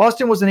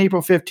 Boston was on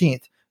April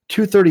 15th,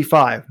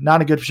 2:35.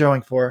 Not a good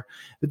showing for her.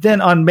 But then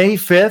on May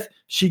 5th,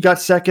 she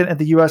got second at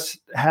the U.S.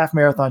 Half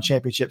Marathon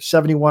Championship,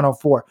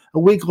 71:04. A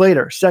week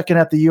later, second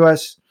at the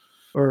U.S.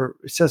 or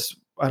it says,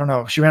 I don't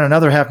know, she ran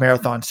another half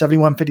marathon,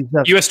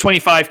 71:57. U.S.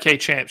 25K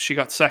champs. She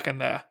got second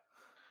there.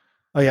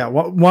 Oh, yeah.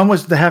 One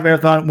was the half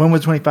marathon, one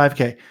was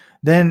 25K.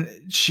 Then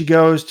she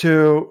goes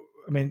to,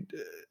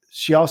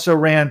 she also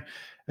ran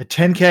a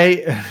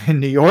 10K in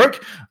New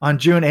York on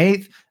June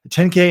 8th, a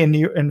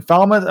 10K in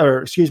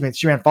Falmouth,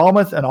 she ran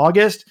Falmouth in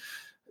August.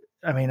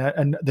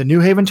 The New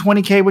Haven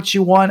 20K, which she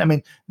won. I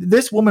mean,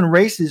 this woman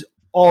races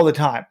all the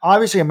time.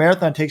 Obviously, a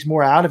marathon takes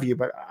more out of you,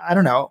 but I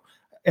don't know.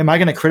 Am I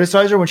going to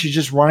criticize her when she's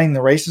just running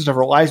the races of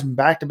her life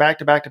back to back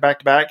to back to back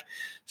to back?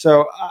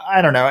 So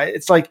I don't know.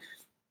 It's like,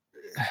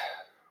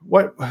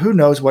 who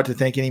knows what to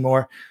think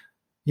anymore?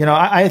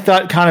 I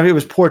thought kind of it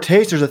was poor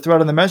taste. There's a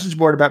thread on the message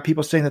board about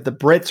people saying that the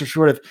Brits are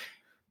sort of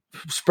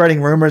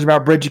spreading rumors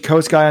about Brigid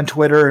Kosgei on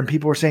Twitter, and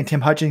people were saying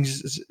Tim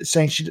Hutchings is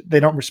saying they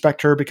don't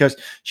respect her because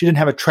she didn't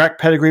have a track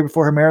pedigree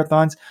before her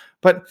marathons.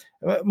 But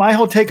my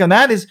whole take on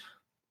that is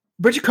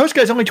Brigid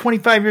Kosgei is only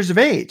 25 years of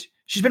age.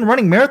 She's been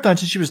running marathons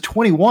since she was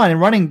 21 and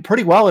running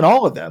pretty well in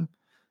all of them.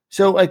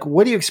 So,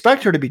 what do you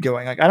expect her to be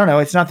doing? I don't know.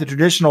 It's not the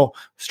traditional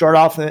start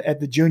off at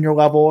the junior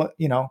level.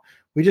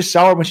 We just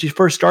saw her when she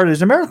first started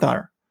as a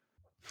marathoner.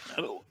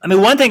 I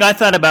mean, one thing I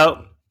thought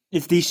about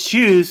is these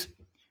shoes,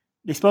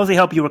 they supposedly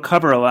help you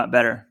recover a lot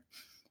better.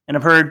 And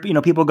I've heard,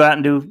 people go out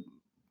and do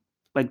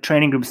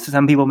training groups.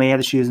 Some people may have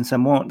the shoes and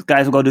some won't.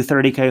 Guys will go do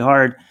 30K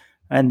hard.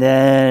 And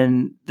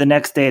then the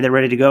next day they're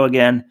ready to go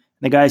again.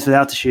 The guys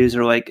without the shoes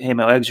are like, hey,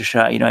 my legs are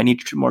shot. I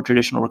need more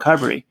traditional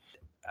recovery.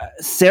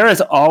 Sarah's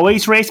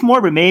always raced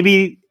more, but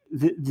maybe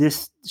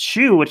this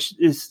shoe, which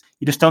is,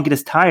 you just don't get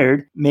as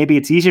tired. Maybe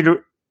it's easier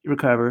to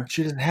recover.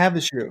 She doesn't have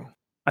the shoe.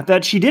 I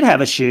thought she did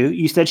have a shoe.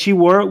 You said she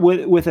wore it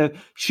with a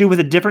shoe with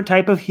a different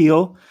type of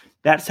heel,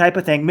 that type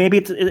of thing.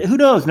 Maybe who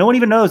knows? No one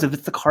even knows if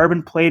it's the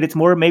carbon plate. It's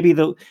more maybe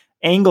the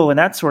angle and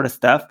that sort of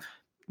stuff,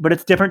 but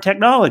it's different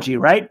technology,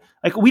 right?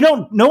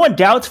 No one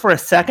doubts for a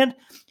second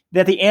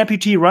that the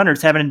amputee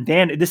runners have an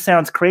advantage. This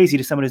sounds crazy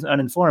to someone who's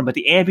uninformed, but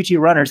the amputee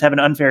runners have an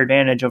unfair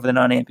advantage over the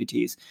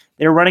non-amputees.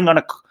 They're running on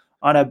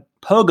a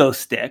pogo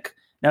stick.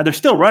 Now they're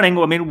still running.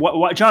 I mean,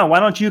 John,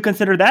 why don't you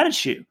consider that a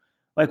shoe?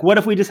 Like, what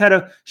if we just had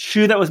a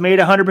shoe that was made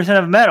 100%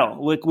 of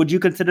metal? Like, would you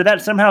consider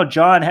that somehow,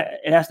 John?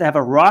 It has to have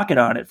a rocket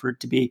on it for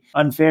it to be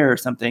unfair or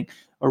something,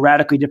 or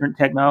radically different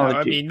technology. No,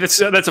 I mean, that's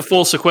a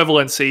false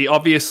equivalency.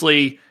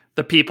 Obviously,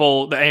 the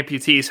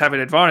amputees have an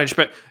advantage,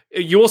 but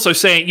you're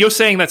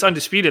saying that's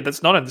undisputed.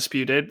 That's not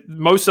undisputed.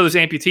 Most of those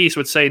amputees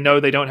would say no,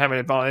 they don't have an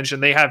advantage,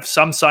 and they have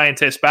some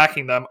scientists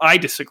backing them. I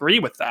disagree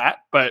with that,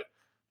 but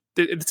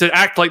to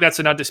act like that's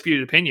an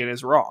undisputed opinion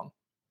is wrong.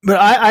 But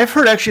I've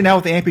heard actually now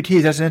with the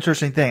amputees, that's an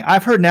interesting thing.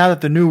 I've heard now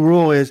that the new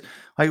rule is,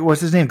 like,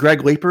 what's his name?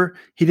 Greg Leeper.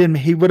 He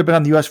would have been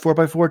on the US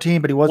 4x4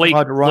 team, but he wasn't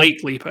allowed to run.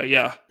 Blake Leeper,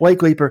 yeah.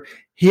 Blake Leeper.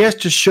 He has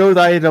to show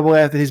the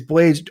IAAF that his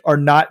blades are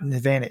not an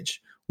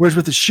advantage. Whereas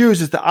with the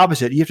shoes, it's the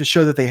opposite. You have to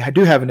show that they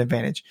do have an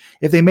advantage.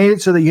 If they made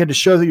it so that you had to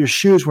show that your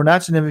shoes were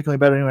not significantly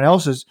better than anyone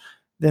else's,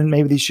 then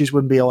maybe these shoes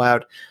wouldn't be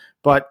allowed.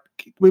 But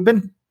we've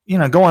been,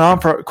 going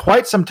on for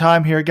quite some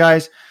time here,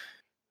 guys.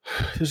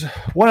 There's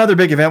one other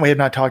big event we have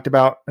not talked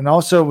about, and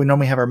also we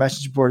normally have our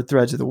message board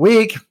threads of the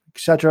week,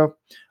 etc.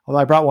 Although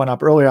I brought one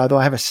up earlier, although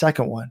I have a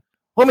second one.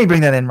 Let me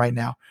bring that in right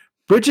now.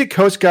 Brigid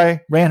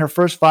Kosgei ran her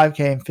first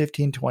 5K in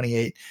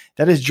 15:28.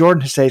 That is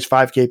Jordan Hsey's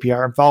 5K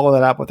PR, and follow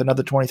that up with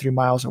another 23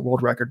 miles at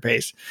world record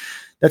pace.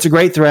 That's a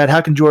great thread.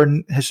 How can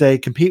Jordan Hsey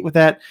compete with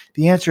that?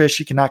 The answer is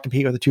she cannot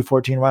compete with a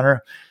 2:14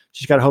 runner.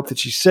 She's got to hope that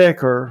she's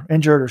sick or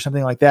injured or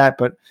something like that.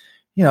 But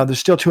there's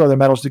still 2 other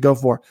medals to go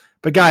for.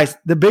 But guys,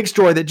 the big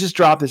story that just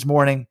dropped this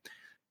morning,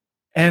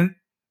 and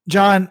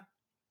John,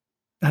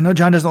 I know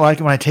John doesn't like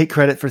it when I take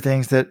credit for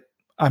things that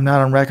I'm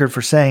not on record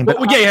for saying. But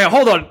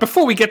hold on.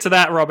 Before we get to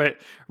that,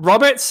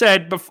 Robert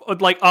said,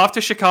 after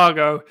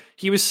Chicago,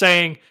 he was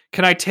saying,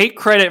 can I take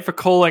credit for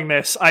calling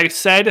this? I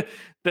said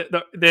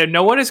that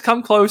no one has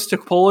come close to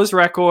Paula's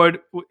record.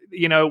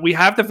 We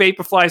have the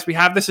Vaporflies. We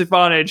have this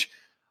advantage.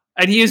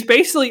 And he is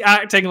basically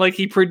acting like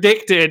he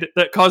predicted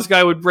that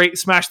Kosgei would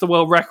smash the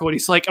world record.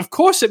 He's like, of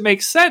course it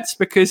makes sense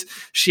because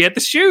she had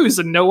the shoes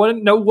and no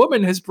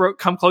woman has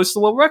come close to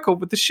the world record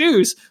with the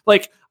shoes.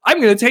 Like,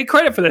 I'm going to take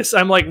credit for this.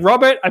 I'm like,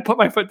 Robert, I put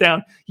my foot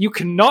down. You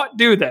cannot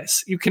do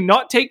this. You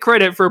cannot take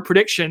credit for a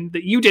prediction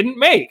that you didn't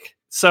make.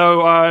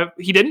 So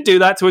he didn't do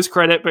that to his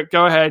credit, but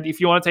go ahead. If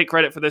you want to take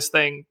credit for this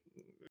thing.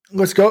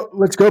 Let's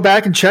go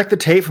back and check the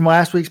tape from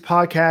last week's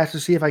podcast to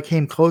see if I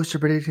came close to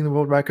predicting the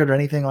world record or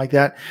anything like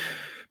that.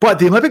 But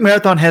the Olympic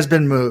marathon has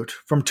been moved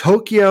from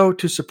Tokyo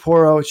to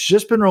Sapporo. It's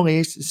just been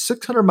released. It's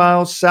 600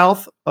 miles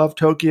south of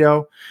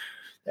Tokyo.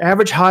 The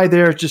average high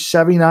there is just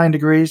 79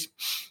 degrees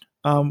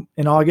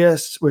in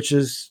August, which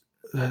is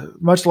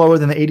much lower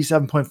than the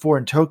 87.4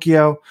 in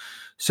Tokyo.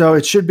 So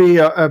it should be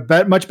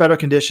much better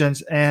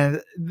conditions.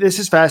 And this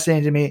is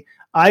fascinating to me.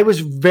 I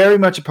was very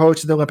much opposed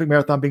to the Olympic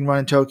marathon being run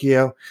in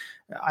Tokyo.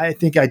 I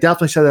think I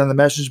definitely said that on the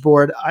message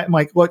board. I'm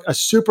like, look, a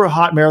super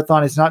hot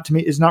marathon is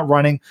not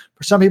running.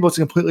 For some people, it's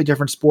a completely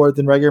different sport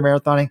than regular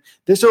marathoning.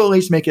 This will at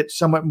least make it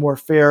somewhat more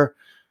fair.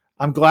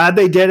 I'm glad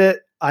they did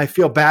it. I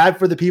feel bad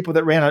for the people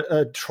that ran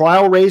a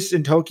trial race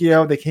in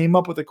Tokyo. They came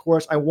up with a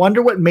course. I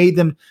wonder what made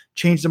them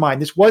change their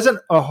mind. This wasn't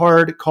a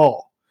hard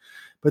call,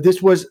 but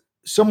this was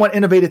somewhat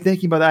innovative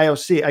thinking by the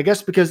IOC. I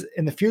guess because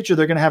in the future,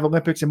 they're going to have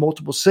Olympics in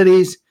multiple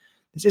cities.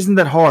 This isn't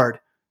that hard.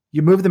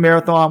 You move the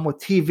marathon with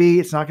TV.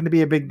 It's not going to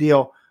be a big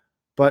deal.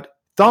 But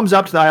thumbs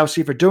up to the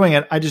IOC for doing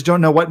it. I just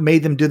don't know what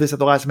made them do this at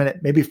the last minute.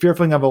 Maybe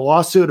fearful of a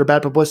lawsuit or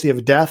bad publicity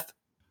of death.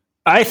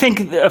 I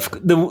think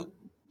the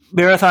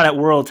marathon at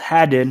Worlds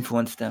had to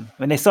influence them.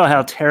 I mean, they saw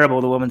how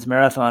terrible the women's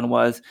marathon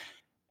was.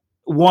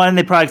 One,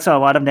 they probably saw a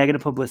lot of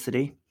negative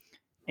publicity.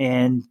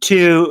 And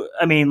two,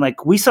 I mean,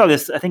 like, we saw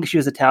this, I think she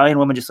was an Italian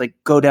woman, just like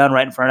go down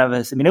right in front of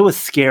us. I mean, it was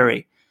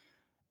scary.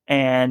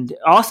 And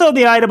also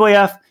the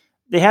IAAF,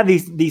 they have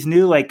these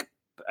new, like,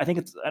 I think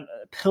it's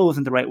pill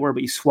isn't the right word,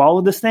 but you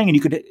swallow this thing and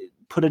you could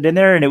put it in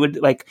there and it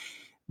would like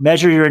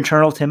measure your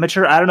internal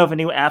temperature. I don't know if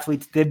any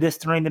athletes did this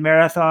during the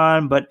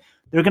marathon, but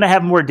they're going to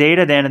have more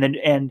data then.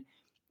 And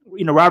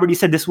Robert, you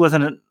said this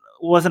wasn't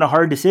a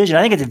hard decision.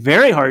 I think it's a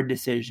very hard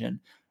decision.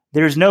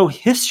 There's no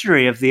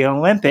history of the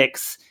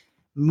Olympics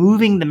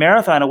moving the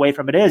marathon away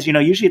from it is.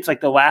 Usually it's like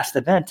the last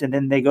event and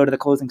then they go to the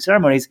closing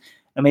ceremonies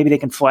and maybe they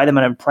can fly them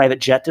on a private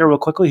jet there real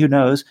quickly. Who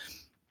knows?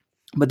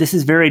 But this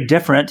is very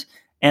different.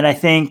 And I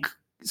think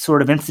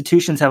sort of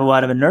institutions have a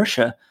lot of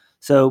inertia.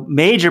 So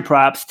major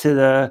props to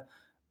the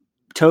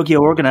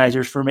Tokyo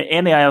organizers and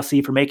the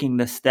IOC for making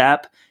this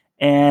step.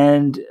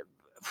 And,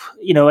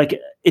 like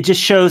it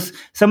just shows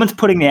someone's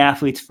putting the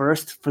athletes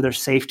first for their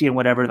safety and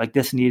whatever, like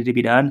this needed to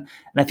be done. And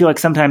I feel like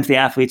sometimes the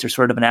athletes are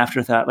sort of an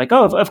afterthought, like,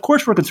 oh, of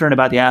course we're concerned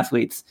about the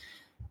athletes.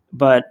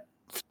 But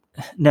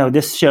no,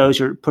 this shows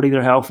you're putting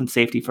their health and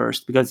safety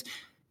first, because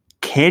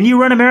can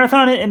you run a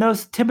marathon in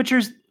those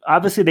temperatures?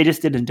 Obviously, they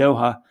just did in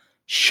Doha.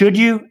 Should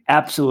you?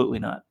 Absolutely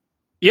not.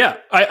 Yeah,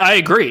 I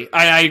agree.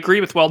 I agree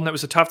with Weldon. It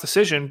was a tough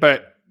decision,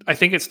 but I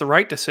think it's the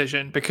right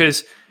decision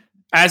because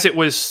as it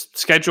was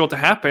scheduled to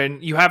happen,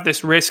 you have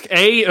this risk,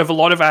 A, of a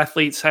lot of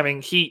athletes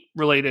having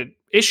heat-related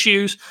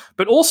issues,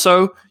 but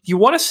also you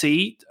want to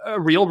see a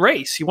real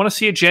race. You want to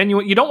see a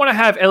genuine... You don't want to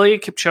have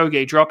Eliud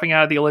Kipchoge dropping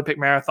out of the Olympic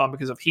marathon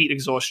because of heat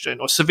exhaustion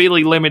or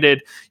severely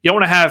limited. You don't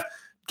want to have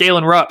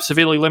Galen Rupp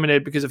severely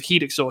limited because of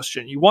heat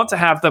exhaustion. You want to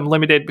have them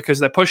limited because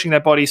they're pushing their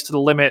bodies to the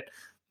limit,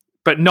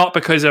 but not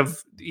because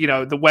of,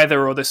 the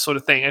weather or this sort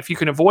of thing. If you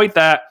can avoid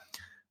that,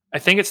 I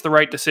think it's the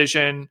right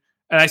decision.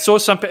 And I saw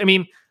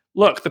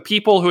look, the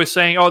people who are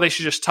saying, oh, they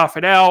should just tough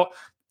it out.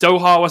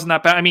 Doha wasn't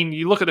that bad. I mean,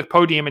 you look at the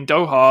podium in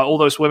Doha, all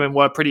those women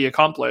were pretty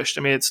accomplished.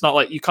 I mean, it's not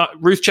like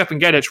Ruth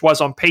Chepngetich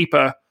was on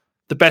paper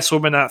the best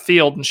woman in that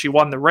field and she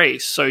won the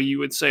race. So you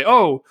would say,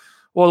 oh,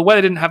 well, the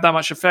weather didn't have that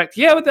much effect.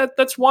 Yeah, but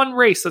that's one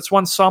race. That's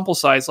one sample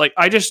size. Like,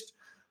 I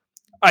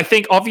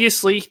think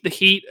obviously the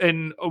heat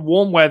and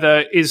warm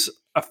weather is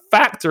a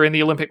factor in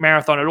the Olympic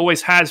marathon. It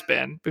always has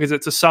been because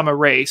it's a summer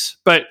race,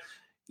 but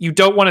you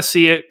don't want to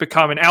see it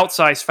become an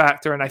outsized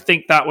factor. And I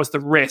think that was the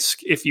risk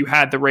if you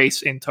had the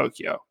race in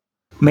Tokyo.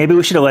 Maybe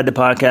we should have led the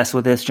podcast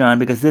with this, John,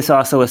 because this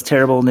also was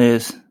terrible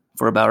news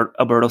for about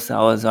Alberto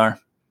Salazar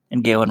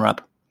and Galen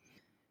Rupp.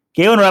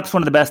 Galen Rupp's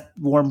one of the best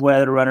warm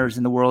weather runners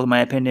in the world, in my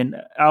opinion.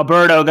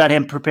 Alberto got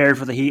him prepared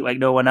for the heat like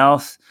no one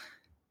else.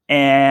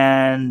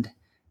 And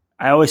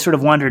I always sort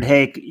of wondered,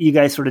 hey, you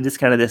guys sort of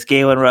discounted this.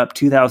 Galen Rupp,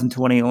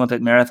 2020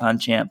 Olympic marathon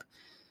champ.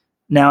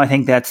 Now I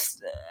think that's,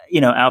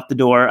 out the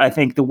door. I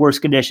think the worse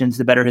conditions,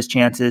 the better his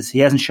chances. He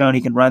hasn't shown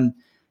he can run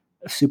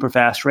a super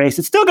fast race.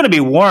 It's still going to be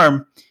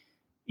warm,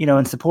 in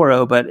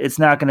Sapporo, but it's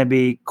not going to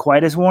be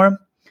quite as warm.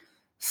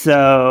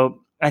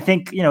 So I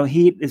think,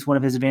 heat is one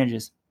of his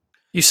advantages.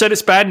 You said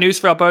it's bad news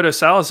for Alberto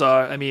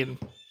Salazar. I mean,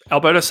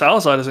 Alberto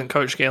Salazar doesn't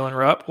coach Galen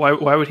Rupp. Why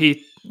would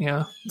he,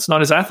 it's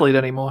not his athlete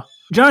anymore.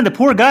 John, the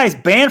poor guy is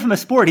banned from the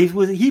sport.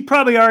 He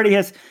probably already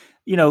has,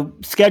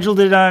 scheduled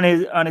it on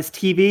his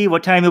TV,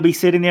 what time he'll be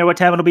sitting there, what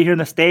time it'll be here in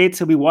the States.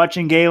 He'll be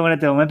watching Galen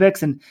at the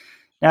Olympics. And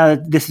now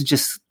this is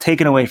just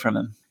taken away from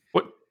him.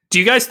 Do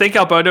you guys think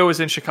Alberto was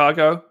in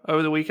Chicago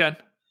over the weekend?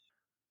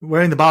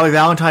 Wearing the Bobby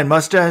Valentine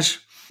mustache?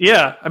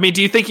 Yeah. I mean,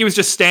 do you think he was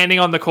just standing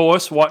on the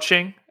course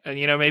watching and,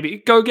 maybe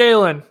go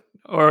Galen?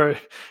 Or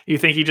you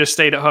think he just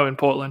stayed at home in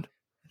Portland?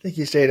 I think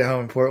he stayed at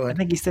home in Portland. I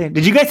think he stayed.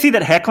 Did you guys see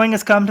that heckling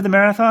has come to the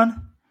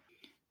marathon?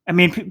 I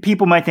mean,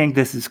 people might think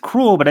this is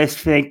cruel, but I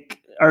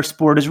think our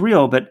sport is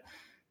real. But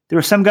there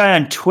was some guy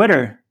on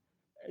Twitter.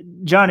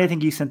 John, I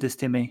think you sent this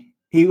to me.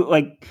 He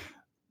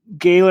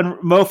Galen,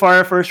 Mo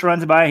Farah first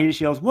runs by. He just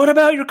yells, "What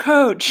about your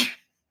coach?"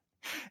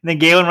 And then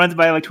Galen runs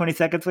by 20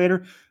 seconds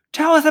later.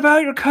 "Tell us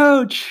about your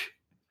coach."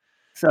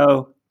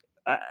 So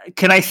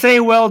can I say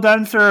well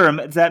done, sir? Or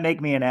does that make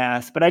me an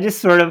ass? But I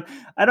just sort of,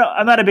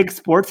 I'm not a big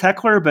sports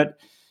heckler, but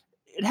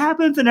it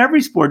happens in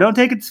every sport. Don't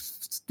take it.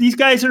 These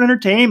guys are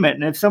entertainment.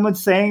 And if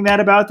someone's saying that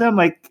about them,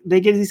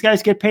 these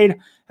guys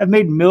have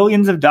made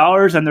millions of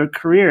dollars on their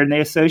career, and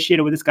they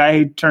associated with this guy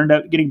who turned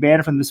out getting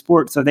banned from the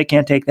sport. So they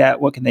can't take that.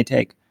 What can they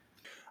take?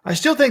 I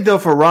still think, though,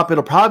 for Rupp,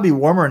 it'll probably be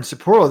warmer in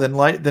Sapporo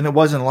than it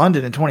was in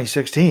London in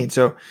 2016.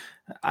 So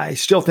I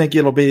still think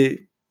it'll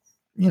be,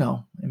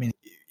 he'll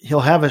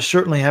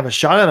certainly have a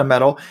shot at a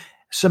medal,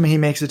 assuming he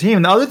makes the team.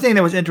 And the other thing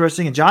that was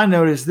interesting, and John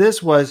noticed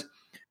this, was,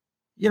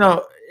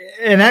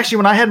 and actually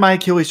when I had my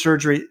Achilles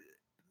surgery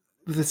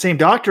with the same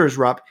doctor as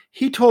Rupp,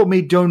 he told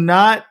me, do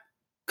not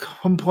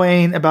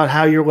complain about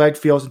how your leg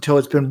feels until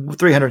it's been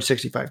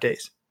 365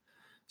 days.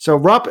 So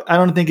Rupp, I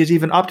don't think is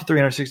even up to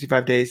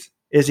 365 days.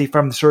 Is he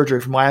from the surgery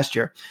from last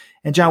year?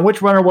 And John,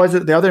 which runner was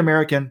it? The other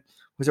American,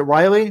 was it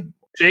Riley?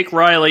 Jake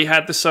Riley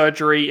had the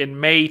surgery in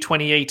May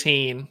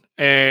 2018,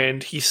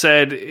 and he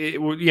said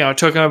it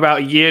took him about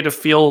a year to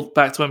feel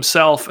back to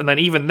himself, and then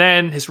even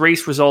then, his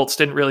race results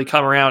didn't really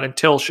come around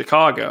until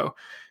Chicago.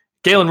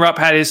 Galen Rupp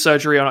had his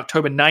surgery on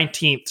October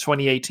 19th,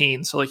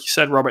 2018. So like you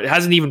said, Robert, it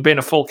hasn't even been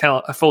a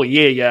full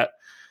year yet.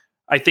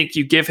 I think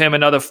you give him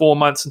another 4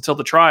 months until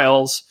the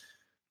trials,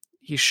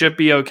 he should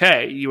be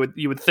okay. You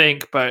would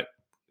think, but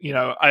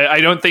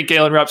I don't think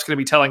Galen Rupp's going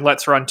to be telling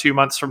Let's Run 2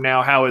 months from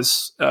now how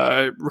his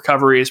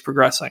recovery is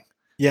progressing.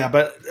 Yeah,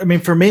 but I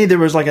mean, for me, there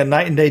was like a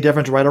night and day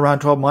difference right around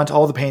 12 months.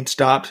 All the pain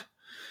stopped.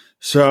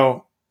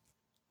 So,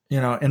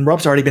 and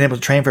Rupp's already been able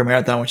to train for a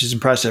marathon, which is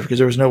impressive because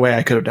there was no way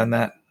I could have done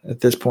that at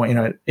this point,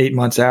 8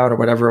 months out or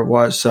whatever it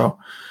was. So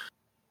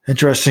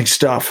interesting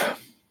stuff.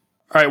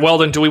 All right,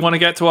 Weldon, do we want to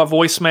get to our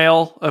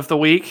voicemail of the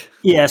week?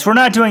 Yes, we're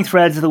not doing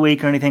threads of the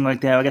week or anything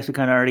like that. I guess we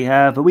kind of already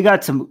have, but we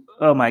got some,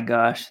 oh my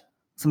gosh,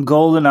 some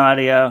golden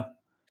audio.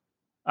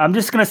 I'm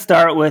just going to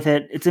start with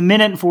it. It's 1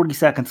 minute and 40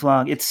 seconds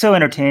long. It's so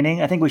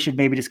entertaining. I think we should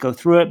maybe just go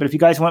through it. But if you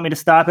guys want me to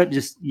stop it,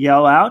 just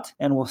yell out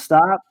and we'll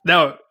stop.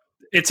 No,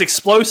 it's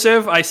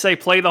explosive. I say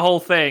play the whole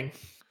thing.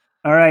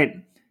 All right.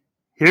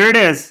 Here it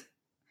is.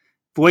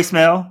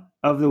 Voicemail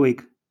of the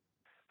week.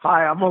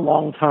 Hi, I'm a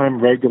longtime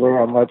regular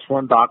on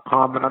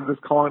Let'sRun.com, and I'm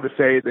just calling to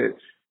say that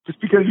just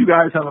because you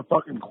guys have a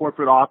fucking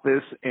corporate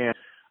office and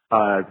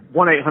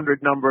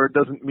 1-800 number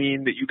doesn't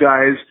mean that you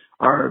guys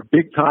are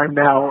big time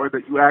now or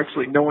that you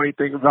actually know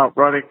anything about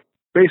running.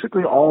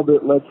 Basically, all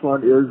that Let's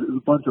Run is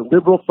a bunch of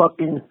liberal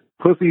fucking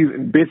pussies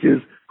and bitches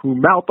who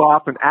mouth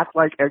off and act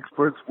like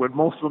experts when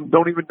most of them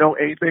don't even know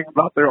anything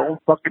about their own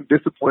fucking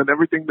discipline.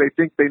 Everything they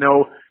think they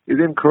know is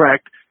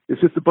incorrect. It's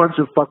just a bunch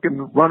of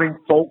fucking running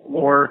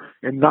folklore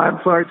and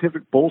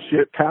non-scientific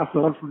bullshit passed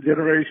on from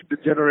generation to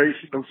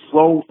generation of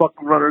slow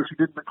fucking runners who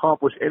didn't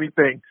accomplish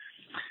anything.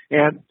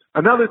 And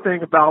another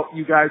thing about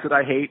you guys that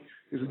I hate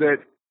is that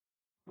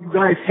you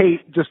guys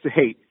hate just to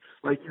hate.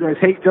 Like, you guys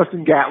hate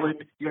Justin Gatlin,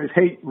 you guys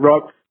hate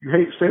Rupp, you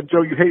hate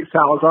Sancho, you hate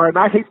Salazar, and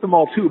I hate them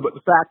all too, but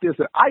the fact is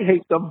that I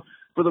hate them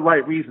for the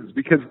right reasons,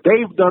 because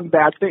they've done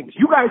bad things.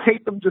 You guys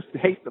hate them just to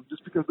hate them,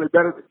 just because they're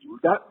better than you.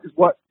 That is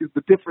what is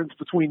the difference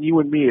between you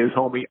and me is,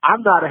 homie.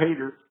 I'm not a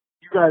hater.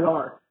 You guys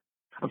are.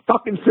 I'm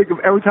fucking sick of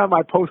every time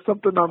I post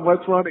something on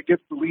Let's Run, it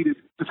gets deleted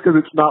just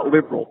because it's not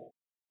liberal.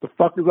 The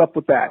fuck is up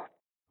with that?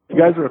 You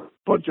guys are a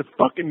bunch of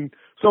fucking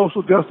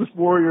social justice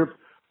warrior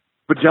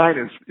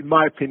vaginas, in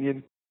my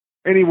opinion.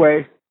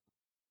 Anyway,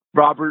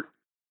 Robert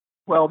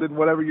Weldon,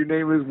 whatever your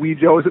name is,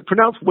 Weejo. Is it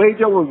pronounced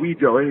Wejo or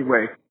Weejo?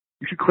 Anyway,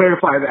 you should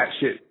clarify that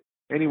shit.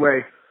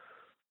 Anyway,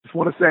 just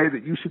want to say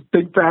that you should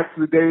think back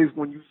to the days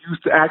when you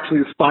used to actually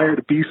aspire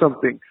to be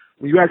something,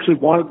 when you actually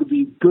wanted to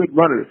be a good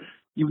runner,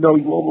 even though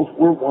you almost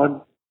were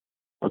one.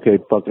 Okay,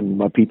 fucking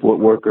my people at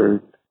work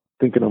are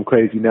thinking I'm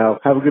crazy now.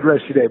 Have a good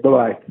rest of your day.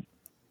 Bye-bye.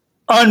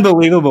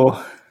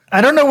 Unbelievable. I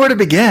don't know where to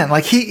begin.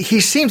 Like, he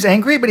seems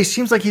angry, but he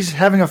seems like he's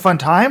having a fun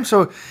time.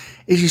 So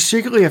is he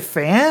secretly a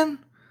fan?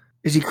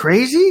 Is he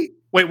crazy?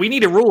 Wait, we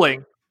need a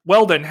ruling.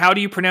 Weldon, how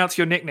do you pronounce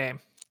your nickname?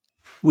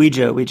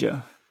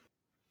 Weejo.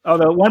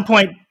 Although at one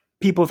point,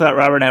 people thought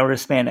Robert and I were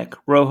Hispanic.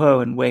 Rojo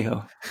and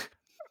Wejo.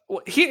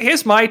 Well,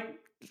 here's my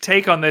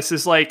take on this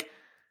is, like,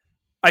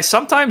 I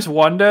sometimes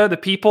wonder the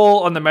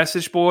people on the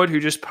message board who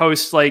just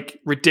post, like,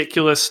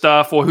 ridiculous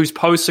stuff or whose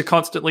posts are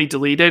constantly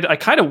deleted. I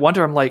kind of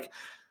wonder, I'm like,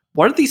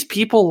 what are these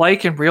people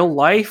like in real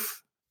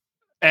life?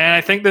 And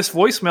I think this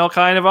voicemail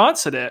kind of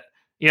answered it.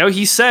 You know,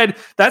 he said,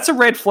 that's a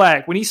red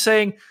flag. When he's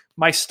saying,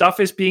 my stuff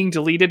is being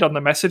deleted on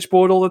the message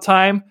board all the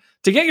time,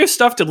 to get your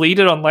stuff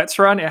deleted on Let's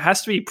Run, it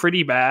has to be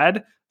pretty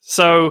bad.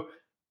 So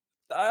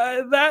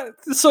that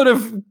sort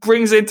of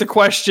brings into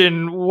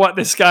question what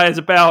this guy is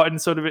about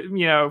and sort of,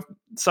 you know,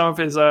 some of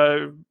his,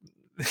 I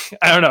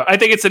don't know. I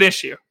think it's an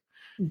issue.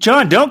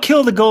 John, don't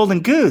kill the golden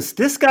goose.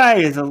 This guy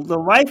is the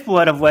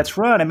lifeblood of Let's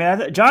Run. I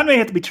mean, John may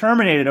have to be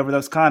terminated over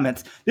those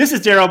comments. This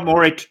is Daryl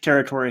Morey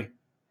territory.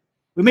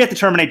 We may have to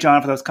terminate John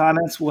for those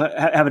comments. We'll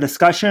have a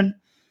discussion,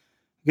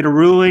 get a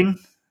ruling,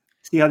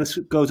 see how this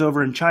goes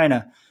over in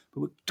China.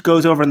 It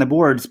goes over on the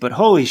boards. But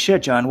holy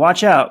shit, John,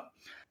 watch out.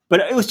 But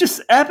it was just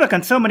epic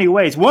in so many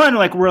ways. One,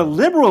 like, we're a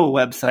liberal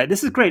website.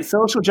 This is great.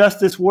 Social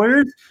justice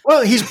warriors.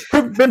 Well, he's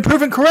been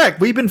proven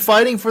correct. We've been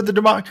fighting for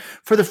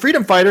the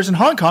freedom fighters in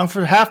Hong Kong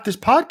for half this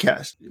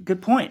podcast.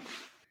 Good point.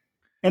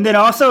 And then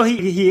also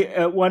he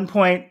at one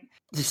point,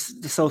 the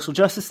social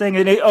justice thing,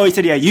 and he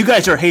said, yeah, you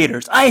guys are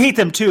haters. I hate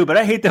them too, but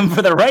I hate them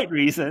for the right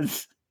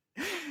reasons.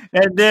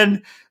 And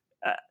then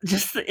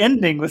just the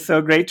ending was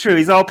so great. True.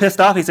 He's all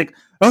pissed off. He's like,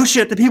 oh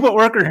shit, the people at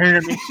work are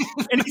hearing me.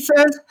 And he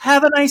says,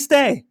 have a nice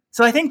day.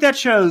 So I think that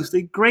shows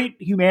the great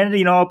humanity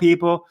in all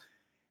people.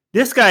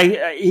 This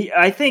guy,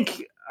 I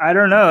think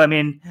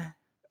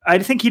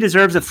he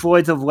deserves a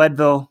Floyd's of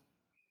Leadville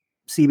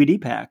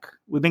CBD pack.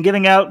 We've been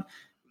giving out,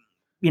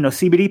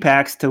 CBD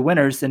packs to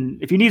winners.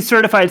 And if you need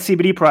certified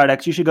CBD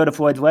products, you should go to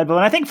Floyd's of Leadville.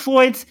 And I think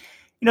Floyd's,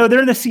 they're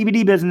in the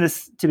CBD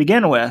business to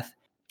begin with.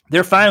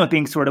 They're fine with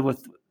being sort of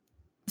with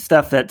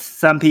stuff that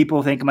some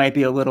people think might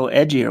be a little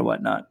edgy or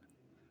whatnot.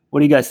 What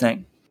do you guys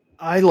think?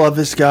 I love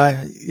this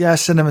guy. Yeah,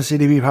 send him a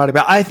CDB product.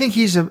 But I think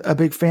he's a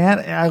big fan.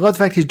 And I love the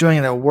fact he's doing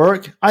it at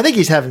work. I think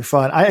he's having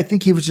fun. I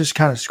think he was just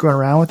kind of screwing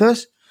around with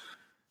us.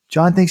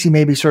 John thinks he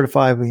may be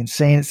certifiably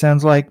insane, it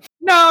sounds like.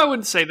 No, I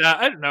wouldn't say that.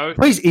 I don't know.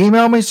 Please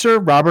email me, sir,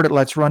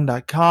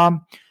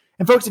 robert@letsrun.com.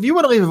 And folks, if you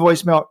want to leave a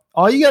voicemail,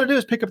 all you got to do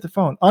is pick up the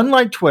phone.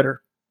 Unlike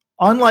Twitter,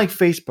 unlike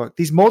Facebook,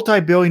 these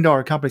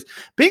multi-billion-dollar companies,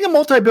 being a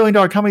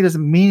multi-billion-dollar company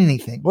doesn't mean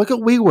anything. Look at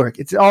WeWork.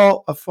 It's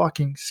all a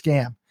fucking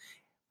scam.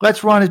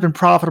 Let's Run has been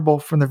profitable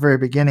from the very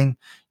beginning.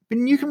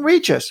 And you can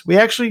reach us. We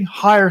actually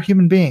hire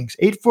human beings.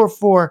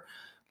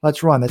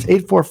 844-LETS RUN. That's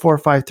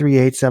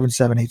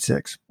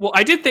 844-538-7786. Well,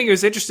 I did think it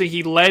was interesting.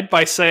 He led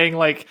by saying,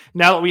 like,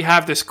 now that we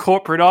have this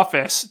corporate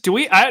office,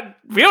 we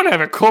don't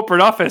have a corporate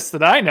office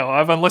that I know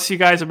of unless you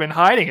guys have been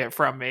hiding it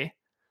from me.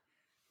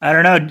 I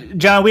don't know.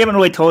 John, we haven't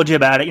really told you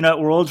about it. At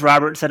Worlds,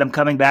 Robert said I'm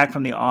coming back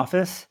from the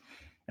office.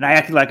 And I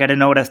acted like I didn't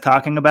know what I was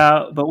talking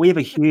about, but we have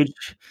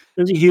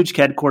there's a huge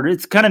headquarters.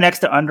 It's kind of next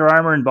to Under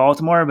Armour in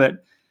Baltimore,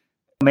 but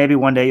maybe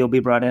one day you'll be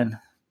brought in.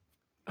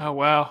 Oh,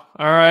 wow.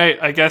 All right.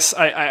 I guess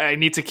I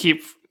need to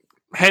keep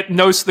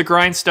nose to the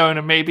grindstone,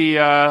 and maybe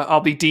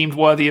I'll be deemed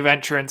worthy of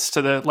entrance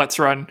to the Let's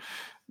Run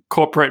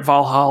corporate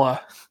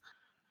Valhalla.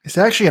 It's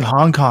actually in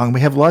Hong Kong.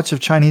 We have lots of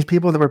Chinese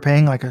people that were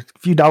paying like a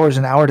few dollars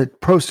an hour to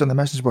post on the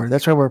message board.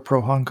 That's why we're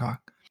pro Hong Kong.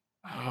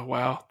 Oh,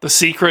 wow. The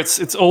secrets,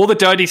 it's all the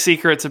dirty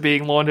secrets are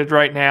being laundered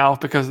right now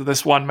because of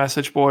this one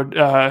message board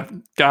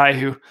guy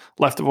who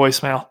left a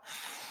voicemail.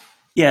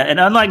 Yeah, and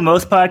unlike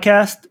most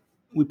podcasts,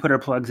 we put our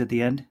plugs at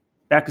the end.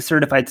 Back to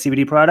certified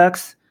CBD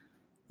products.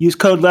 Use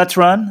code Let's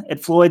Run at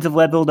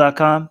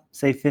floydsofleadville.com.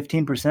 Save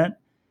 15%.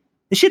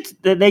 The shit's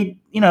they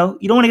you don't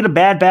want to get a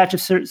bad batch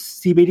of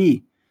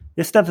CBD.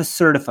 This stuff is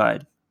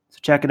certified, so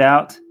check it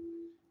out.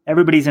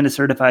 Everybody's into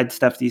certified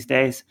stuff these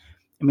days.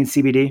 I mean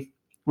CBD.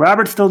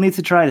 Robert still needs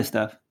to try this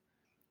stuff.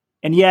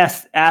 And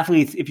yes,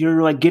 athletes, if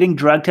you're like getting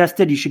drug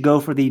tested, you should go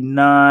for the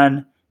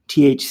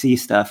non-THC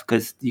stuff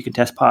because you can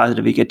test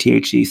positive. You get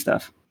THC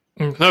stuff.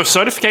 No,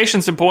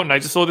 certification's important. I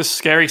just saw this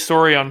scary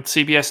story on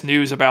CBS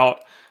News about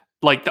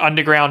like the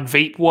underground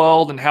vape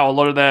world and how a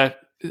lot of their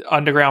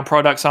underground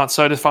products aren't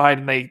certified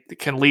and they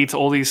can lead to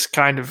all these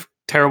kind of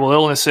terrible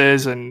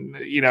illnesses and,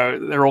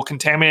 they're all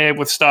contaminated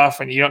with stuff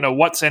and you don't know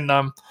what's in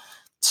them.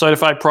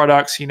 Certified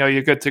products,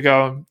 you're good to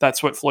go.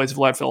 That's what Floyd's of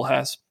Leadville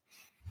has.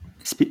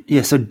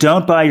 Yeah, so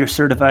don't buy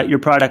your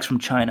products from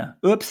China.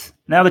 Oops.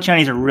 Now the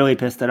Chinese are really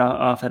pissed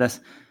off at us.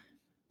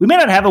 We may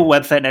not have a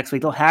website next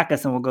week. They'll hack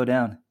us and we'll go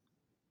down.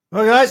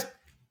 Well, guys,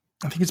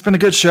 I think it's been a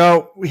good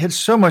show. We had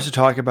so much to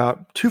talk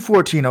about.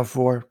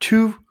 2:14:04,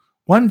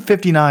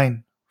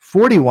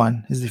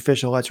 1:59:41 is the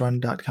official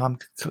Let'sRun.com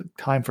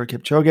time for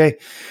Kipchoge.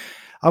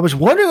 I was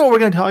wondering what we're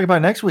going to talk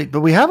about next week,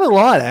 but we have a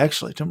lot,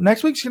 actually.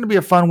 Next week's going to be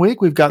a fun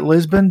week. We've got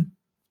Lisbon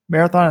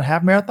Marathon and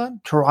Half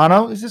Marathon.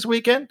 Toronto is this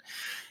weekend.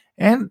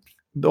 And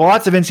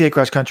lots of NCAA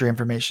cross-country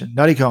information.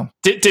 Nutty Comb.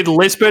 Did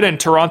Lisbon and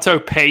Toronto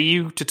pay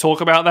you to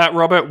talk about that,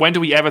 Robert? When do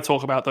we ever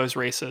talk about those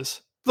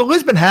races? The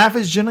Lisbon half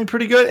is generally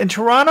pretty good. In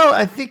Toronto,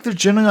 I think there's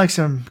generally like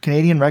some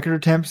Canadian record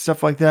attempts,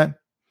 stuff like that.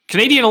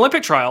 Canadian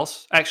Olympic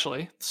trials,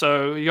 actually.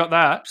 So you got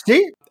that.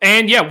 See?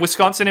 And yeah,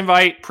 Wisconsin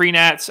invite,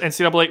 pre-nats,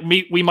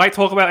 NCAA. We might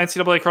talk about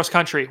NCAA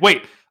cross-country.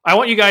 Wait, I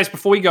want you guys,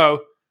 before we go,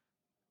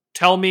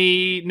 name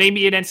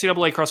me an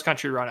NCAA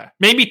cross-country runner.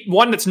 Maybe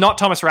one that's not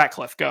Thomas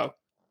Ratcliffe. Go.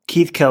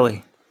 Keith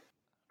Kelly.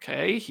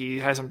 Okay, he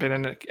hasn't been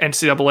in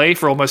NCAA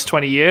for almost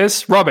 20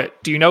 years. Robert,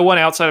 do you know one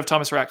outside of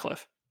Thomas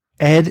Ratcliffe?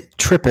 Ed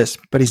Trippis,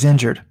 but he's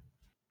injured.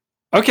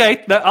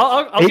 Okay,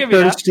 I'll give you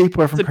that.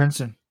 Steepler from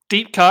Princeton.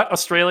 Deep cut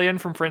Australian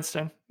from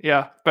Princeton.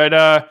 Yeah, but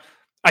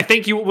I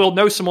think you will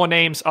know some more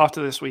names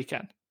after this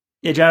weekend.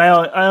 Yeah, John,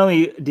 I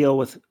only deal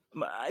with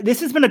 –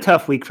 this has been a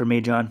tough week for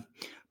me, John.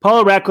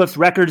 Paula Ratcliffe's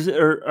records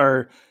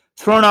are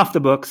thrown off the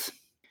books,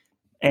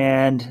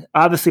 and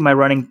obviously my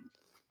running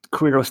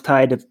career was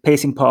tied to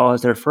pacing Paula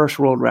as their first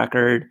world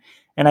record.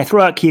 And I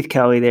threw out Keith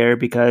Kelly there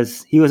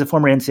because he was a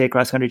former NCAA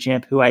cross-country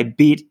champ who I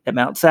beat at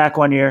Mount Sac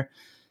one year.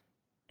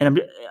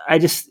 And I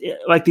just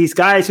like these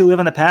guys who live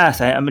in the past.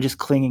 I'm just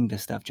clinging to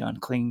stuff, John,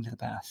 clinging to the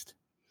past.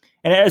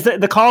 And as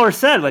the caller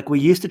said, like we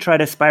used to try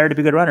to aspire to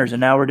be good runners, and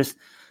now we're just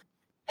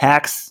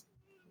hacks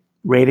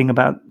raving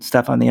about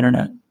stuff on the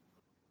internet.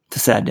 It's a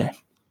sad day.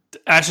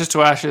 Ashes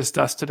to ashes,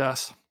 dust to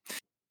dust.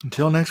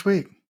 Until next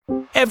week.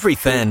 Every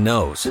fan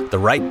knows the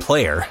right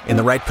player in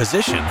the right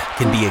position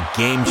can be a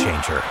game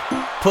changer.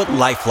 Put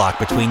LifeLock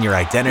between your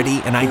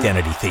identity and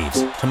identity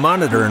thieves to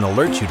monitor and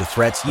alert you to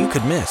threats you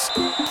could miss.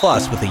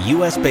 Plus, with a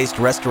U.S.-based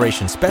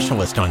restoration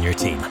specialist on your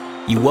team,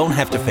 you won't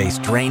have to face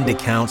drained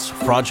accounts,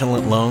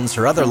 fraudulent loans,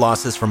 or other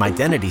losses from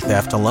identity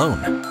theft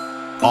alone.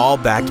 All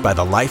backed by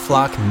the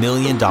LifeLock $1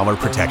 Million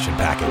Protection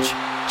Package.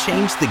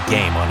 Change the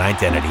game on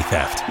identity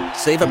theft.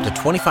 Save up to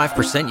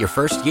 25% your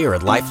first year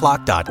at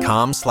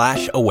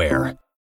LifeLock.com/aware.